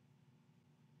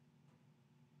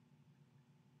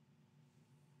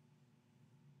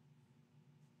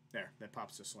that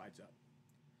pops the slides up.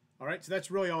 All right, so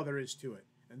that's really all there is to it.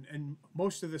 And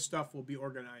most of the stuff will be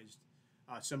organized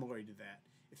similarly to that.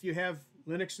 If you have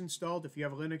Linux installed,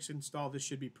 this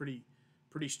should be pretty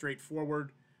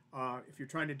straightforward. If you're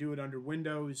trying to do it under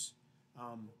Windows,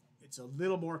 it's a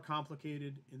little more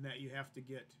complicated in that you have to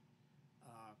get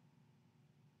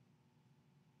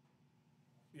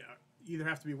either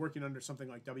have to be working under something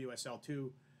like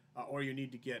WSL2, or you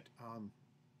need to get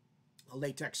a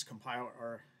LaTeX compiler,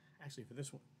 or actually for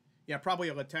this one, yeah, probably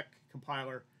a LaTeX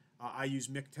compiler. I use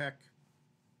MikTeX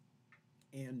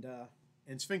and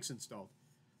Sphinx installed,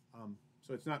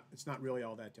 so it's not really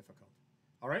all that difficult.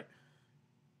 All right,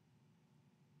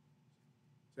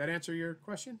 does that answer your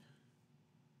question?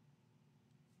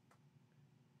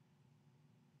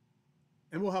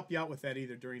 And we'll help you out with that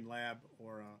either during lab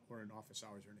or in office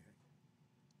hours or anything.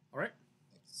 All right.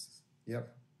 Thanks.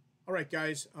 Yep. All right,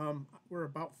 guys. We're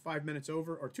about 5 minutes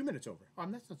over, or 2 minutes over.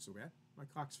 That's not so bad. My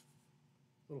clock's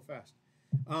a little fast.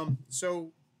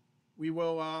 So we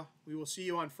will see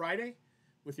you on Friday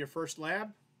with your first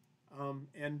lab,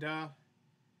 and a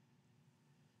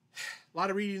lot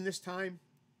of reading this time.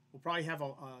 We'll probably have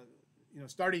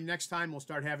starting next time, we'll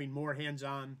start having more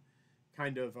hands-on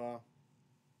kind of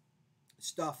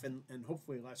stuff and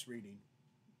hopefully less reading.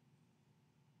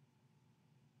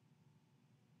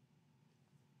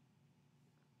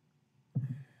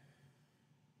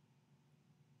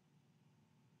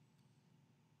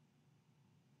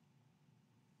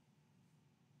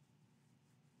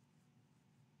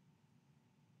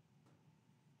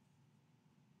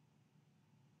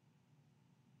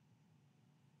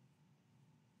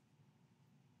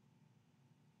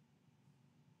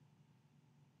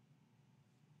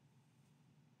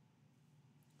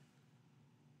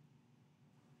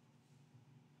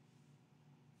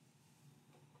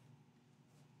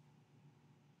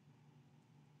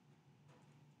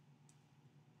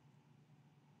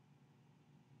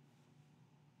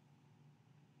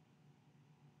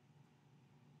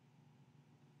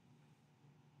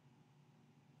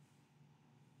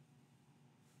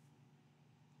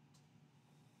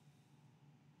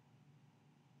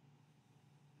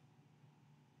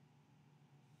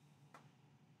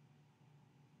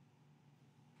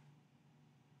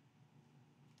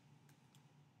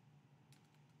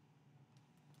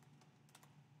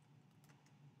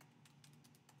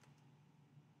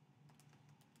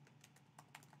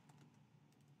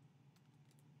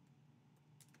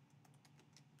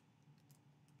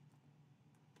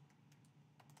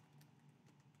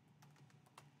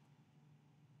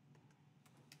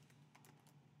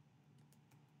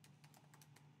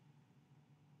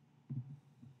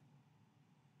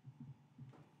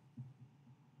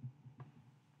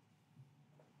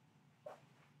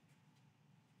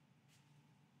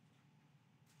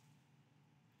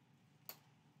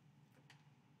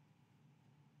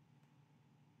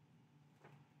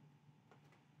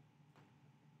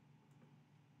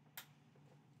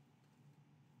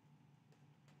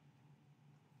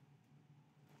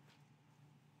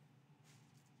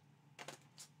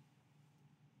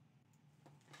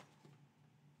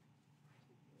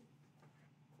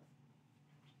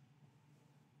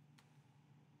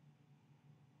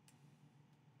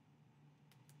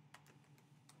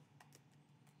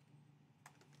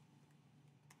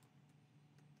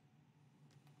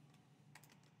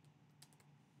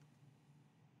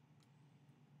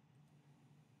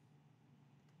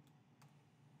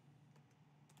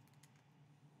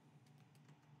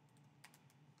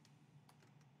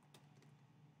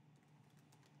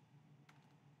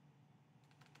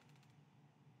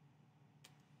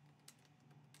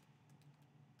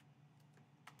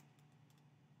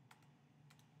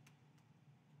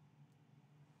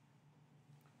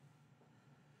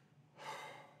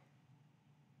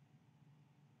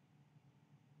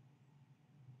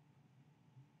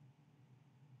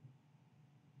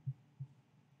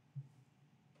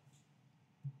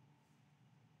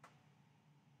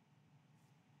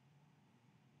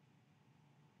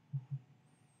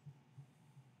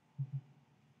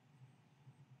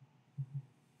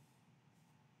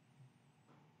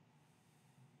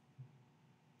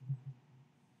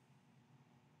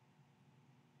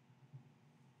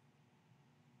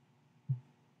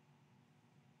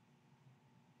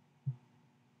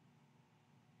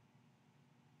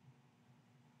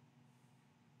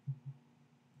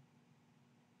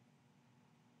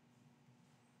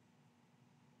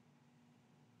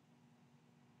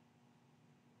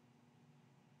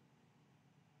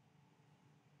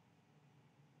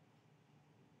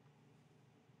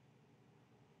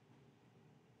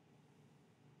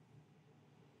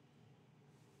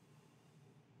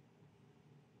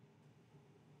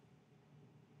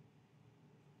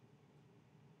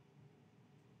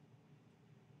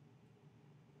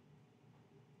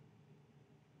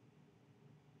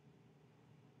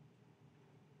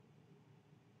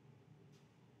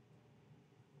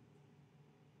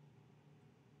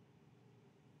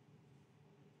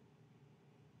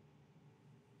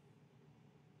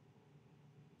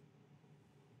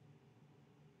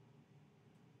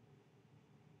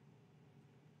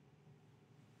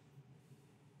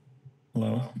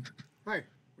 Hello. Hi,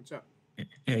 what's up?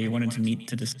 Yeah, you wanted to meet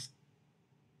to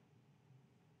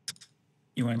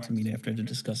You wanted to meet after to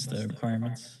discuss the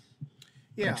requirements or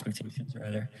Yeah. expectations,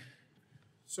 rather.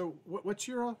 So what's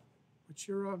your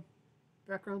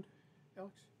background,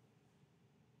 Alex?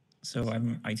 So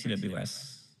I'm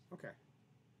ITWS. Okay.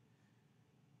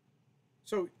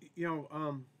 So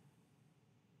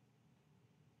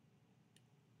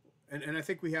and I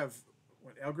think we have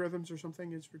what algorithms or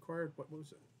something is required. What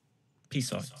was it?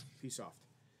 PSoft. PSoft.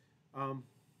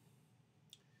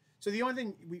 So the only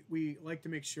thing we like to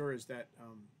make sure is that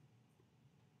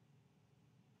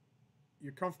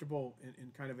you're comfortable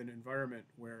in kind of an environment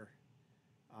where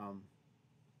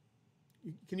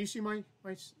can you see my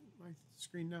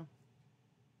screen now?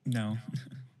 No. What the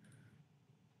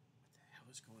hell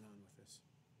is going on with this?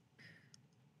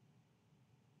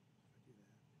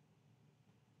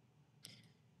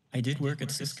 I did work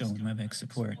at Cisco in WebEx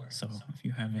support, so if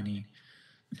you have any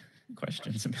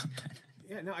questions about that.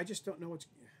 Yeah, no, I just don't know what's.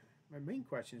 My main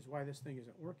question is why this thing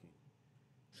isn't working.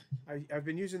 I've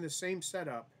been using the same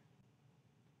setup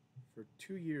for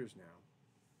 2 years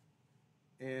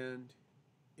now, and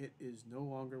it is no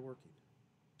longer working.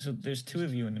 So there's two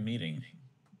of you in the meeting.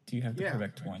 Do you have the Yeah.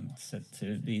 correct one set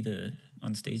to be the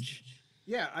on stage?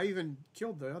 Yeah, I even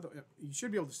killed the other. You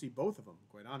should be able to see both of them,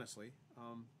 quite honestly.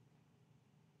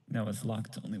 No, it's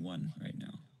locked to only one right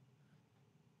now.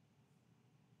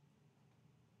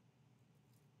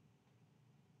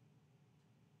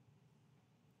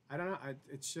 I don't know.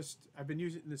 It's just I've been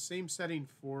using the same setting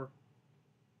for.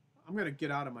 I'm gonna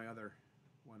get out of my other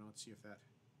one. Let's see if that.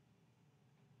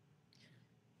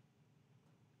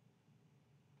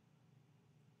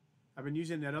 I've been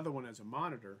using that other one as a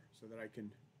monitor so that I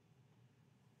can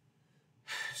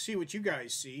see what you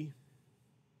guys see.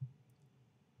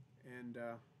 And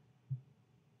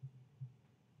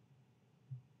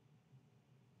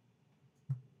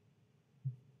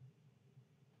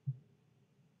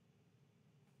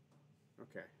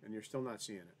okay, and you're still not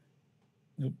seeing it.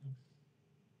 Nope.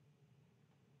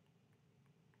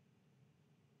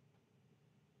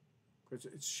 Because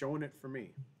it's showing it for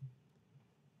me.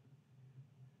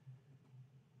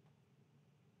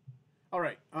 All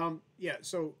right. Yeah.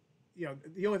 So,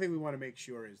 the only thing we want to make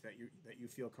sure is that you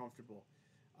feel comfortable.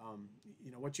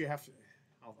 What you have to.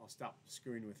 I'll stop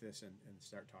screwing with this and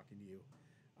start talking to you.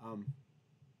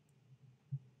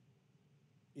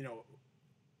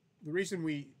 The reason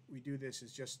we do this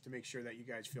is just to make sure that you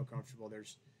guys feel comfortable.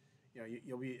 There's,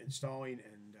 you'll be installing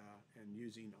and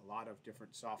using a lot of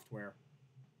different software,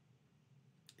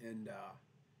 and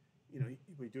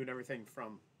we're doing everything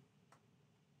from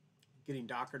getting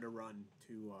Docker to run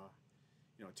to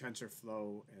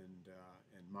TensorFlow and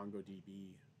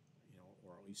MongoDB,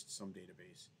 or at least some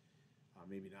database.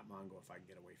 Maybe not Mongo if I can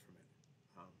get away from it,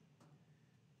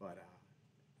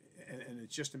 and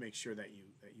it's just to make sure that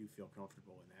you feel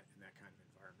comfortable in that kind of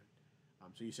environment.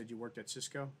 So you said you worked at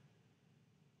Cisco?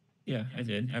 Yeah, I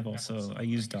did. I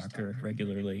use Docker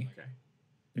regularly. Okay.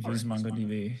 I've All used right.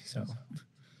 MongoDB, so.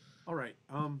 All right.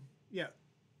 Yeah.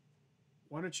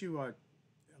 Why don't you at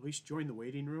least join the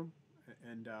waiting room?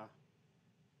 And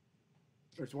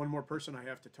there's one more person I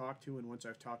have to talk to, and once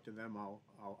I've talked to them,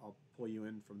 I'll pull you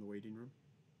in from the waiting room.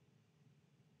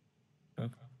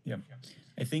 Okay. Yep.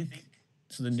 I think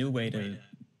so. The new way to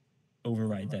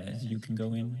override that is you can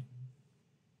go in.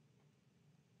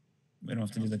 We don't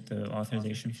have to do the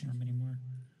authorization form anymore.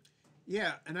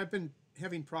 Yeah, and I've been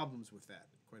having problems with that,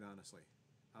 quite honestly.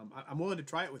 I'm willing to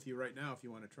try it with you right now if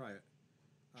you want to try it.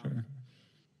 Sure.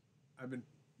 I've been,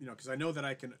 because I know that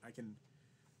I can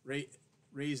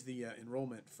raise the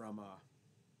enrollment from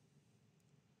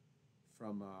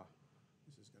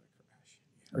this is gonna crash.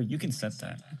 Yeah. Or you can set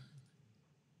that.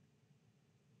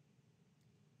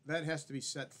 That has to be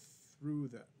set through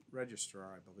the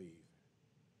registrar, I believe.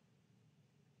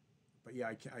 But yeah,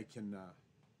 I can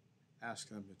ask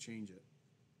them to change it.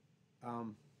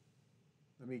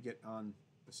 Let me get on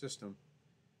the system.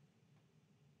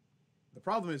 The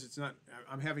problem is it's not.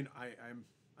 I'm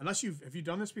unless have you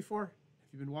done this before?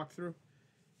 Have you been walked through?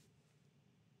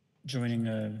 Joining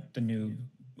the new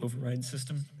override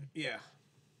system. Yeah.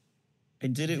 I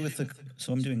did it with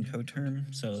so I'm doing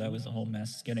co-term, so that was a whole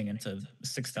mess getting into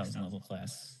 6,000 level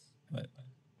class. But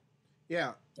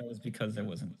yeah, that was because I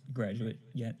wasn't graduate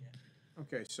yet.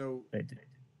 Okay, so I did.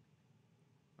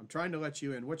 I'm trying to let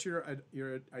you in. What's your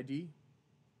ID?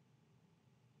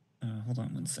 Hold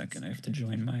on 1 second. I have to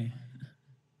join my.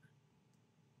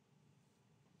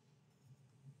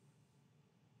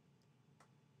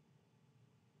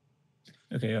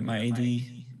 Okay, my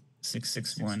ID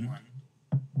 661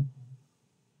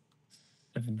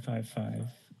 755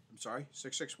 sorry,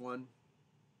 661.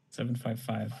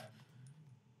 755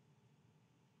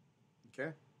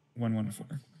 Okay.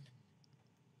 114.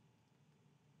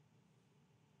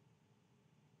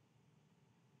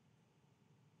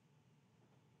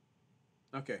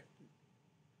 Okay.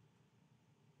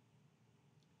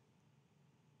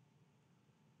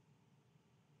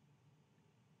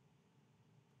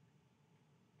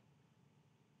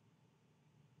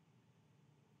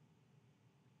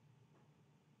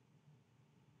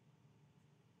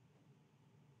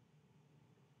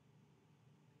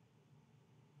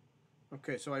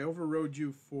 Okay, so I overrode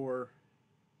you for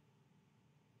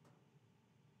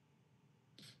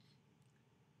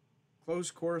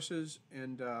closed courses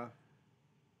and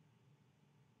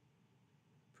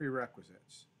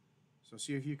prerequisites. So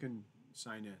see if you can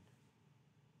sign in.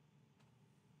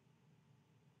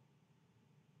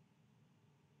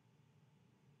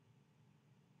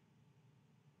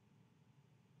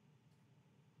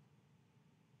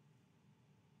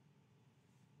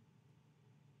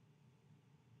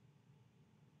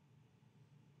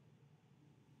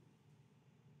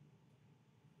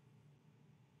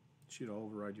 Should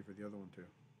override you for the other one too.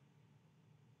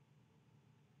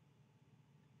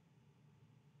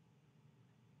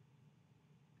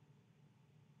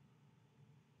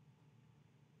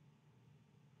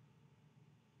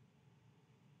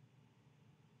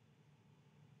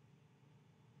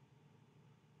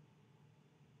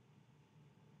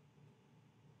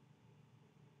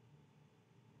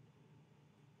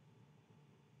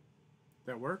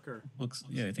 That work or?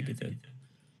 Yeah, I think it did.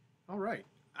 All right.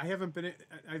 I've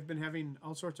been having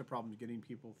all sorts of problems getting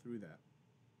people through that.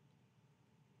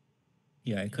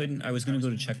 Yeah, I couldn't. I was going to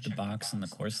go to check the box on the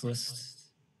course list.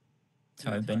 That's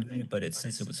how I've been doing it, but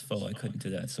since it was full, I couldn't do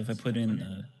that. So if I put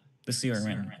in the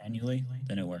CRM manually,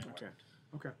 then it worked. Okay.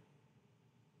 Okay.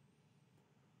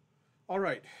 All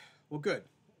right. Well, good.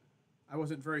 I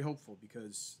wasn't very hopeful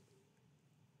because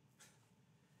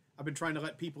I've been trying to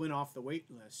let people in off the wait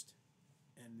list,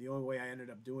 and the only way I ended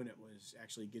up doing it was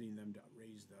actually getting them to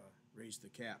raise the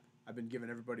cap. I've been giving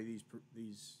everybody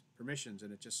these permissions,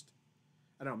 and it just,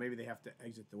 I don't know, maybe they have to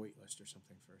exit the wait list or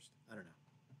something first. I don't know.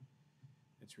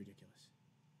 It's ridiculous.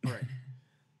 All right.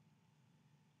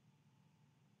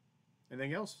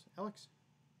 Anything else, Alex?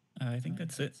 I think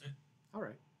that's it. All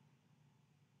right.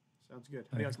 Sounds good.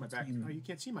 How do you like my back? Oh, you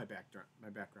can't see my background.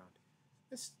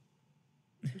 This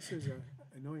is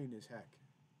annoying as heck.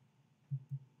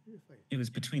 It was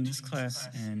between this class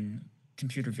and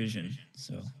computer vision,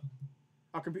 so.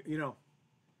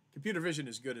 Computer vision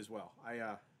is good as well.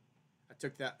 I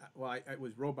took that. Well, it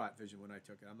was robot vision when I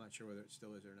took it. I'm not sure whether it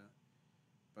still is or not.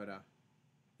 But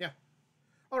yeah.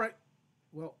 All right.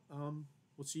 Well,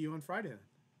 we'll see you on Friday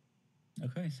then.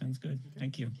 Okay, sounds good. Okay.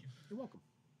 Thank you. You're welcome.